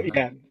 It'll Sorry.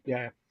 be-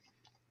 yeah.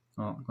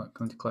 Oh,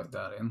 going to click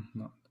that in.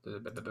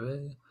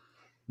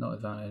 Not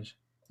advantage.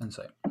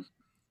 Insight.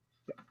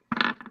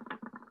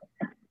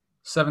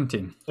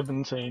 17.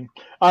 17.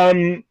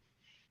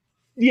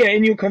 Yeah,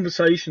 in your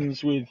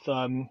conversations with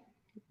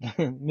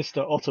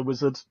Mr. Otter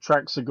Wizard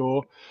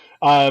Traxagor,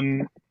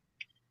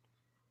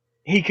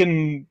 he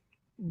can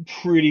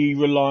pretty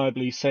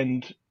reliably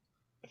send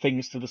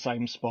things to the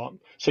same spot.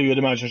 So you'd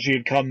imagine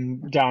she'd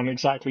come down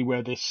exactly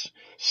where this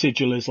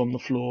sigil is on the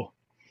floor.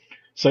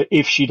 So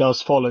if she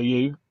does follow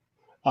you,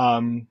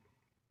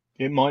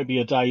 it might be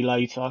a day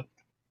later,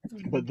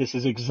 but this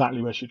is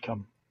exactly where she'd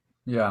come.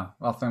 Yeah,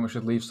 I think we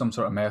should leave some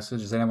sort of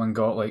message. Has anyone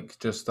got like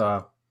just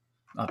a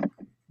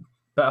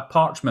bit of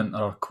parchment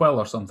or a quill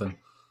or something?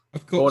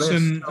 I've got Boris?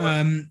 some.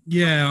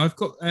 I've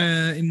got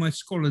in my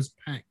scholars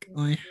pack.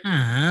 I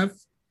have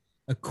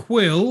a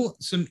quill,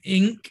 some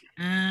ink,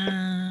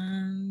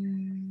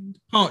 and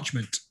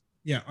parchment.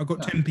 Yeah, I've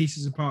got 10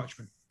 pieces of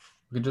parchment.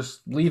 We could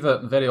just leave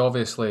it very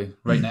obviously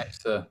right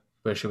next to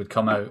where she would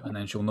come out, and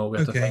then she'll know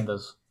where to find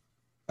us.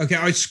 Okay,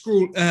 I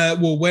scroll.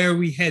 Well, where are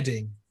we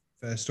heading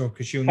first off?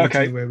 Because she'll need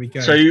to know where we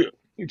go. So,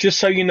 just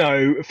so you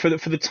know, for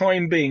the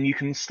time being, you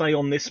can stay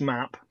on this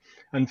map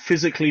and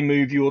physically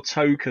move your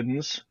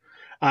tokens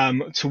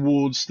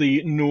towards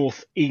the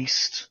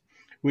northeast,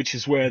 which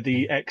is where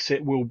the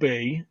exit will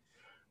be.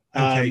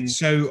 Okay,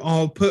 so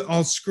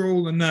I'll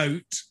scroll a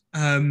note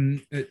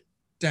at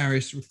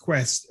Darius'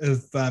 request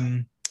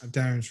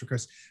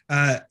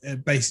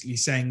basically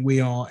saying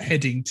we are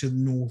heading to the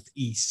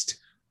northeast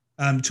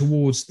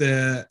towards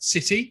the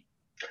city.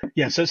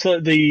 Yeah, so it's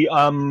like the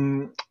I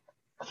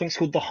think it's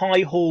called the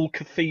High Hall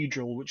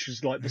Cathedral, which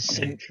is like the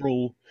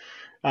central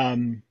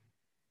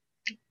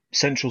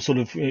sort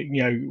of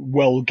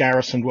well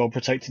garrisoned, well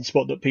protected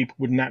spot that people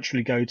would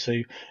naturally go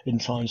to in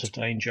times of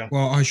danger.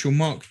 Well, I shall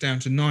mark down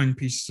to 9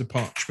 pieces of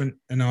parchment,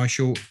 and I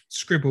shall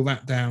scribble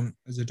that down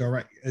as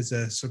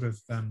a sort of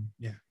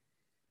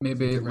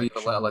Maybe leave a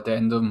little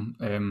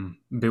addendum.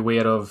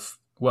 Beware of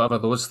whatever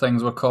those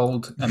things were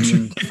called.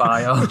 Immune to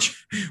fire.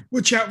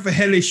 Watch out for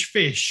hellish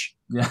fish.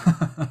 Yeah.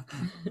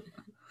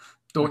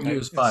 Don't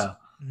use fire.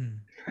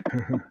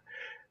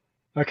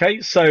 Okay,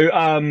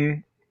 so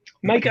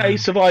make a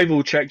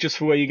survival check just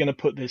for where you're going to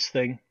put this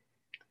thing.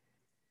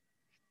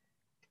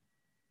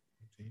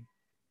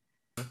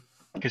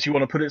 Because you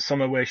want to put it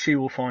somewhere where she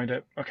will find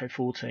it. Okay,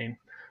 14.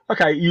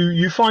 Okay,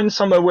 you find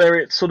somewhere where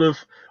it's sort of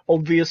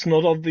obvious,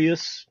 not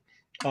obvious.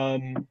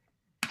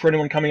 For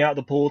anyone coming out of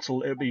the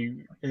portal, it'll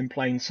be in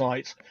plain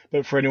sight.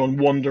 But for anyone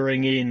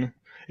wandering in,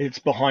 it's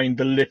behind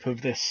the lip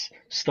of this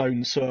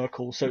stone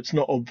circle. So it's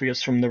not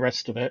obvious from the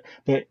rest of it.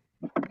 But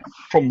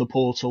from the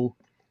portal,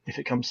 if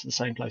it comes to the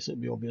same place,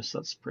 it'll be obvious.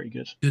 That's pretty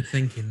good. Good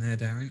thinking there,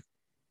 Darren.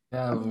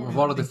 Yeah, we've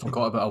already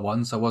forgot about it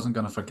once. I wasn't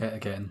going to forget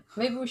again.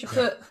 Maybe we should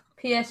put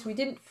P.S. We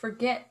didn't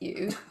forget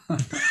you.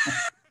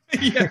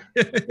 Yeah.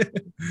 We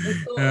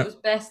thought it was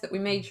best that we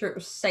made sure it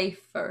was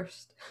safe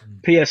first.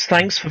 P.S.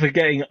 Thanks for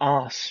forgetting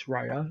us,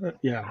 Raya.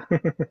 Yeah.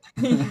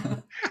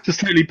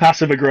 Just totally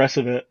passive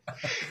aggressive it.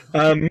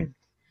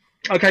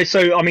 Okay,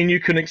 so I mean,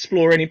 you can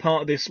explore any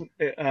part of this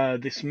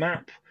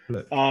map,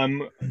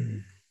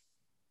 and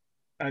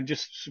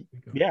just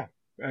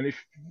and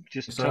if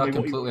just So tell I me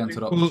what completely you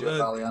interrupted you,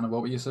 Valiana.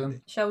 What were you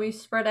saying? Shall we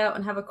spread out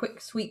and have a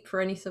quick sweep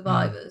for any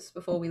survivors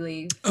before we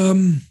leave?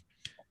 I'm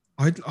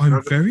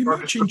very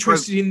much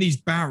interested in these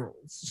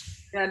barrels.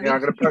 Yeah, I'm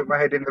going to poke my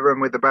head in the room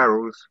with the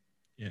barrels.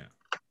 Yeah.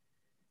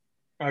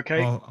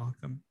 Okay. I'll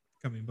come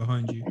in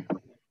behind you.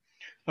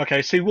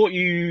 Okay, so what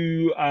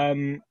you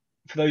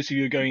for those of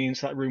you going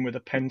into that room where the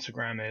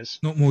pentagram is,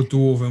 Not more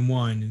dwarven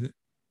wine, is it?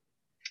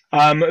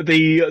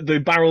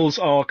 the barrels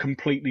are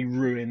completely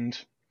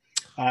ruined.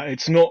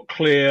 It's not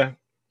clear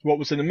what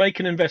was in them. Make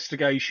an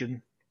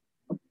investigation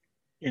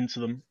into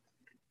them.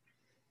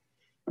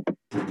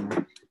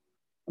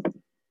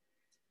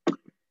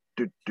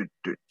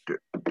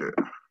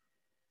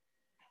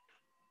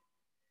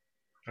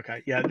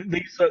 Okay, yeah,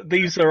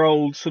 these are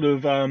old sort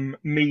of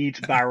mead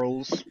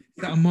barrels. Is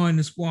that a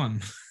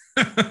 -1?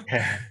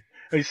 Yeah,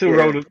 they still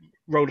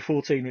rolled a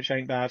 14, which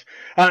ain't bad.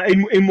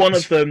 In one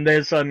of them,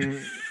 there's a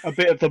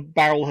bit of the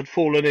barrel had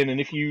fallen in,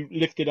 and if you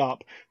lift it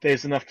up,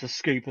 there's enough to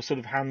scoop a sort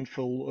of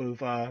handful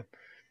of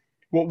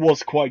what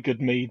was quite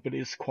good mead, but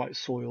is quite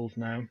soiled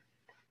now.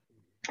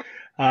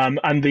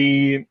 And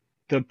the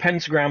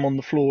pentagram on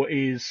the floor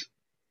is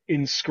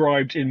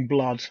inscribed in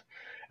blood,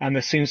 and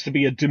there seems to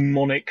be a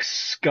demonic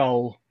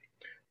skull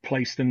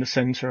placed in the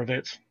center of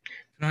it.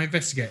 Can I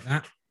investigate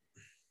that?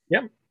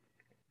 Yep. Can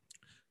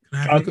I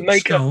have a look at the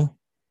skull?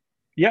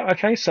 Yeah,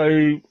 okay,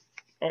 so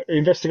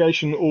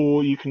investigation,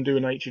 or you can do a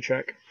nature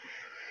check.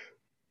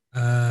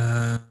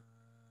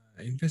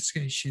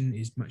 Investigation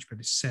is much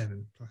better.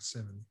 7 +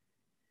 7.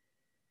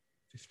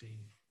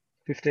 15.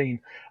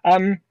 15.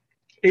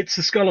 It's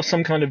the skull of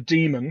some kind of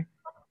demon,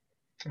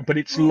 but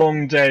it's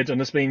long dead and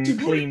has been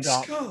cleaned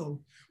up. Skull.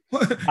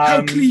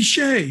 How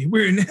cliche!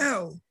 We're in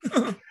hell.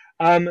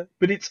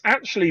 But it's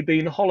actually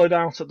been hollowed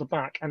out at the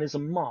back and is a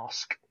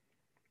mask.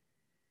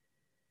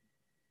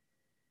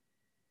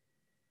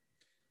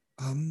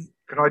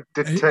 Can I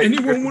detect?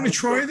 Anyone want to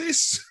try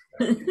this?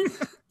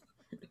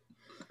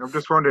 I'm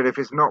just wondering if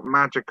it's not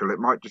magical, it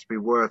might just be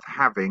worth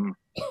having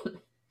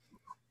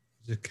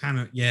The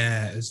can,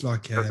 yeah, it's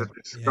like as a a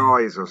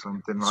disguise or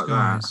something like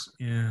that. disguise.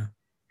 Yeah,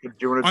 Do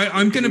you want to,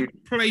 I'm going to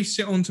place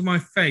it onto my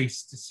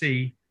face to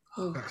see.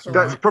 Oh, That's God.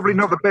 That's right. probably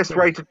not the best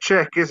way to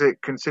check, is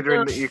it?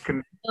 Considering that you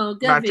can Oh,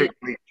 Gavin,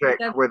 magically check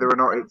whether or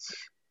not it's.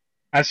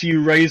 As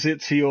you raise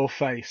it to your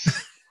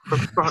face, For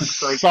fuck's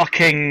sake.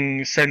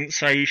 sucking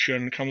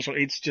sensation comes.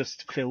 It's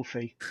just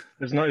filthy.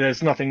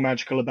 There's nothing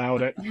magical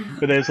about it,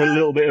 but there's a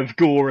little bit of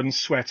gore and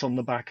sweat on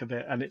the back of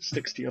it, and it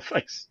sticks to your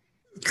face.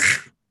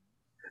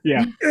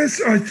 Yeah.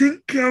 Yes, I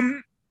think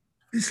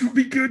this will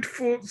be good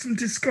for some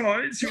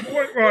disguise. You're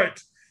quite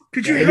right.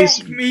 Could you Yeah, it help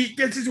is- me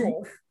get it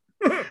off?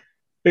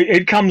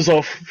 It comes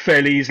off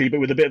fairly easily, but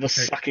with a bit of a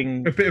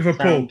sucking A bit of a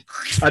pull. sound.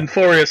 And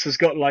Thorius has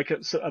got like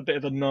a bit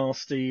of a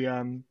nasty.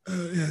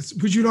 Yes.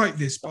 Would you like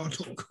this,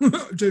 Bartok?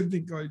 I don't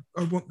think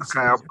I want this.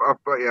 Okay,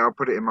 I'll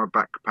put it in my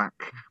backpack.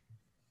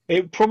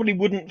 It probably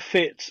wouldn't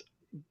fit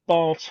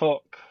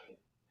Bartok,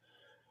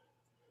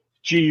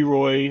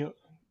 G-Roy,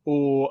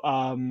 or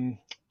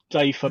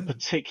Dafer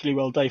particularly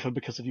well. Dafer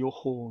because of your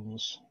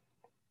horns.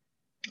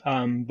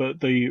 But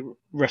the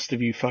rest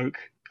of you folk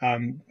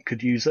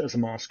could use it as a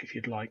mask if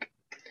you'd like.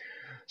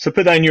 So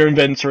put that in your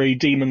inventory,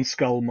 Demon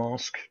Skull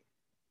Mask.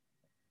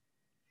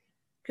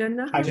 Can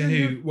I I have Into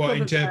a who? look What, for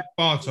the into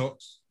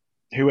Bartok's?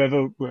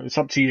 Whoever, well, it's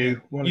up to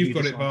you. One of You've you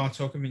got it, decide.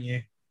 Bartok, haven't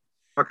you?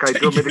 Okay, do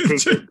you want me to keep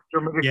it? Do you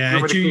want me to, Yeah, do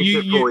you want me to do keep you-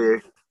 it for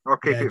you? I'll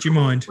keep Yeah, it do you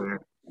for mind? you.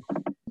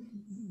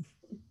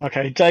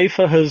 Okay,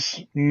 Dafer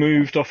has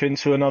moved off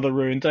into another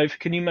ruin. Dafer,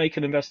 can you make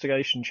an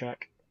investigation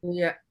check?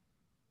 Yeah.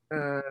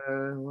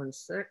 1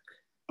 sec.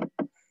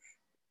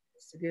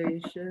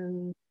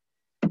 Investigation.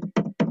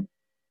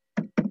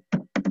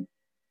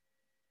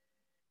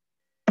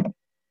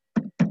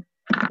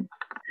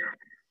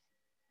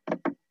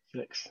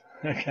 Six.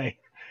 Okay.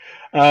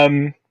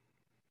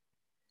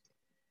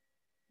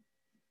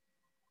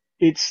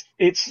 It's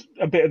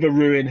a bit of a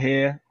ruin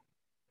here.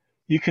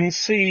 You can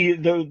see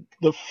the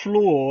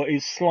floor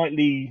is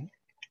slightly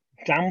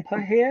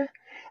damper here,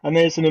 and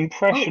there's an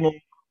impression on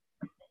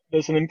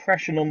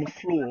the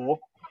floor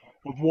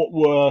of what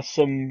were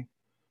some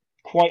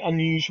quite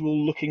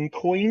unusual looking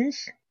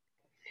coins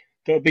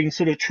that have been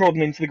sort of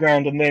trodden into the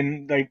ground and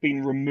then they've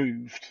been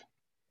removed.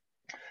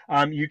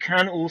 You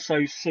can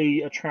also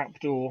see a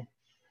trapdoor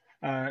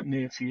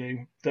near to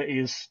you that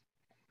is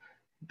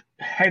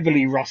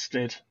heavily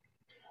rusted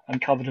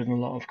and covered in a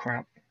lot of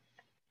crap.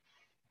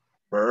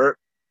 Bert,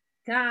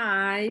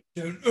 Guys.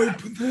 Don't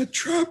open that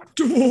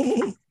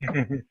trapdoor.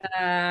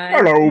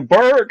 Hello,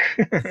 Burke.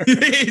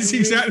 It is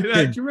exactly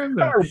that. Do you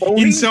remember? Hello,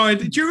 Boney.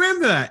 Inside. Do you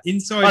remember that?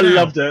 Inside I Out.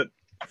 loved it.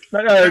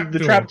 No, the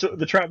Trapdoor.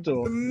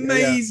 trapdoor.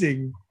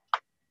 Amazing.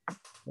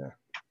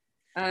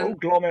 Oh,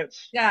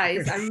 glommets.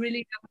 Guys,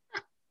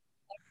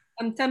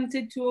 I'm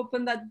tempted to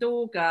open that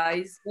door,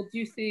 guys. What do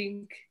you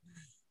think?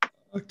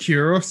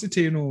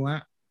 Curiosity and all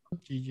that.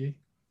 GG.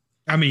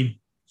 I mean,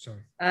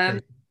 sorry.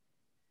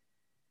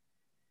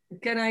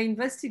 Can I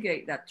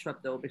investigate that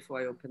trapdoor before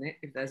I open it,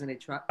 if there's any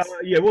traps?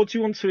 Yeah, what do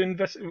you want to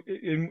invest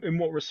in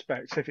what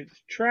respects? If it's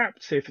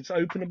trapped, if it's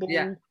openable?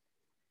 Yeah.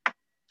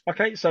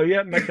 Okay, so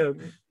yeah, make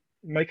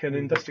an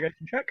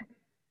investigation check.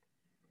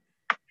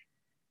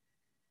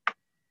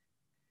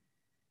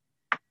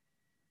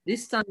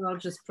 This time I'll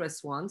just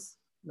press once,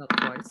 not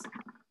twice.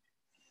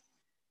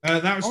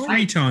 That was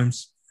 3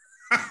 times.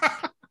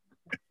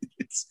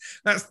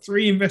 That's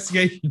 3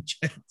 investigation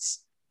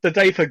checks. The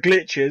Dafer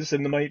glitches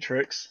in the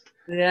Matrix,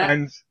 Yeah.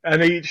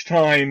 and each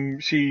time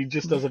she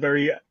just does a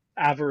very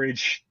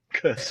average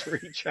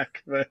cursory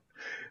check. But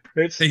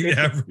it's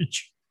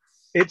average.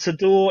 It's a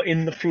door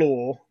in the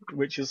floor,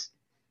 which is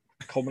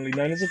commonly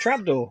known as a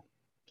trapdoor.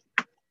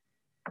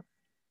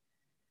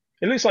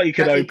 It looks like you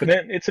could open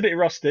it. It's a bit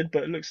rusted,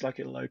 but it looks like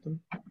it'll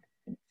open.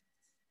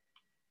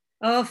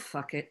 Oh,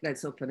 fuck it.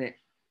 Let's open it.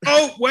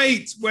 Oh,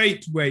 wait.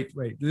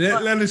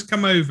 Let us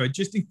come over,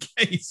 just in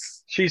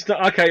case. She's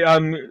okay.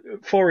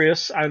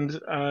 Forius and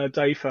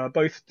Dafer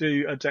both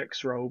do a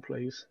dex roll,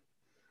 please.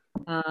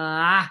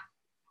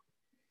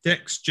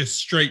 Dex, just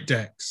straight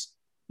dex.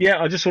 Yeah,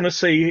 I just want to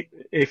see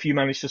if you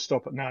manage to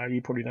stop it. No,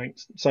 you probably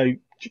don't. So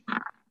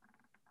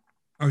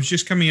I was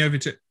just coming over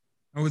to.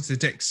 Oh, it's a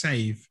dex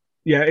save.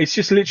 yeah, it's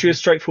just literally a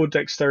straightforward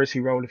dexterity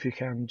roll if you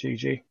can,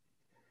 GG.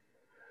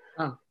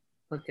 Oh,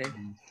 okay.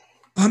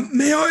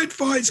 May I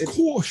advise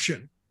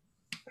caution?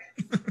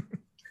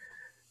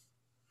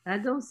 I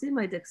don't see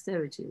my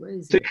dexterity. Where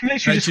is So you it? can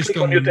literally just just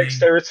click on your on the-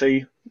 dexterity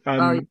you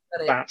got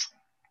it. bat.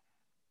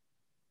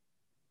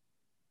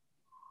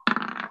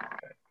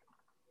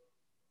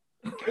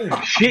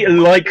 She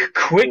like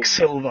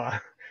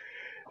Quicksilver.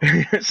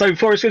 So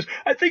Forrest goes,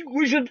 I think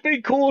we should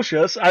be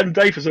cautious, and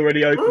Dave has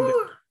already opened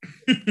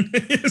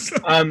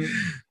it.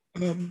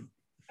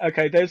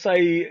 Okay, there's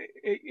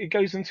it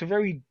goes into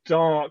very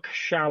dark,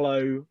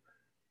 shallow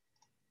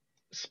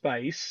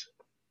space,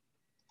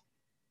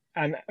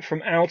 and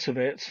from out of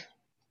it,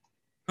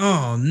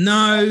 Oh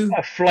no!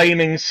 a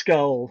flaming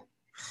skull.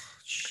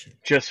 Shit.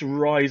 just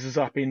rises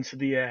up into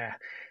the air.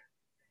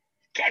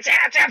 Get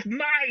out of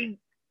my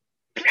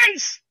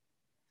place!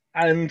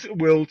 And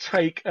will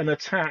take an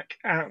attack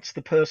at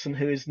the person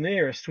who is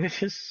nearest,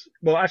 which is,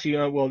 well, actually,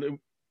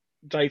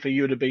 Dave,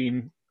 you would have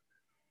been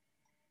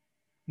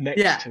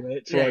next to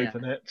it to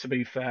open it, to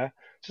be fair.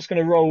 Just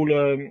going to roll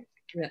a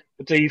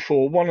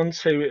d4. 1 and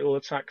 2, it will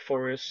attack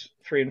Forius.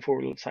 3 and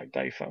 4 will attack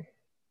Dafa.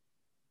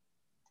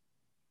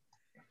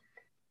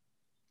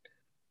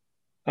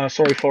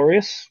 Sorry,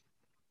 Forius.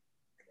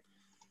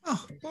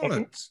 Oh,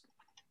 bollocks.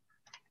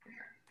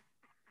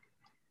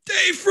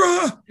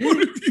 Dafra, what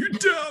have you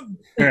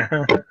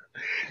done?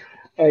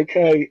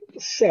 Okay,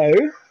 so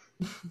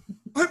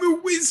I'm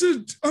a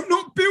wizard. I'm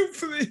not built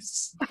for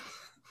this.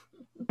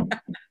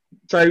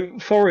 So,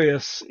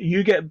 Forius,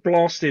 you get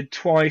blasted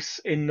twice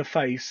in the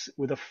face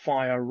with a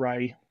fire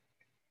ray.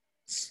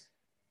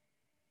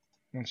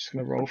 I'm just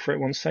going to roll for it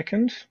 1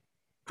 second.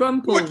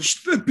 Crumple.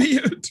 Watch the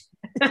beard.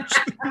 Watch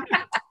the beard.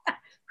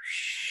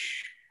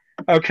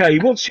 Okay,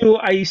 what's your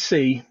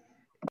AC?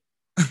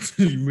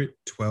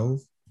 12.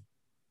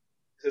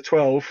 It's a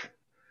 12.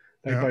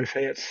 They Yeah. both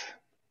hit.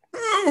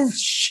 Oh,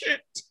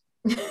 shit.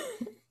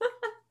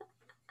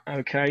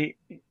 Okay,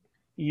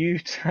 you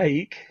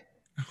take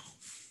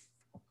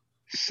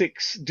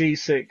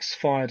 6d6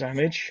 fire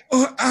damage.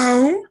 Oh,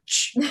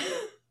 ouch.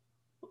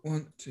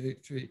 1, 2,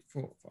 3,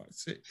 4, 5,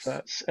 6.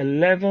 That's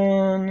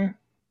 11.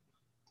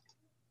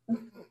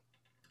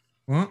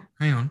 What?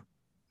 Hang on.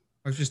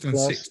 I've just done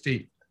Plus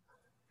 60.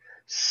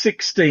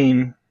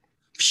 16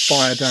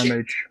 fire Shit.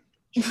 damage.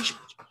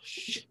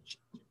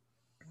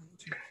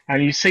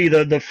 And you see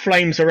the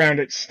flames around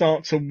it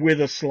start to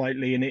wither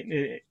slightly, and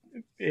it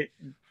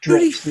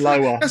Holy drops fuck,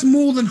 lower. That's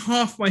more than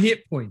half my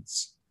hit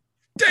points.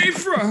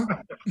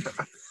 Dafra!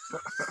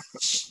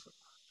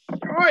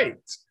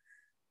 Right.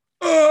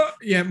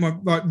 Yeah, my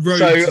road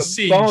So, to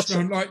siege. Bart-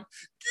 I'm like,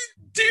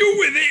 deal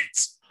with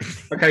it.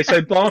 Okay,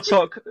 so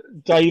Bartok,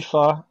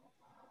 Dafa,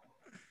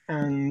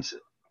 and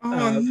Oh,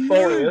 no.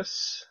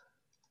 Forius,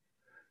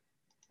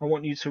 I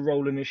want you to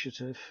roll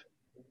initiative.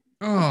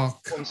 Oh,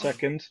 1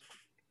 second.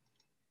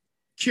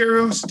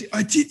 curiosity.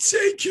 I did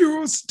say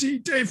curiosity,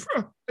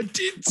 Dafra. I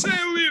did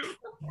tell you.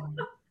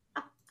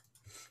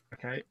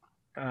 Okay.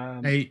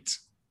 8.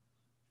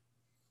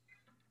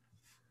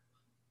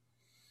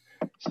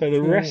 So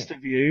the rest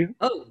of you,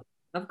 Oh,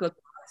 I've got.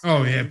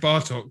 Oh, yeah,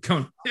 Bartok. Come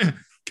on. Yeah,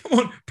 come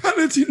on.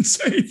 Paladin,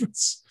 save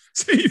us.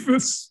 Save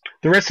us.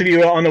 the rest of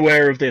you are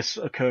unaware of this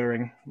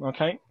occurring.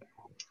 Okay.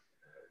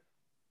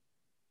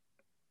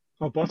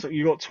 Oh, Bartok,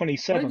 you got Why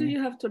 27. do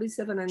you have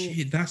 27 and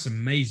Gee, that's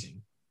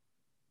amazing.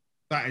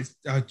 That is,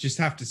 I just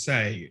have to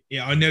say,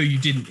 yeah, I know you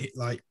didn't hit,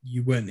 like,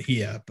 you weren't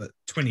here, but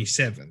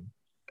 27,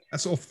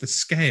 that's off the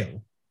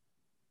scale.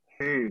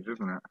 Huge,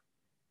 isn't it?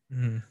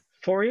 Mm.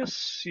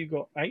 Forius, you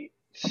got 8.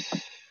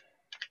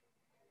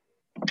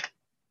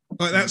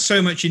 Like, that's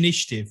so much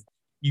initiative.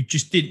 You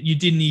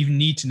didn't even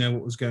need to know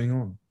what was going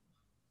on.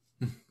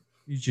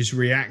 You just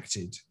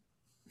reacted.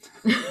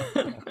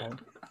 Okay. 1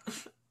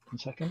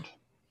 second.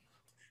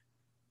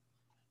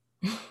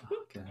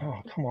 Okay.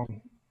 Oh, come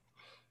on.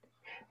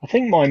 I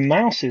think my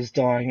mouse is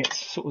dying. It's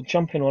sort of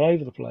jumping all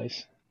over the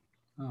place.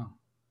 Oh.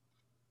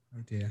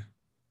 Oh, dear.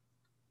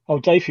 Oh,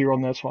 Dave, you're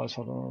on there twice.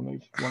 Hold on, I'll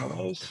remove one of Oh,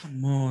 those.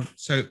 come on.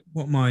 So,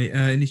 what my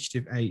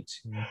initiative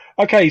 8? Yeah.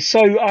 Okay,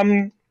 so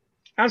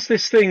as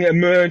this thing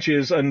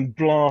emerges and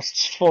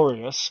blasts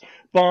Forius,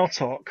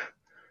 Bartok,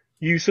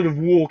 you sort of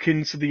walk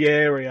into the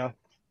area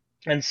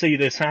and see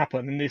this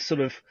happen, and this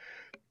sort of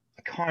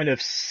kind of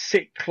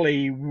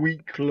sickly,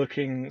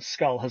 weak-looking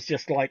skull has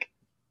just like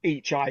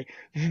each eye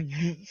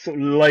sort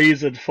of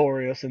lasered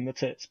Forius in the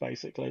tits,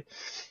 basically.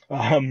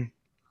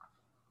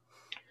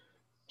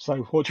 So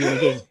what do you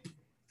want to do?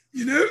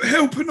 You know,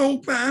 help an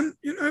old man,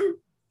 you know.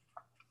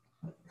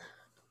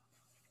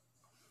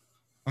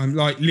 I'm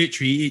like,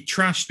 literally, it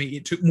trashed me.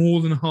 It took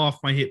more than half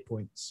my hit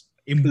points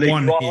in Lee,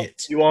 one you are,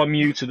 hit. you are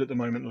muted at the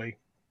moment, Lee.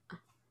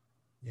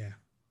 Yeah.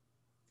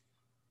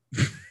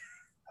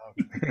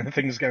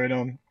 Things going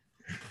on.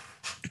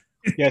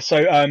 Yeah,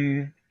 so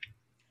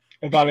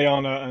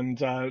Valiana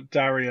and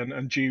Darian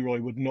and G-Roy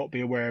would not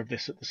be aware of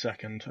this at the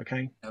second,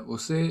 okay? We'll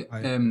say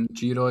Right.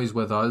 G-Roy's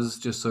with us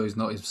just so he's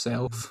not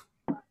himself.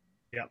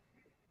 Yep.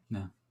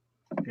 No.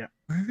 Yeah.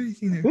 I have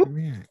anything that Whoop. can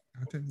react.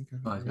 I don't think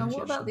I've Right. And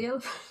what about the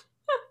elephant?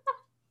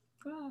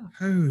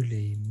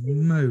 Holy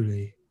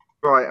moly.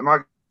 Right, am I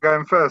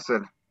going first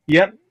then?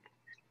 Yep.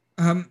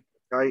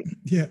 Okay,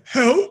 Yeah.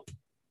 Help.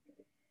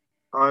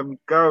 I'm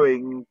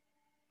going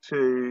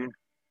to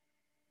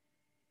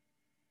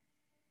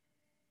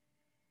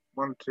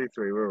 1, 2,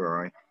 3. Where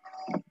are I?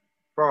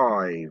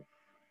 5,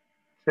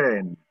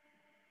 10,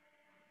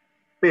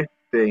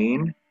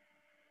 15,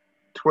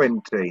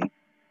 20.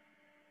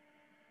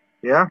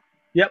 Yeah.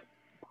 Yep.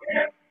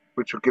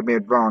 Which will give me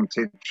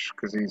advantage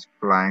because he's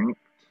flanked.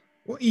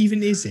 What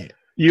even is it?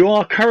 You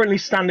are currently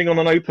standing on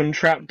an open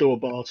trapdoor,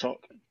 Bartok.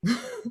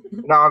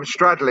 No, I'm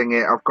straddling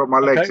it. I've got my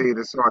legs Okay.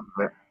 either side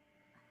of it.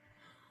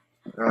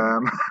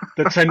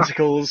 The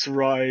tentacles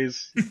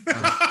rise.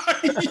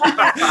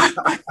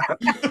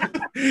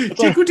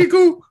 Tickle,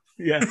 tickle.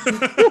 Yeah,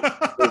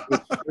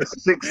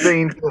 It's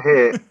 16 to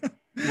hit.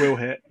 will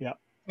hit. Yeah.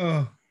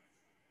 Oh,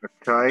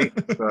 Okay,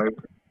 so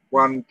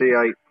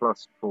 1d8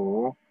 plus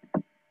 4.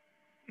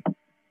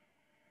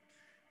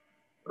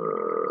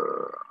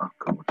 Oh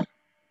God. What's on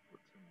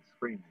the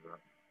screen?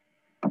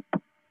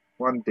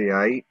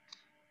 1d8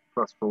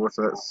 plus 4,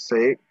 so that's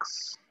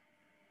 6.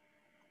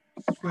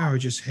 I swear I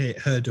just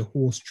heard a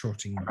horse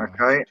trotting by.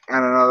 Okay,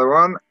 and another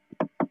one.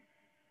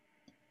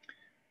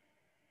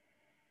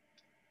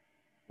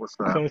 What's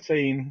that?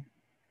 13.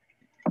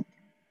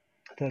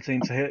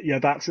 13 to hit. Yeah,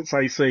 that's its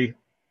AC.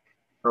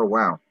 Oh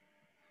wow.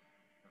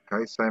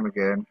 Okay, same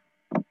again.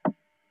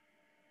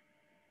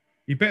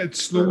 You better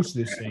slaughter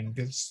this thing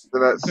because So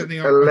I that's don't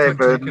think I can take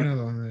 11.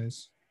 another one of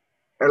those.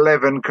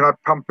 11. Can I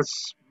pump a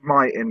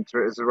smite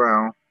into it as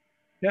well?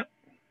 Yep.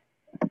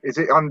 Is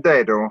it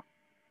undead or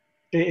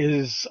It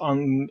is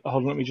on.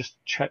 Hold on, let me just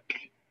check.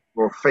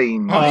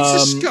 fiend? Oh,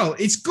 it's a skull.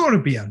 It's got to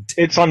be undead.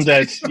 It's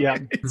undead. Yeah.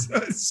 It's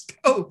a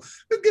skull.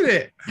 Look at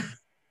it.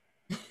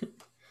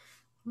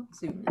 Let's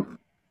zoom in.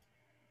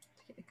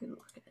 Take a good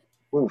look at it.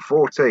 Oh,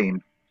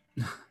 14.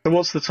 So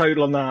what's the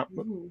total on that?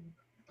 Ooh.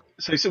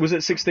 So was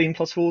it 16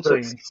 plus So 14?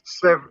 it's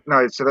 7.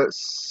 No, so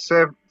that's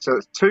 7. So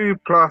it's 2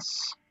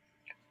 plus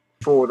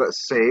 4.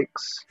 That's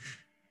 6.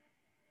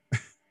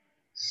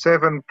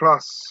 7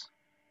 plus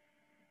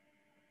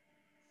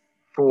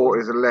 4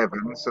 is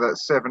 11. So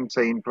that's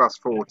 17 plus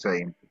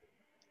 14.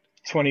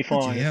 25.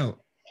 Bloody hell.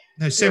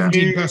 No,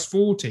 17 You- plus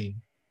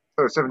 14.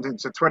 So 17.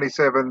 So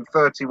 27,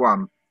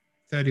 31.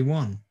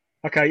 31.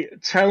 Okay,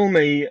 tell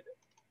me.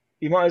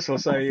 You might as well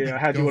say,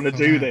 how do you Go want to for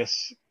do that.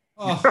 this?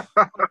 Oh,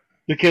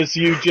 Because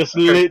you just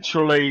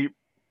literally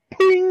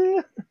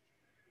ping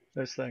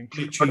this thing.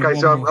 literally Okay,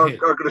 one so I'm more hit.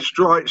 going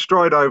to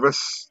stride over,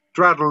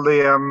 straddle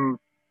the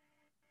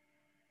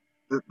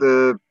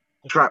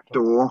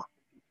trapdoor,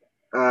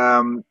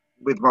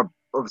 with my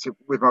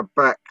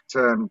back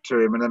turned to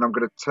him, and then I'm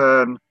going to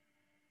turn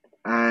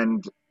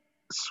and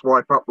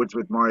swipe upwards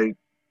with my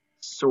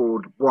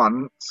sword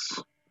once,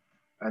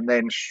 and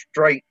then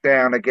straight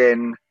down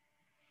again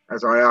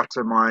as I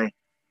utter my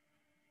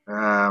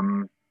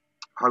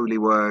holy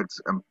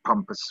words and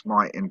pump a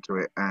smite into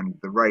it, and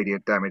the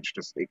radiant damage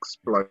just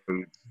explodes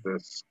the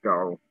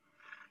skull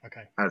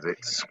Okay. as it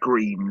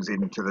screams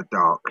into the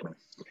darkness.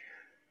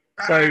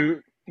 So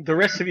the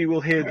rest of you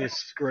will hear this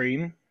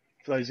scream,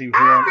 for those of you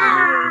who aren't in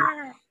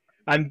the room.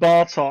 And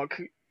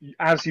Bartok,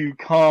 as you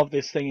carve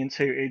this thing in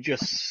two, it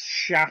just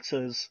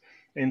shatters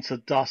into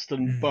dust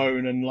and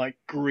bone and like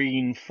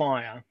green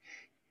fire.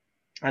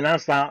 And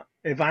as that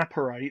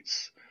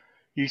evaporates,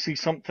 you see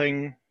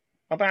something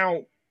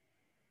about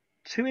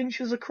 2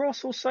 inches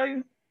across or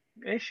so,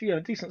 ish,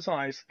 decent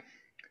size,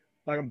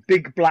 like a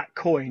big black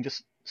coin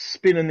just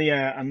spin in the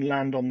air and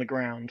land on the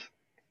ground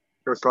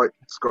Just like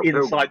Scott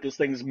Pilgrim. inside this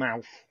thing's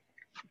mouth.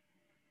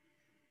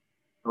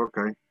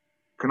 Okay.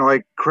 Can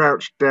I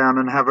crouch down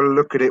and have a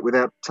look at it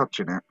without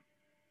touching it?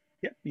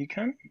 Yep, you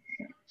can.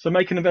 So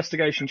make an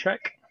investigation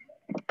check.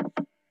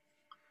 'Cause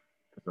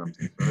I'm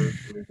so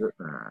good at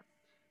that.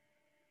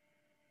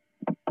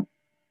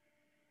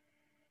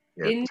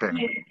 Yeah, In 10.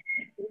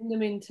 the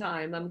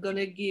meantime, I'm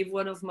gonna give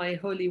one of my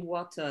holy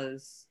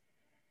waters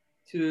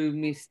to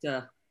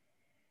Mr.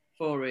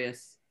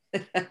 Forius.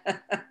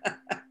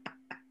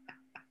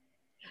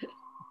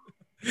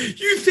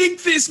 You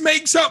think this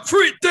makes up for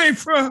it,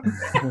 Defra?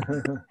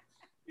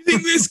 You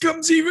think this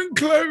comes even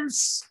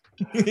close?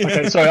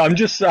 Okay, so I'm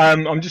just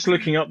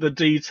looking up the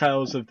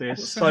details of this.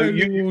 What's the So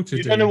holy you water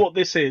don't know do? what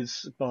this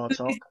is,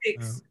 Bartok,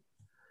 56.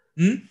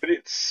 but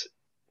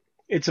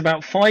it's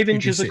about 5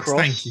 inches 56,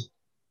 across. thank you.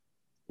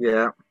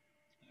 Yeah.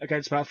 Okay,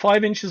 it's about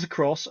 5 inches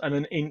across and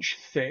an inch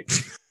thick.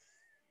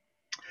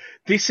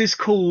 This is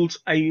called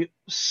a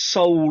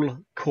soul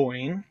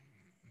coin.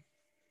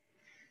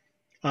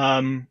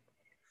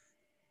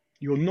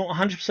 You're not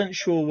 100%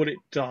 sure what it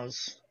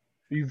does.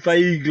 You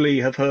vaguely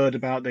have heard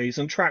about these,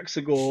 and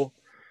Traxagor,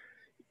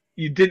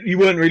 you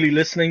weren't really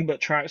listening,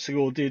 but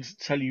Traxagor did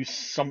tell you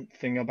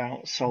something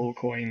about soul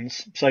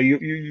coins. So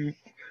you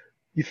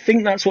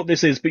think that's what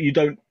this is, but you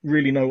don't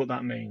really know what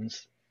that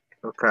means.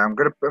 Okay, I'm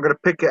gonna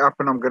pick it up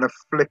and I'm gonna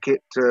flick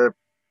it to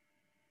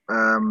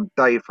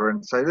Dava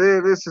and say,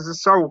 "This is a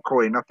soul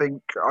coin. I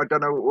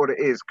don't know what it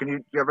is. Can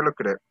you have a look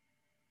at it?"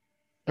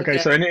 Okay,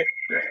 so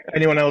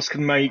anyone else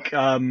can make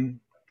I'm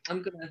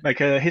gonna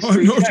a I'm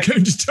history not check.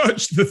 going to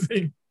touch the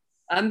thing.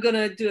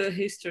 do a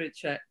history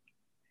check.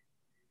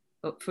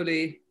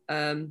 Hopefully,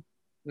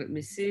 let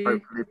me see.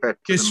 Hopefully better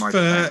than my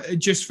stats.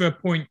 Just for a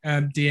point,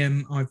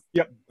 DM,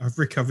 Yep. I've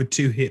recovered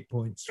 2 hit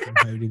points from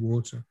holy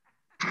water.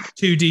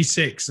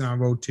 2d6 and I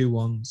rolled 2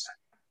 1s.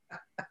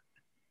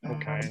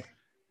 Okay.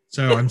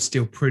 So I'm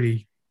still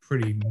pretty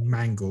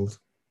mangled.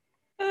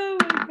 Oh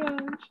my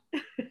gosh.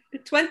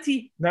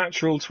 20.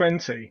 Natural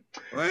 20.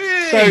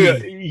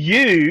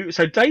 Hey!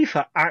 So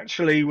Dafa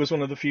actually was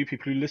one of the few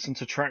people who listened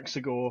to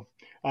Traxagor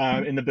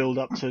in the build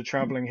up to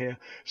traveling here.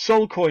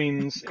 Soul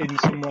coins, in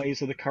some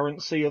ways, are the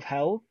currency of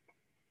hell,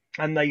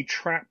 and they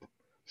trap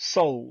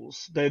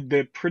souls.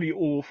 They're pretty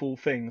awful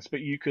things,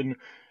 but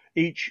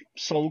each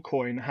soul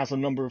coin has a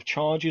number of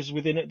charges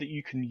within it that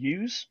you can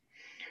use.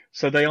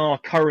 So they are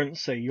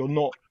currency. You're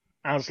not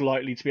as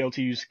likely to be able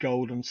to use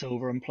gold and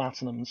silver and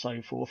platinum and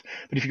so forth.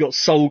 But if you've got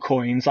soul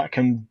coins, that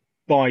can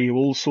buy you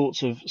all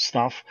sorts of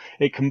stuff.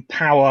 It can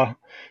power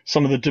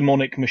some of the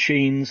demonic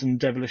machines and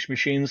devilish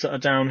machines that are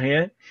down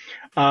here.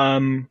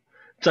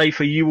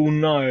 Dafa, you will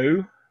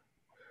know.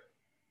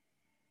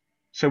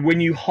 So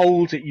when you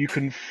hold it, you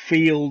can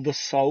feel the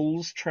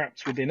souls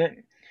trapped within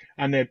it,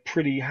 and they're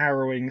pretty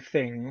harrowing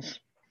things.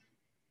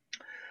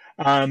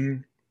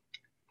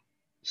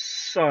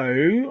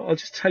 So I'll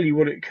just tell you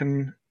what it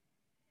can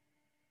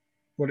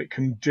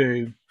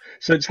do.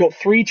 So it's got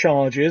 3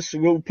 charges.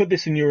 We'll put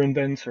this in your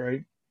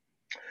inventory.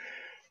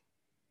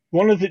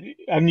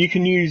 And you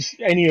can use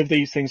any of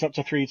these things up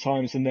to 3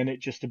 times, and then it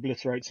just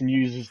obliterates and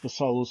uses the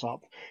souls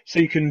up. So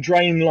you can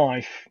drain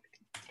life.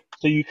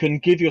 So you can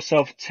give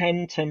yourself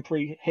 10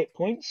 temporary hit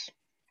points.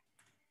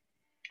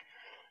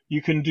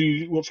 You can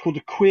do what's called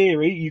a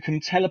query. You can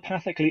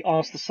telepathically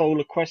ask the soul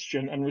a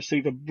question and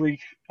receive a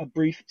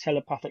brief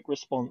telepathic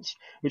response,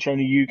 which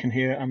only you can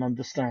hear and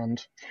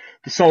understand.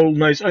 The soul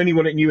knows only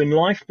what it knew in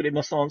life, but it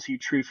must answer you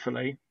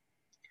truthfully.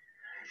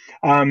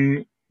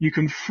 You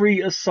can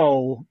free a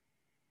soul.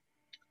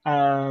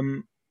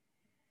 Sorry,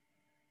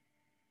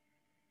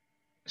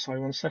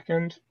 1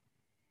 second.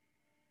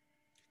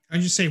 I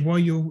just say, while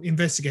you're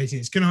investigating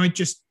this, can I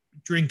just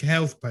drink a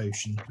health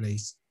potion,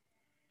 please?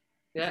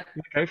 Yeah.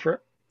 Go for it.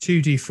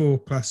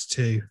 2d4 plus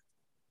 2.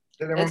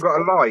 Has anyone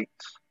got a light?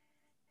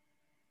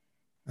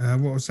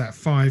 What was that?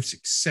 5,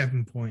 6,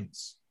 7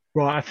 points.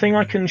 Right, I think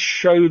I can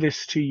show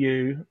this to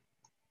you.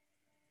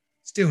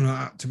 Still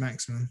not up to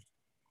maximum.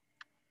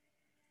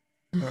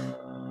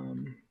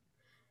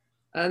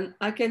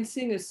 I can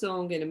sing a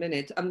song in a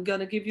minute. I'm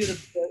gonna give you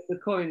the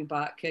coin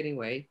back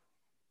anyway.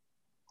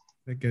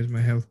 There goes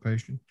my health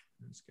potion.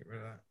 Let's get rid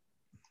of that.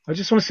 I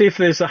just want to see if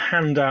there's a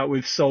handout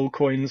with soul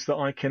coins that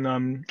I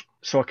can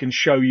so I can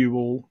show you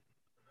all.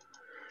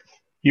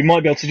 You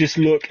might be able to just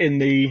look in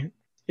the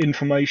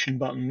information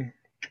button.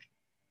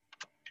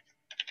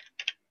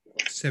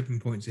 7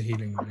 points of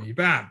healing on you,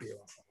 but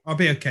I'll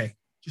be okay.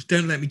 Just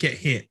don't let me get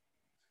hit.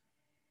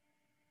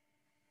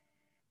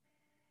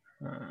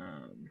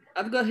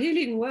 I've got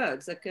healing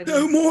words. I can.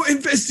 No more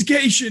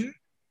investigation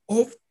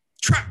of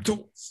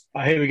trapdoors.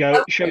 Here we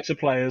go. Show to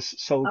players.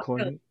 Soul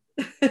coin.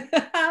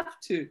 I have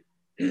to.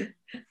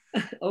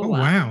 Oh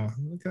wow!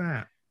 Look at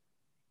that.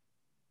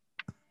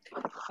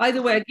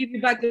 Either way, I give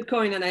you back the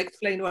coin and I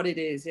explain what it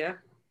is. Yeah.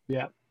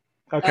 Yeah.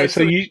 Okay.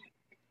 So you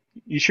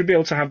should be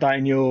able to have that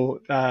in your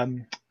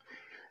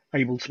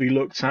able to be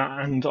looked at,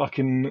 and I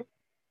can.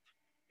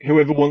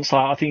 Whoever wants that,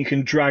 I think you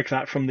can drag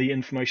that from the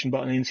information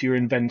button into your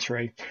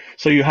inventory.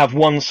 So you have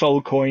 1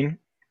 soul coin.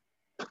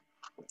 Can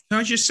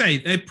I just say,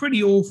 they're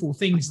pretty awful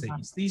things,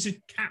 these. These are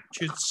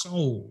captured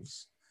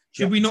souls.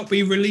 Should we not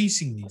be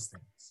releasing these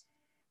things?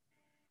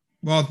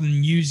 Rather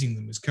than using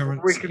them as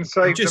currency? We can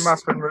save them up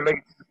and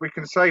release. We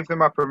can save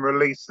them up and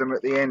release them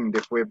at the end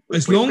if we're.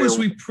 As long as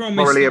we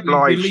promise that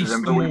we release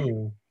them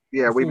all.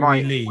 Yeah, we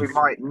might need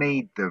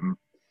them.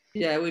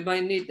 Yeah, we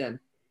might need them.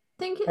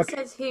 I think it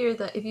says here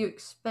that if you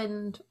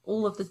expend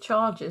all of the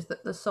charges,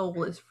 that the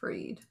soul is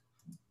freed.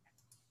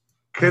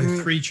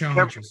 3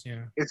 charges,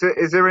 yeah.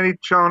 Is there any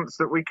chance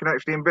that we can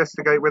actually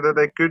investigate whether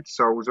they're good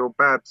souls or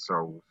bad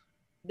souls?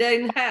 They're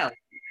in hell.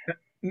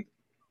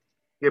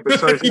 Yeah,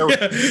 but so so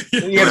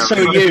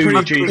you,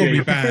 probably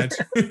bad.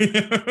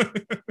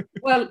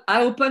 Well,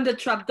 I opened the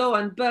trapdoor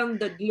and burned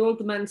the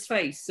old man's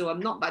face, so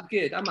I'm not that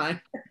good, am I?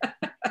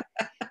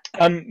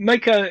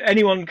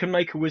 Anyone can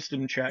make a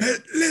wisdom check,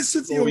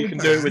 or you can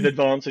do it with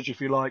advantage if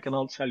you like, and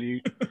I'll tell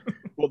you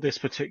what this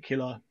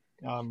particular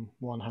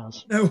one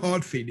has. No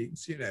hard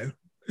feelings,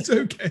 It's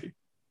okay.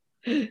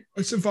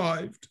 I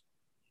survived.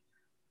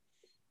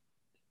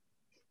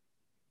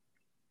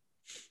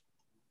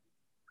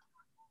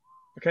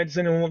 Okay, does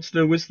anyone want to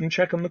do a wisdom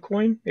check on the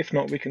coin? If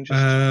not, we can just...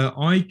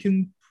 I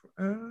can...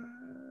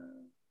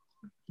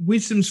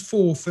 Wisdom's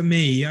 4 for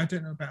me. I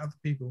don't know about other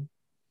people.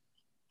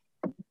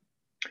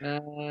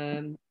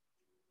 Oh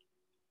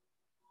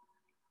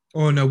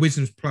no,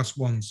 wisdom's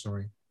 +1.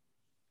 Sorry,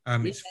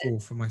 it's 4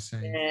 for my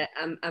save. Yeah,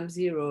 I'm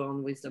 0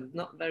 on wisdom.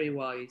 Not very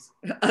wise,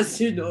 as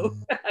you know.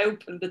 I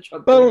opened the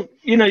trouble. Well,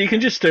 you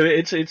can just do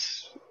it.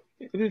 It's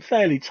a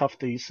fairly tough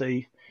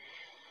DC,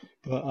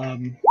 but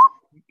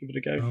give it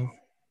a go. Oh.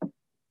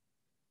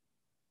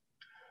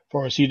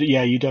 Forrest,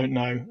 you don't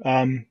know.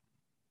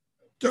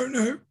 Don't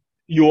know.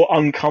 You're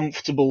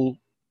uncomfortable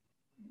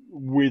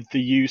with the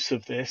use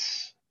of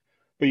this,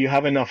 but you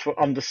have enough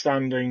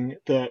understanding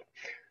that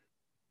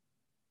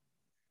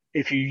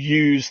if you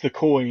use the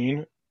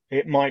coin,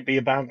 it might be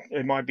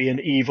an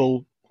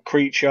evil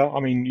creature. I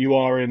mean, you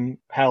are in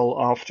hell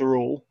after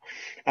all,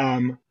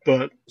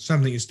 but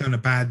something has done a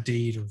bad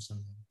deed or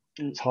something.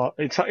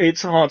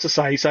 It's hard to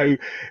say. So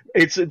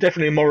it's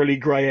definitely a morally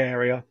grey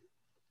area.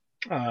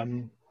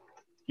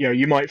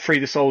 You might free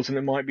the souls, and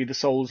it might be the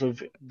souls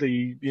of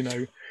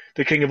the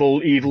king of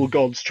all evil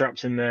gods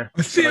trapped in there.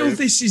 I feel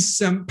this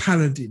is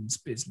Paladin's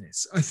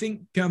business. I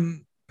think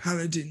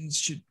Paladins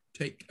should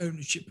take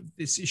ownership of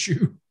this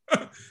issue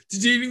to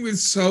dealing with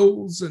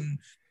souls and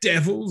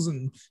devils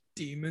and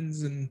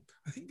demons, and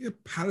I think a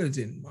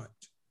Paladin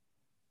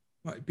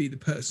might be the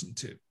person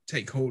to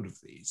take hold of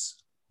these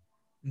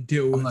and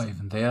deal I'm with not them.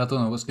 even there. I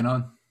don't know what's going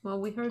on. Well,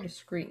 we heard a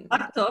scream.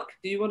 Bartok,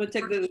 do you want to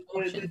take the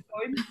coin?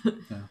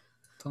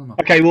 Tell them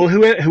Okay, well,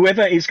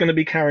 whoever is going to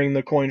be carrying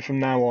the coin from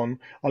now on,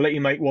 I'll let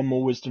you make one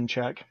more wisdom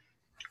check.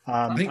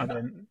 I think and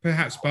then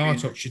perhaps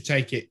Bartok should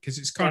take it because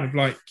it's kind of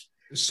like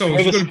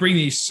souls. You've got to bring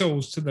these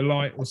souls to the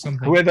light or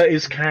something. whoever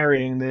is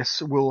carrying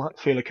this will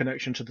feel a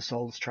connection to the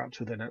souls trapped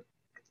within it.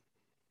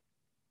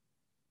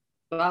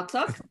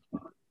 Bartok?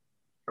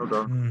 Hold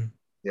on. Mm.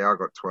 Yeah, I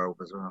got 12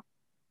 as well.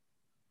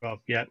 Well,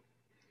 yeah,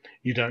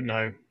 you don't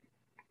know.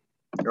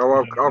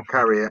 Oh, I'll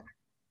carry it.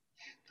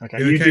 Okay,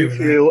 You're you okay do with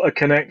feel a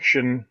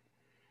connection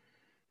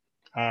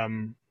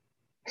to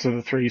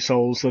the three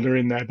souls that are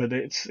in there, but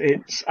it's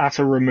at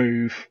a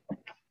remove.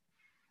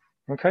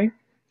 Okay.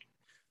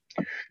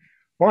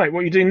 Right, what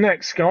are you doing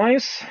next,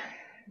 guys?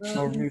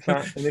 I'll remove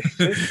that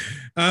initiative.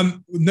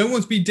 No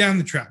one's been down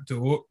the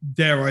trapdoor,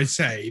 dare I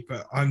say,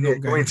 but I'm Yeah,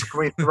 not going to. can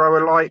we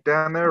throw a light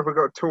down there? Have we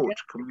got a torch?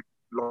 Can we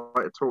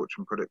light a torch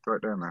and throw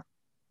it down there?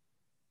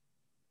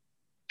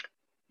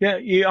 Yeah,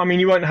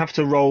 you won't have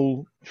to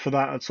roll for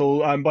that at all.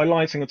 By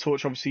lighting a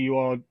torch, obviously you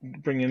are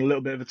bringing a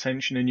little bit of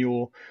attention in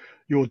your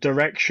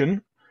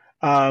direction.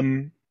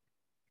 But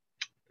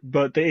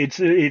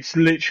it's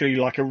literally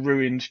like a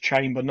ruined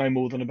chamber, no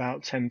more than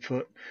about 10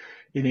 foot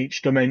in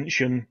each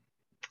dimension.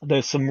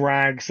 There's some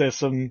rags.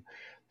 There's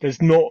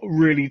not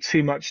really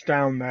too much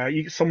down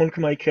there. Someone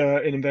can make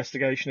an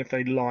investigation if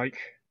they'd like.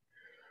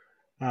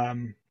 Not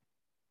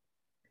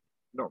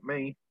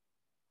me.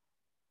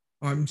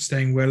 I'm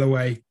staying well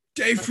away.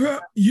 Dave,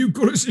 you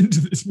got us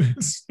into this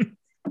mess.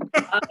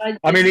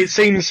 I mean, it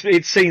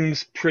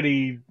seems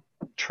pretty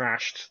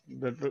trashed.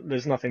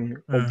 There's nothing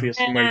obvious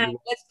from where you.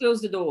 Let's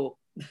close the door.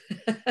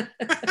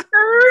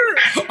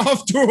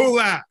 After all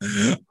that.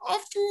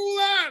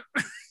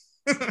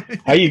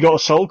 Hey, you got a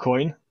soul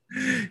coin.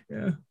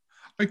 Yeah.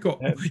 I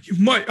got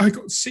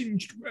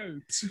singed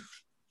robes.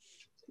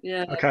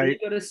 Yeah, Okay. you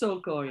got a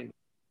soul coin.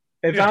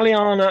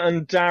 Evaliana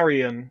and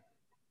Darian,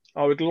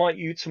 I would like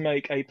you to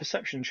make a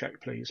perception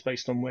check, please,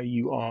 based on where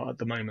you are at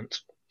the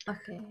moment.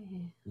 Okay.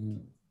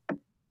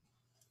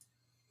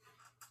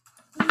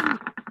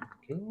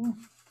 Cool.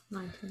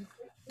 19.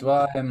 Do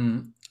I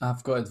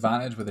I've got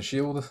advantage with the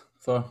shield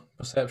for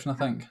perception, I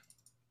think.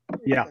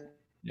 Yeah.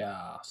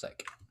 Yeah,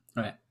 sick.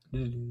 Right. Put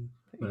What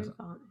your is it?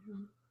 advantage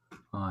on.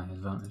 Aye,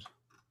 advantage.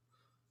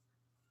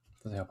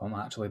 Does help. I'm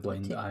actually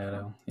blind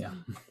IRL. Yeah.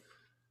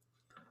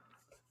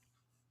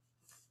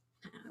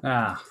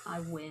 I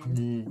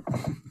win.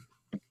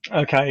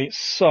 Okay,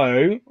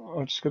 so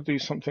I'm just going to do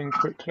something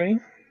quickly.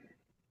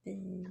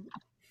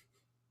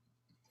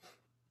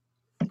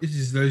 This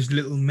is those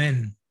little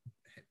men,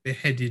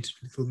 beheaded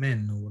little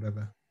men or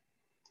whatever.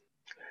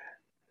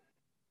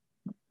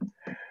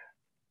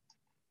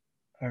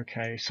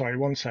 Okay, sorry,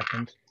 1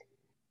 second.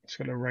 Just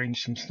going to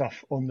arrange some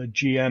stuff on the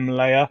GM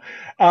layer.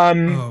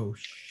 Oh,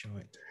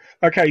 shite.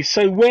 Okay,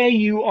 so where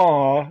you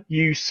are,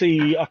 you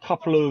see a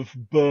couple of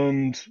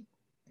burned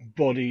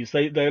bodies.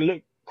 They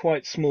look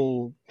quite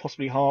small,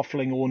 possibly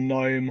halfling or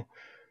gnome,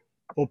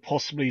 or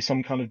possibly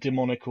some kind of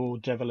demonic or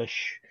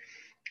devilish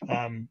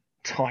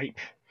type.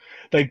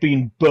 They've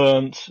been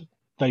burnt,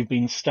 they've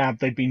been stabbed,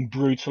 they've been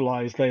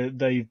brutalized,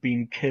 they've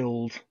been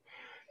killed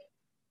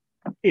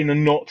in a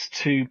not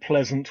too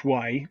pleasant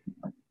way.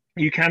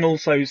 You can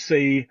also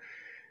see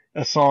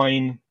a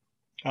sign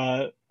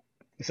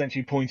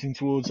essentially pointing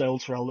towards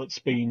Elturel that's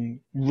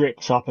been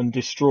ripped up and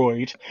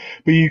destroyed.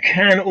 But you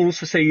can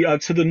also see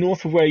to the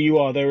north of where you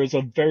are, there is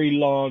a very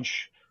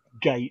large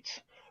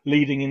gate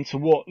leading into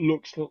what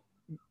looks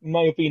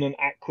may have been an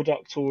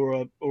aqueduct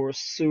or a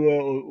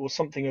sewer or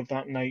something of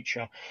that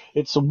nature.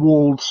 It's a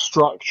walled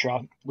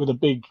structure with a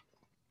big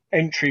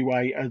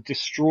entryway, a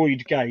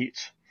destroyed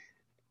gate,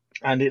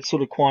 and it's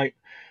sort of quite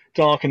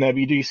dark in there, but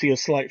you do see a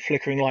slight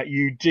flickering light.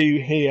 You do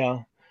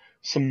hear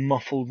some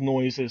muffled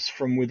noises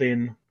from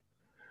within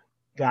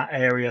that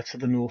area to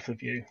the north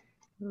of you.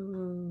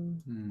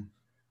 Should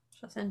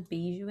I send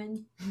Bijou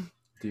in?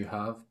 Do you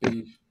have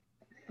beige?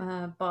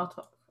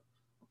 Bartok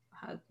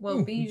had. Well, Oh,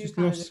 we Bijou just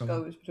kind of lost just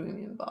someone. goes between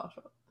me and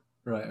Bartok.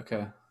 Right,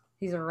 okay.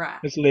 He's a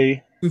rat. It's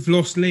Lee. We've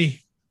lost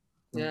Lee.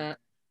 Yeah.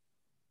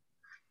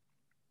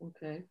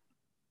 Okay.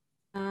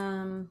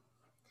 I'm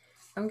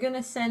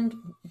gonna send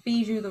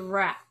Bijou the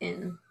rat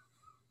in.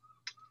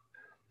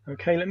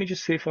 Okay, let me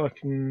just see if I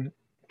can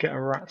get a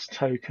rat's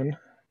token.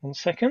 1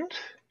 second.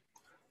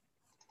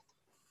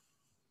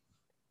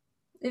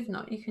 If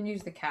not, you can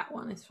use the cat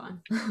one. It's fine,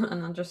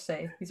 and I'll just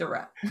say he's a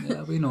rat.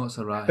 Yeah, we know it's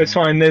a rat. It's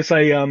fine. There's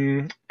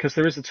a because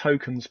there is a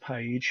tokens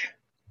page.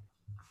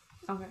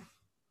 Okay.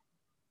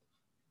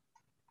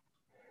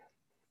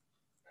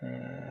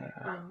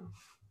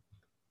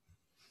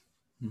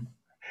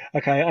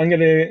 Okay, I'm going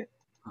to...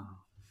 Oh.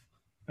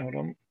 Hold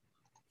on.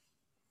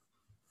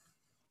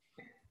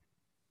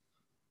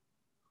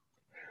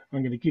 I'm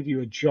going to give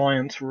you a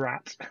giant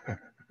rat.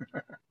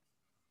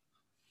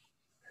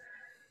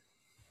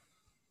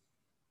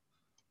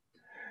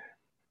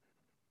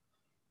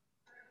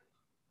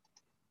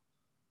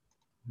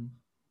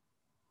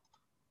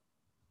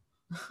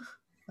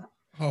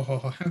 Oh,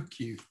 how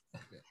cute.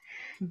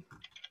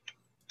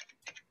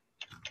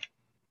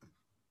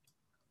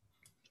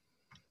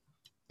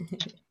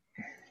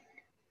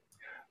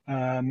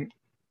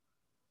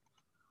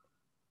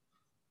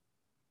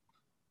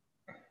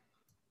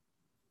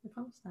 If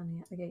I'm standing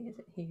at the gate, is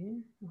it here?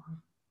 Or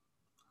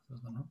I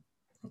don't know.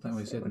 I think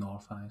we said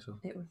north, so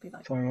it would be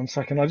like, Sorry, 1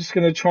 second. I'm just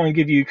going to try and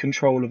give you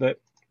control of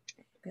it.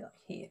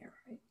 here,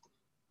 right?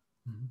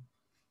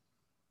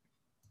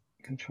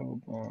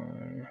 Controlled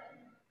by...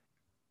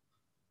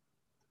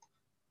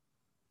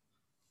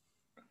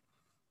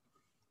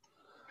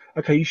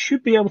 Okay, you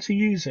should be able to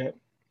use it.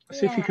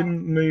 See if you Yeah.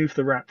 can move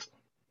the rat.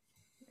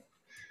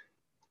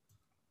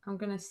 I'm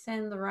going to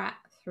send the rat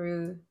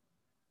through.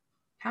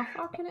 How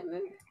far can it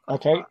move? Quite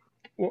Okay,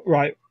 far.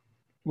 right.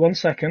 1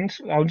 second.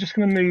 I'm just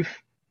going to move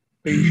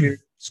Bijou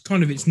It's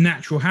kind of its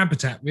natural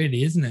habitat,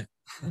 really, isn't it?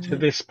 to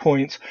this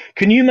point.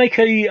 Can you make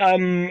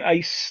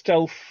a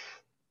stealth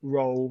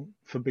roll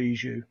for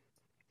Bijou?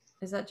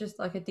 Is that just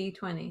like a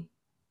D20?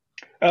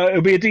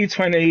 It'll be a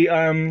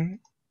D20.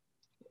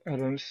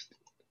 Hold on, just,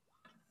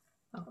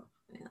 Oh,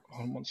 yeah.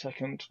 hold on 1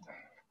 second.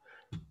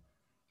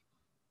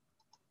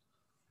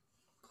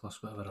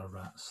 plus whatever a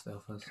rat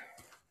stealth is. To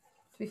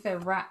be fair,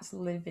 rats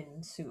live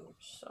in sewers,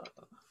 so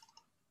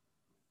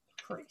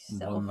pretty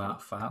stealthy. Wasn't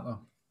that fat though.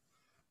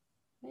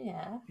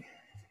 Yeah,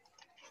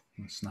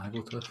 And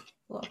Snaggletooth.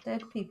 a lot of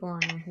dead people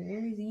around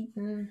here. He's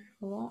eating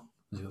a lot.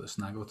 Is it the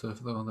Snaggletooth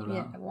though? The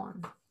Yeah, rat?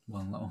 one.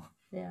 One little.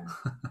 Yeah.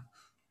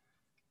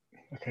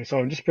 Okay, so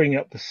I'm just bringing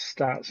up the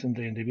stats in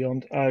D&D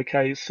Beyond.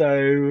 Okay,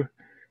 so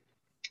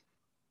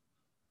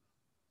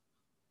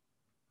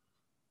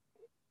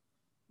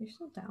You're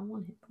still down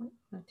 1 hit point.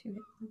 No, 2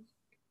 hit points.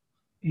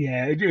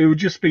 yeah, it would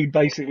just be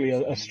basically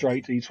a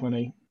straight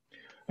D20.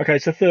 Okay,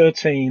 so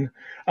 13.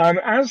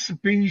 As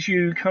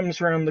Bijou comes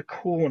around the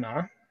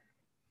corner,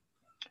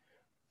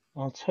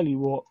 I'll tell you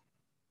what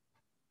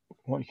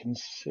you can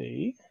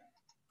see.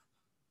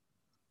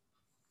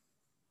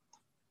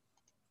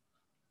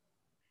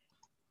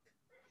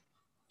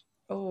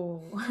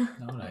 Oh.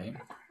 All right.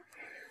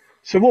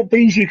 So what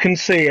Bijou can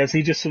see as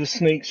he just sort of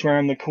sneaks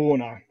around the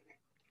corner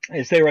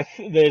is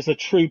there's a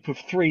troop of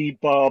 3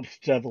 barbed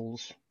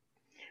devils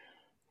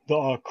that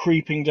are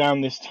creeping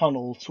down this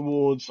tunnel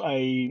towards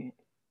a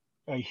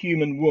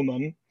human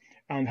woman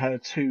and her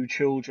 2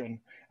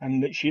 children,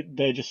 and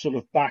they're just sort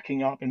of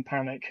backing up in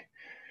panic.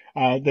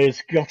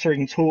 There's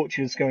guttering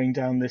torches going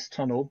down this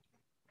tunnel.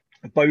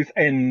 Both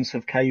ends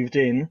have caved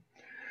in,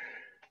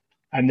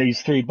 and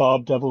these 3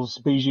 barbed devils,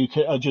 Bijou,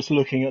 are just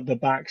looking at the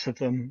backs of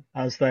them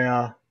as they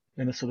are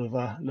in a sort of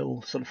a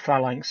little sort of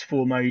phalanx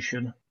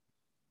formation,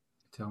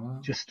 Tell me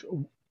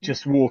that.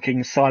 just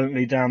walking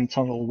silently down the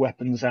tunnel,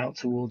 weapons out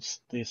towards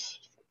this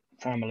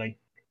family.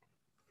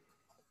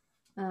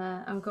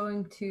 I'm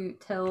going to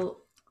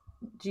tell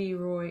G.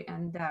 Roy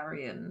and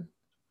Darian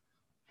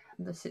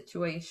the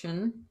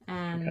situation,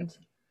 and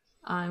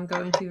I'm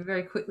going to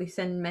very quickly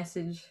send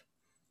message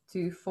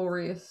to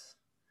Forius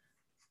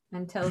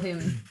and tell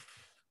him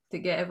to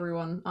get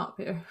everyone up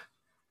here.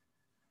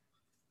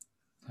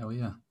 Hell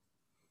yeah.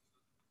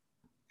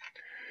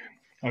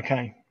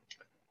 Okay.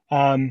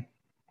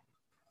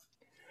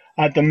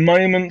 At the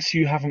moment,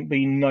 you haven't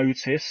been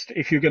noticed.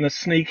 If you're going to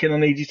sneak in, I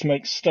need you to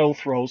make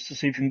stealth rolls to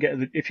see if you can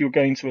get if you're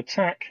going to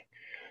attack.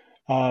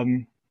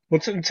 Well,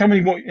 tell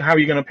me how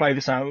you're going to play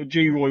this out.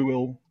 G. Roy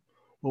will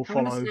I'm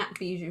follow. going to snap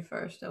Bijou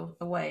first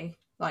away,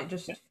 like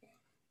just. Yeah,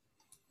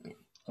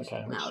 just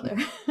Okay, out of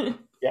there.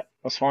 Yeah,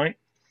 that's fine.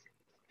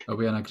 Are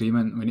we in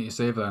agreement? We need to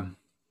save them.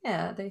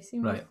 Yeah, they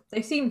seem Right.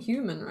 They seem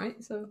human,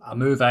 right? So I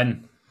move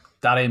in.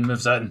 Darian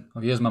moves in.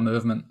 I've used my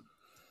movement.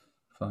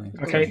 5,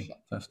 Okay.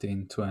 10,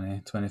 15,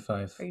 20,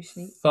 25, Very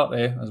sneak.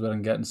 30 is where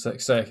I'm getting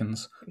 6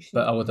 seconds. pretty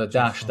But I sneaky. would have Too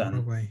dashed far in.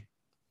 away.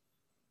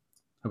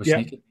 I was Yeah.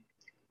 sneaking.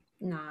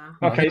 Nah.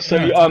 Okay, so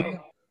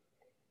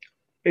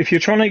if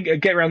you're trying to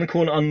get around the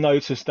corner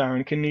unnoticed,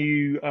 Darren, can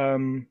you?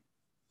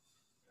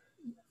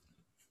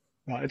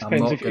 Right, it I'm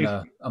depends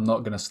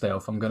not gonna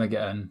stealth. I'm gonna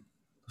get in.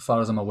 As far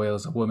as I'm aware,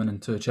 there's a woman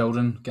and 2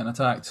 children getting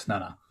attacked.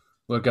 No.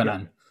 We're going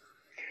in.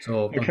 So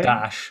I'll Okay.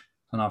 dash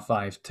on our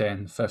 5,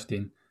 10,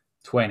 15,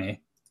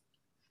 20.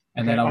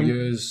 And then Okay, I'll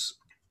use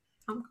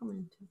I'm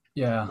coming to.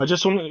 yeah. I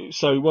just want to.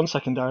 So 1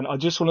 second, Darren. I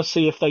just want to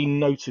see if they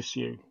notice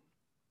you.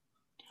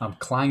 I'm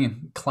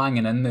clanging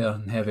in there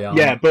in heavy armor.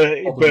 Yeah,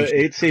 but Obligation.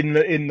 it's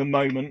in the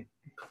moment.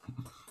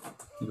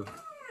 You go.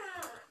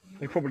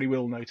 They probably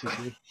will notice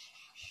you.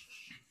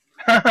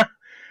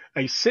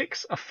 A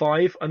 6, a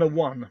 5, and a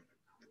 1.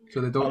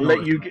 So they don't I'll know.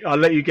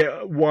 let you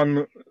get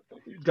one.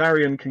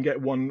 Darian can get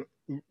one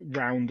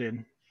round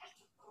in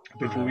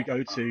before we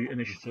go to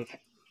initiative.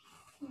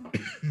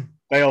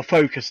 They are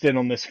focused in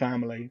on this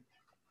family.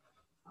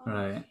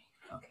 Right.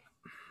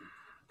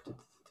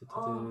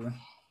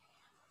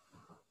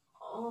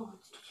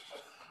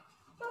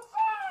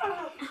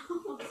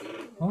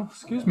 Oh,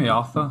 excuse me,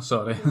 Arthur.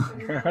 Sorry.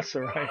 That's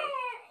all right.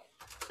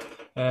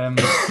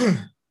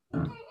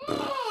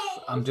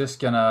 I'm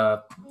just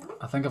gonna.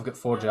 I think I've got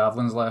 4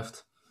 javelins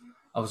left.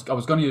 I was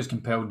gonna use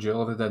compelled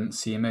duel if they didn't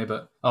see me,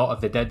 but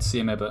if they did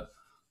see me, but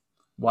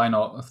why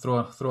not throw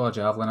a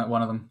javelin at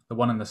one of them, the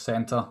one in the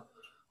center,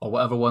 or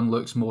whatever one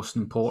looks most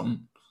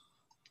important.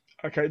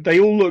 Okay, they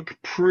all look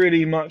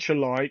pretty much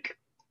alike.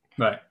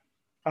 Right.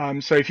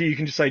 So if you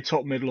can just say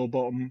top, middle, or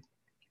bottom.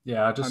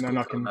 Yeah, I just And then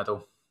go I for the can-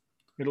 middle.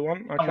 Middle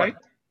one, Oh, okay. wait.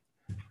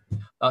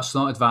 That's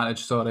not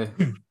advantage. Sorry.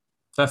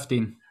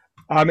 15.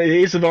 It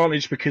is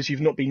advantage because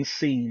you've not been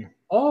seen.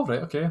 Oh,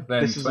 right. Okay.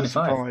 Then This is a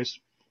 25, surprise.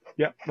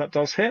 Yep, that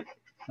does hit.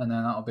 and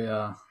then that'll be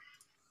a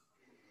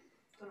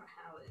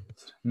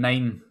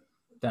 9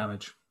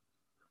 damage.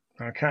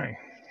 Okay.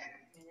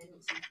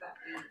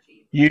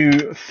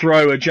 You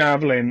throw a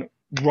javelin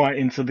right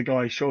into the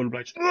guy's shoulder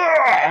blades.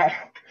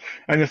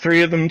 And the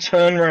 3 of them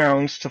turn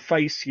round to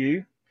face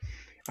you.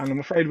 And I'm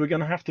afraid we're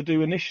going to have to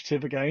do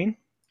initiative again.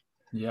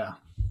 Yeah.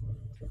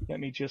 Let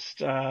me just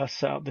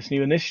set up this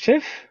new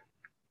initiative.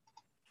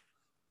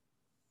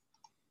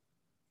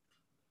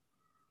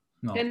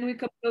 No. Can we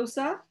come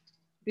closer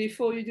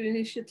before you do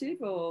initiative,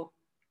 or?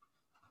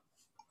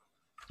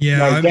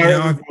 Yeah,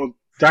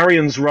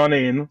 Darian's run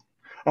in.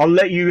 I'll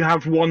let you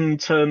have 1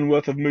 turn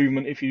worth of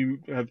movement if you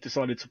have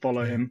decided to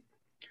follow him.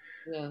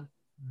 Yeah.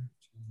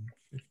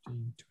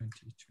 15,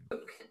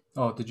 20.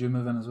 Oh, did you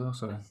move in as well?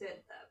 Sorry. I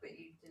said that, but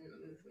you didn't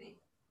move me.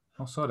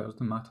 Oh, sorry. I was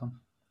doing my turn.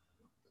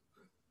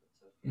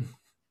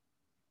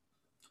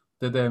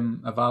 Did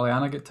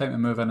Avaliana get time to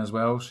move in as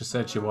well? She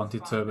said she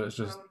wanted to, but it's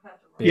just.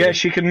 Yeah,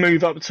 she can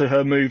move up to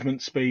her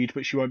movement speed,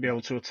 but she won't be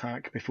able to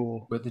attack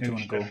before. Where did you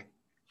want to go? initiative.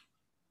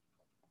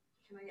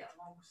 Can I get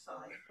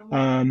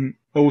alongside?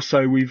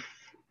 Also, we've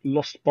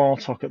lost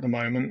Bartok at the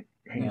moment.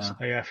 He's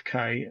Yeah.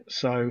 AFK,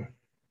 so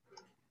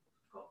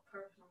Got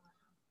personal.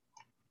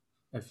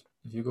 If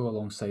you go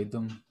alongside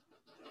them,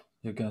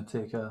 you're gonna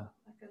take a.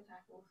 I can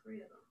attack all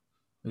 3 of them.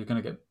 You're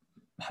gonna get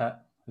hit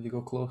if you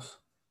go close.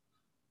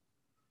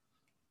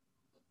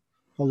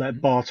 I'll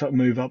let Bartok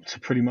move up to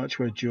pretty much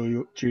where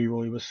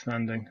G-Roy was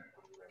standing.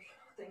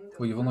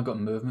 Well, you've only got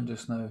movement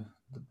just now.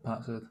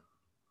 Pat said.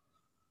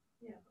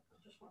 Yeah, but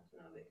I just want to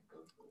know if it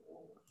goes through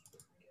walls.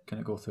 Can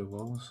it go through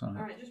walls? All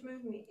right. Alright, just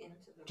move me into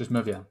the. Just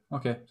move you.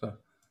 Okay, so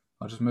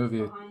I'll just move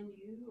you. behind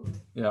you. Or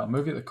Yeah, I'll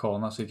move you at the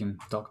corner so you can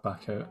duck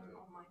back out.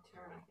 on my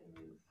turn, I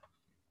can move.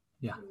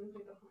 Yeah. So move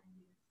me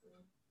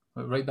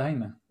behind you. Right behind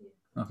me.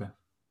 Okay.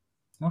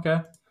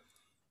 Okay.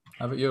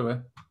 Have it your way.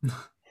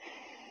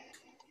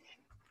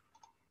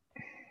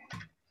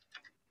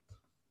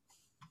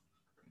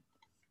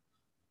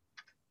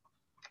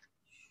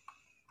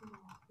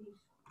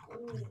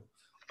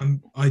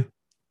 I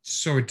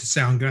sorry to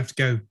say, I'm gonna have to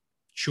go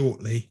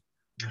shortly.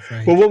 I'm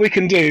afraid. Well, what we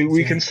can do,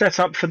 we Yeah. can set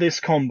up for this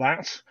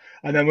combat,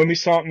 and then when we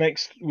start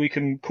next, we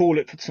can call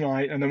it for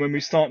tonight, and then when we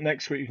start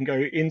next week, we can go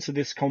into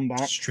this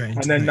combat, Straight and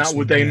into then the that next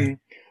would one, then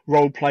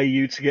role play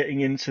you to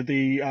getting into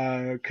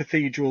the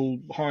Cathedral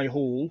High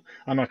Hall,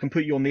 and I can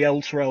put you on the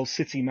Elturel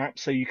city map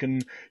so you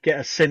can get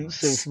a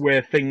sense Nice. of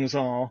where things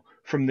are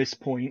from this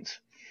point.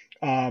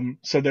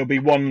 So there'll be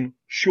one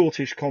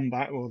shortish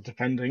combat, or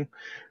depending,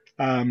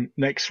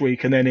 next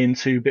week, and then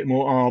into a bit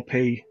more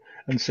RP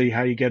and see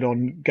how you get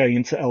on going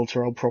into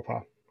Elturel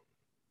proper.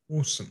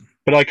 Awesome.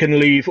 But I can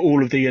leave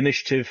all of the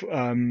initiative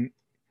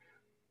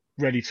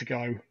ready to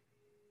go.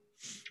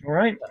 All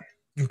right.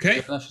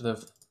 Okay.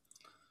 Initiative.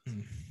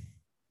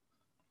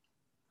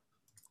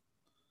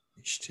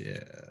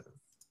 Initiative.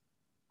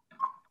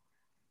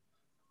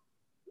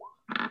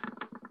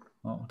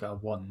 Oh, I got a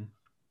 1.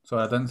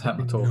 Sorry, I didn't hit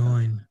my token.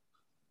 9.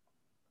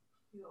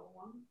 You got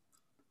 1.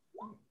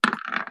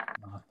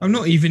 No. I'm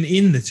not even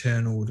in the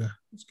turn order.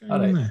 What's going on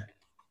Alright. there?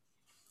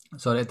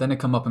 Sorry, it didn't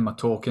come up in my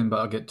token, but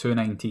I get 2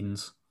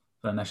 19s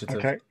for initiative.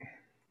 Okay.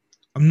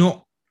 I'm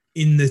not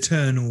in the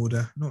turn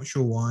order. Not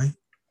sure why.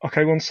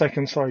 Okay. 1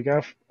 second. Sorry,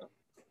 Gav.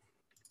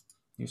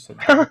 You said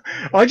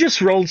I just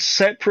rolled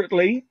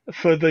separately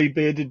for the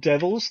Bearded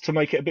Devils to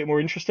make it a bit more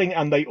interesting,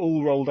 and they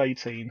all rolled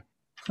 18.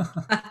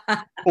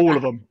 All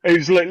of them. It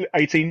was literally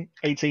 18,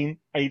 18,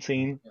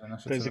 18. Yeah,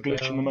 initiative. There's a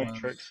glitch in the Well,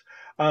 matrix.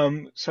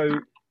 So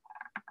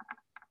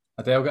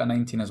Adele got a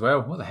 19 as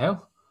well. What the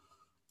hell?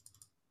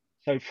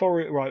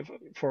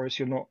 Forrest,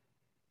 you're not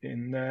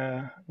in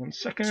there. 1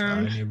 second. So I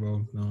only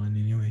rolled 9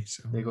 anyway.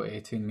 So They got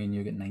 18, me and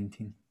you get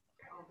 19.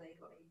 Oh, they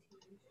got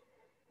 18.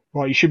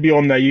 Right, you should be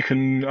on there. You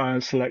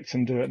can select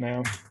and do it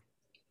now.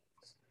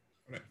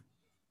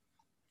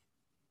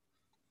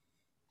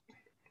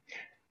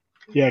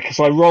 Yeah, because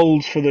I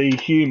rolled for the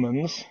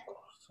humans,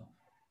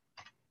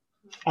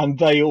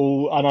 and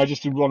I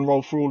just did one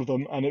roll for all of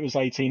them, and it was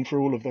 18 for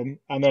all of them,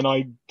 and then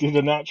I did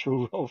a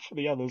natural roll for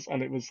the others,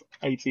 and it was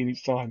 18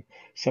 each time.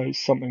 So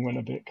something went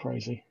a bit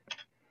crazy.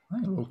 I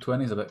think roll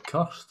 20 is a bit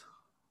cursed.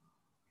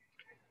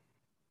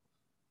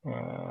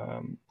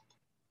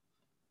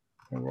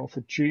 I'll roll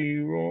for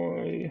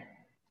G-Roy.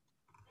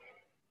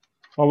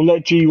 I will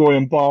let G-Roy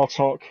and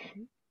Bartok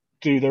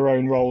do their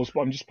own rolls,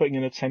 but I'm just putting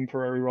in a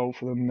temporary roll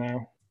for them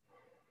now.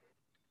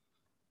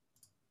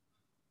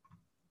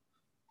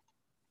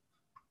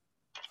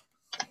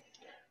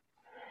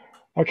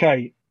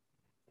 Okay,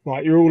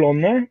 right, you're all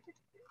on there.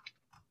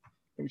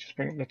 Let me just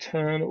bring up the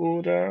turn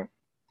order.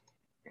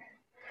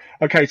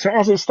 Okay, so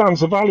as it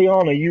stands,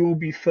 Valiana, you will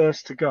be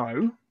first to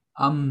go.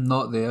 I'm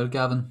not there,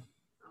 Gavin.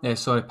 Yeah,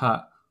 sorry,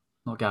 Pat.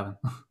 Not Gavin.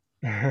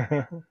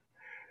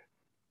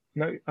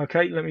 No,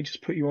 okay, let me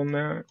just put you on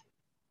there.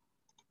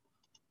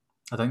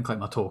 I didn't click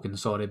my token,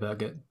 sorry, but I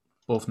get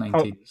both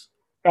 19s.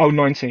 Oh,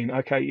 19.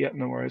 Okay, yeah,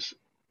 no worries.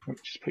 Let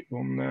me just put you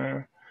on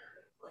there.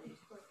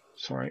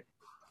 Sorry.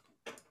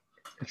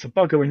 It's a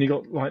bugger when you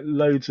got like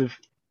loads of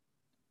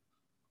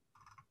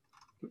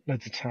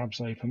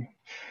tabs open.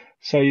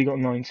 So you got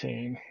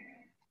 19.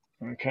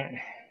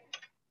 Okay.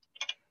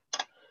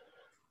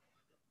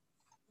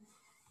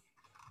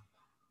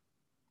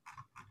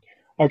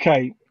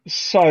 Okay,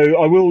 so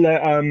I will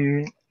let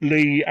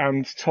Lee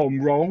and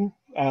Tom roll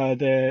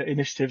their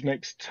initiative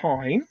next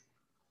time.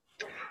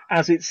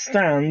 As it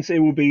stands, it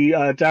will be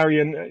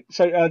Darian.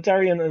 So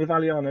Darian and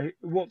Valiana,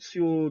 what's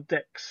your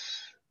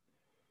dex?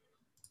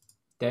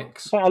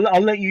 Dex.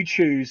 I'll let you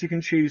choose. You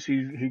can choose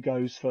who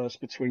goes first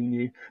between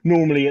you.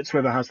 Normally, it's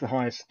whoever has the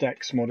highest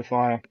dex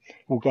modifier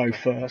will go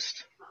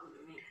first.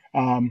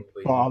 But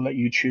I'll let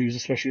you choose,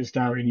 especially as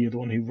Darian, you're the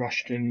one who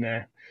rushed in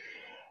there.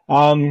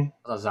 That's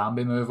a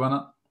zombie move,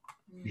 wasn't it?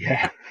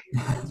 Yeah.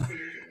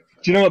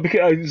 Do you know what?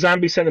 Because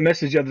Zambi sent a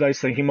message the other day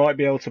saying he might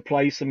be able to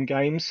play some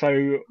games.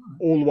 So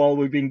all the while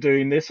we've been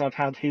doing this, I've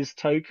had his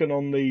token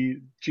on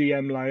the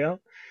GM layer.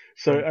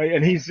 So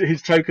and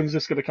his token's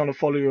just going to kind of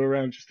follow you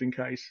around just in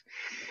case.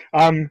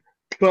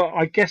 But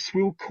I guess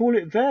we'll call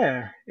it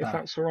there if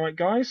that's all right,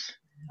 guys.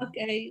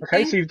 Okay.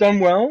 Okay, so you've done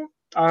well.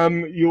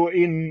 You're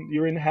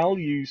in hell.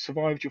 You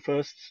survived your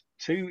first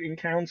 2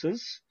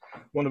 encounters,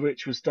 one of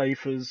which was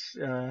Dafer's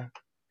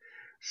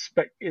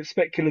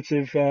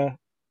speculative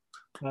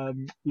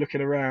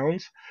looking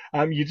around.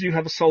 You do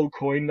have a soul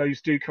coin.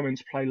 Those do come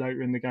into play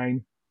later in the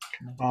game.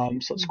 So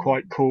that's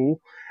quite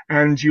cool.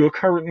 And you're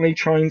currently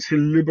trying to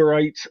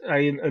liberate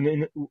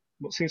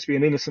what seems to be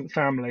an innocent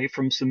family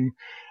from some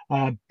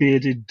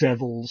bearded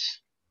devils.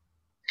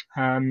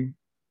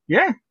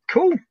 Yeah,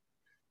 cool.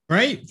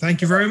 Great.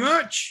 Thank you very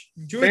much.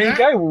 Enjoy There that.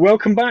 you go.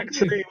 Welcome back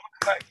to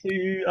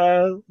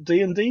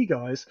D&D,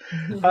 guys.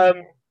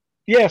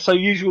 Yeah, so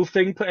usual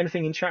thing, put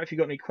anything in chat if you've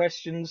got any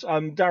questions.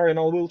 Darian,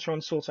 I will try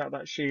and sort out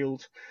that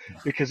shield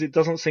because it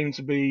doesn't seem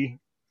to be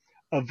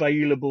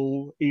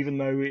available, even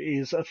though it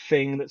is a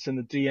thing that's in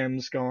the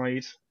DM's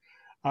guide.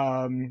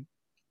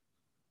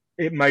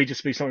 It may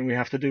just be something we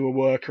have to do a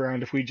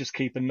workaround if we just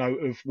keep a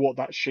note of what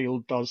that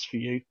shield does for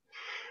you.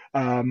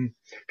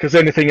 Because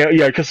anything,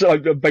 because I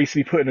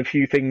basically put in a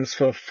few things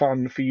for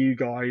fun for you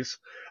guys,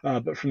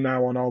 but from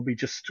now on I'll be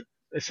just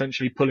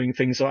essentially pulling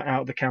things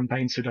out of the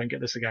campaign so don't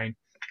get this again.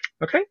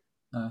 Okay.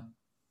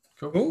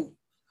 Cool.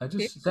 I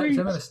just send me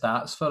the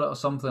stats for it or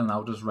something, and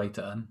I'll just write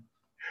it in.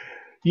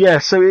 Yeah.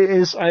 So it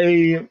is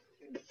a.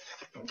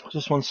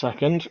 Just 1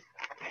 second.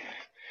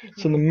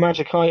 So the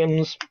magic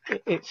items,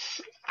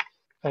 it's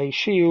a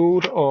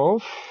shield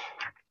of.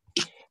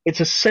 It's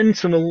a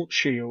sentinel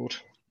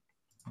shield.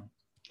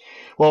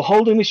 While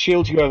holding the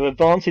shield, you have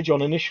advantage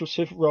on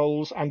initiative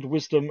rolls and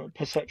wisdom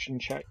perception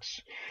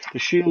checks. The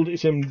shield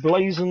is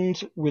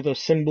emblazoned with a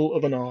symbol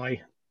of an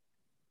eye.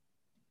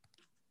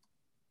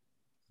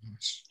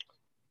 Nice.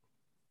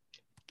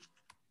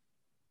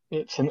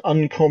 It's an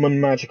uncommon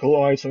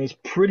magical item. It's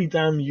pretty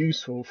damn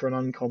useful for an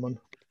uncommon.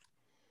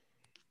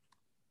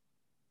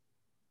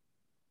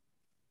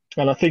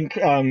 And I think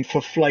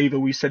for flavour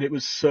we said it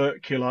was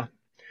circular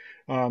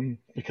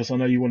because I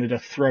know you wanted a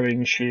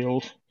throwing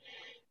shield.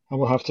 And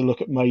we'll have to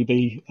look at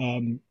maybe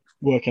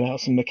working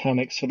out some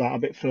mechanics for that a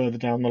bit further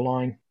down the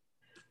line.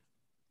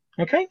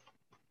 Okay.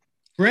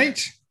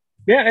 Great.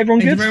 Yeah, everyone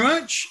Thank good? you very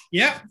much.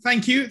 Yeah,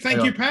 thank you.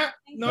 Thank you, Pat.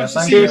 Nice to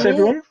thank see Cheers, you all.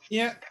 everyone.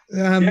 Yeah.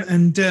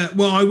 And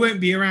well, I won't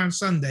be around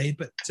Sunday,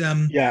 but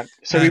yeah,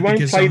 so we won't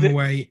because play I'm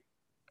away.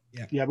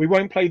 Yeah, we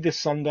won't play this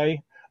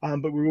Sunday,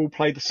 but we will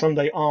play the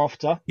Sunday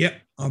after. Yep,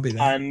 I'll be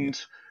there. And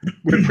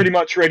we're pretty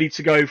much ready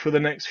to go for the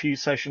next few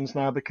sessions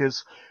now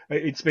because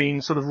it's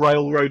been sort of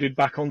railroaded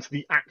back onto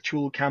the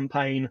actual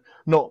campaign,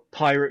 not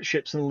pirate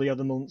ships and all the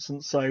other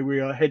nonsense. So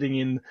we are heading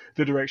in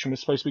the direction we're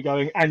supposed to be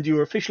going. And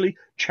you're officially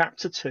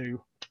Chapter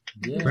 2.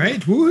 Yeah.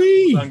 Great.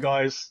 Woo-wee. Well done,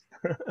 guys.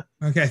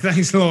 Okay,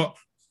 thanks a lot.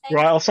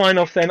 Right, I'll sign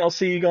off then. I'll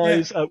see you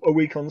guys a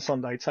week on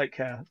Sunday. Take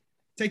care.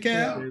 Take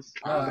care. Cheers.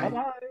 Bye.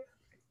 Bye-bye.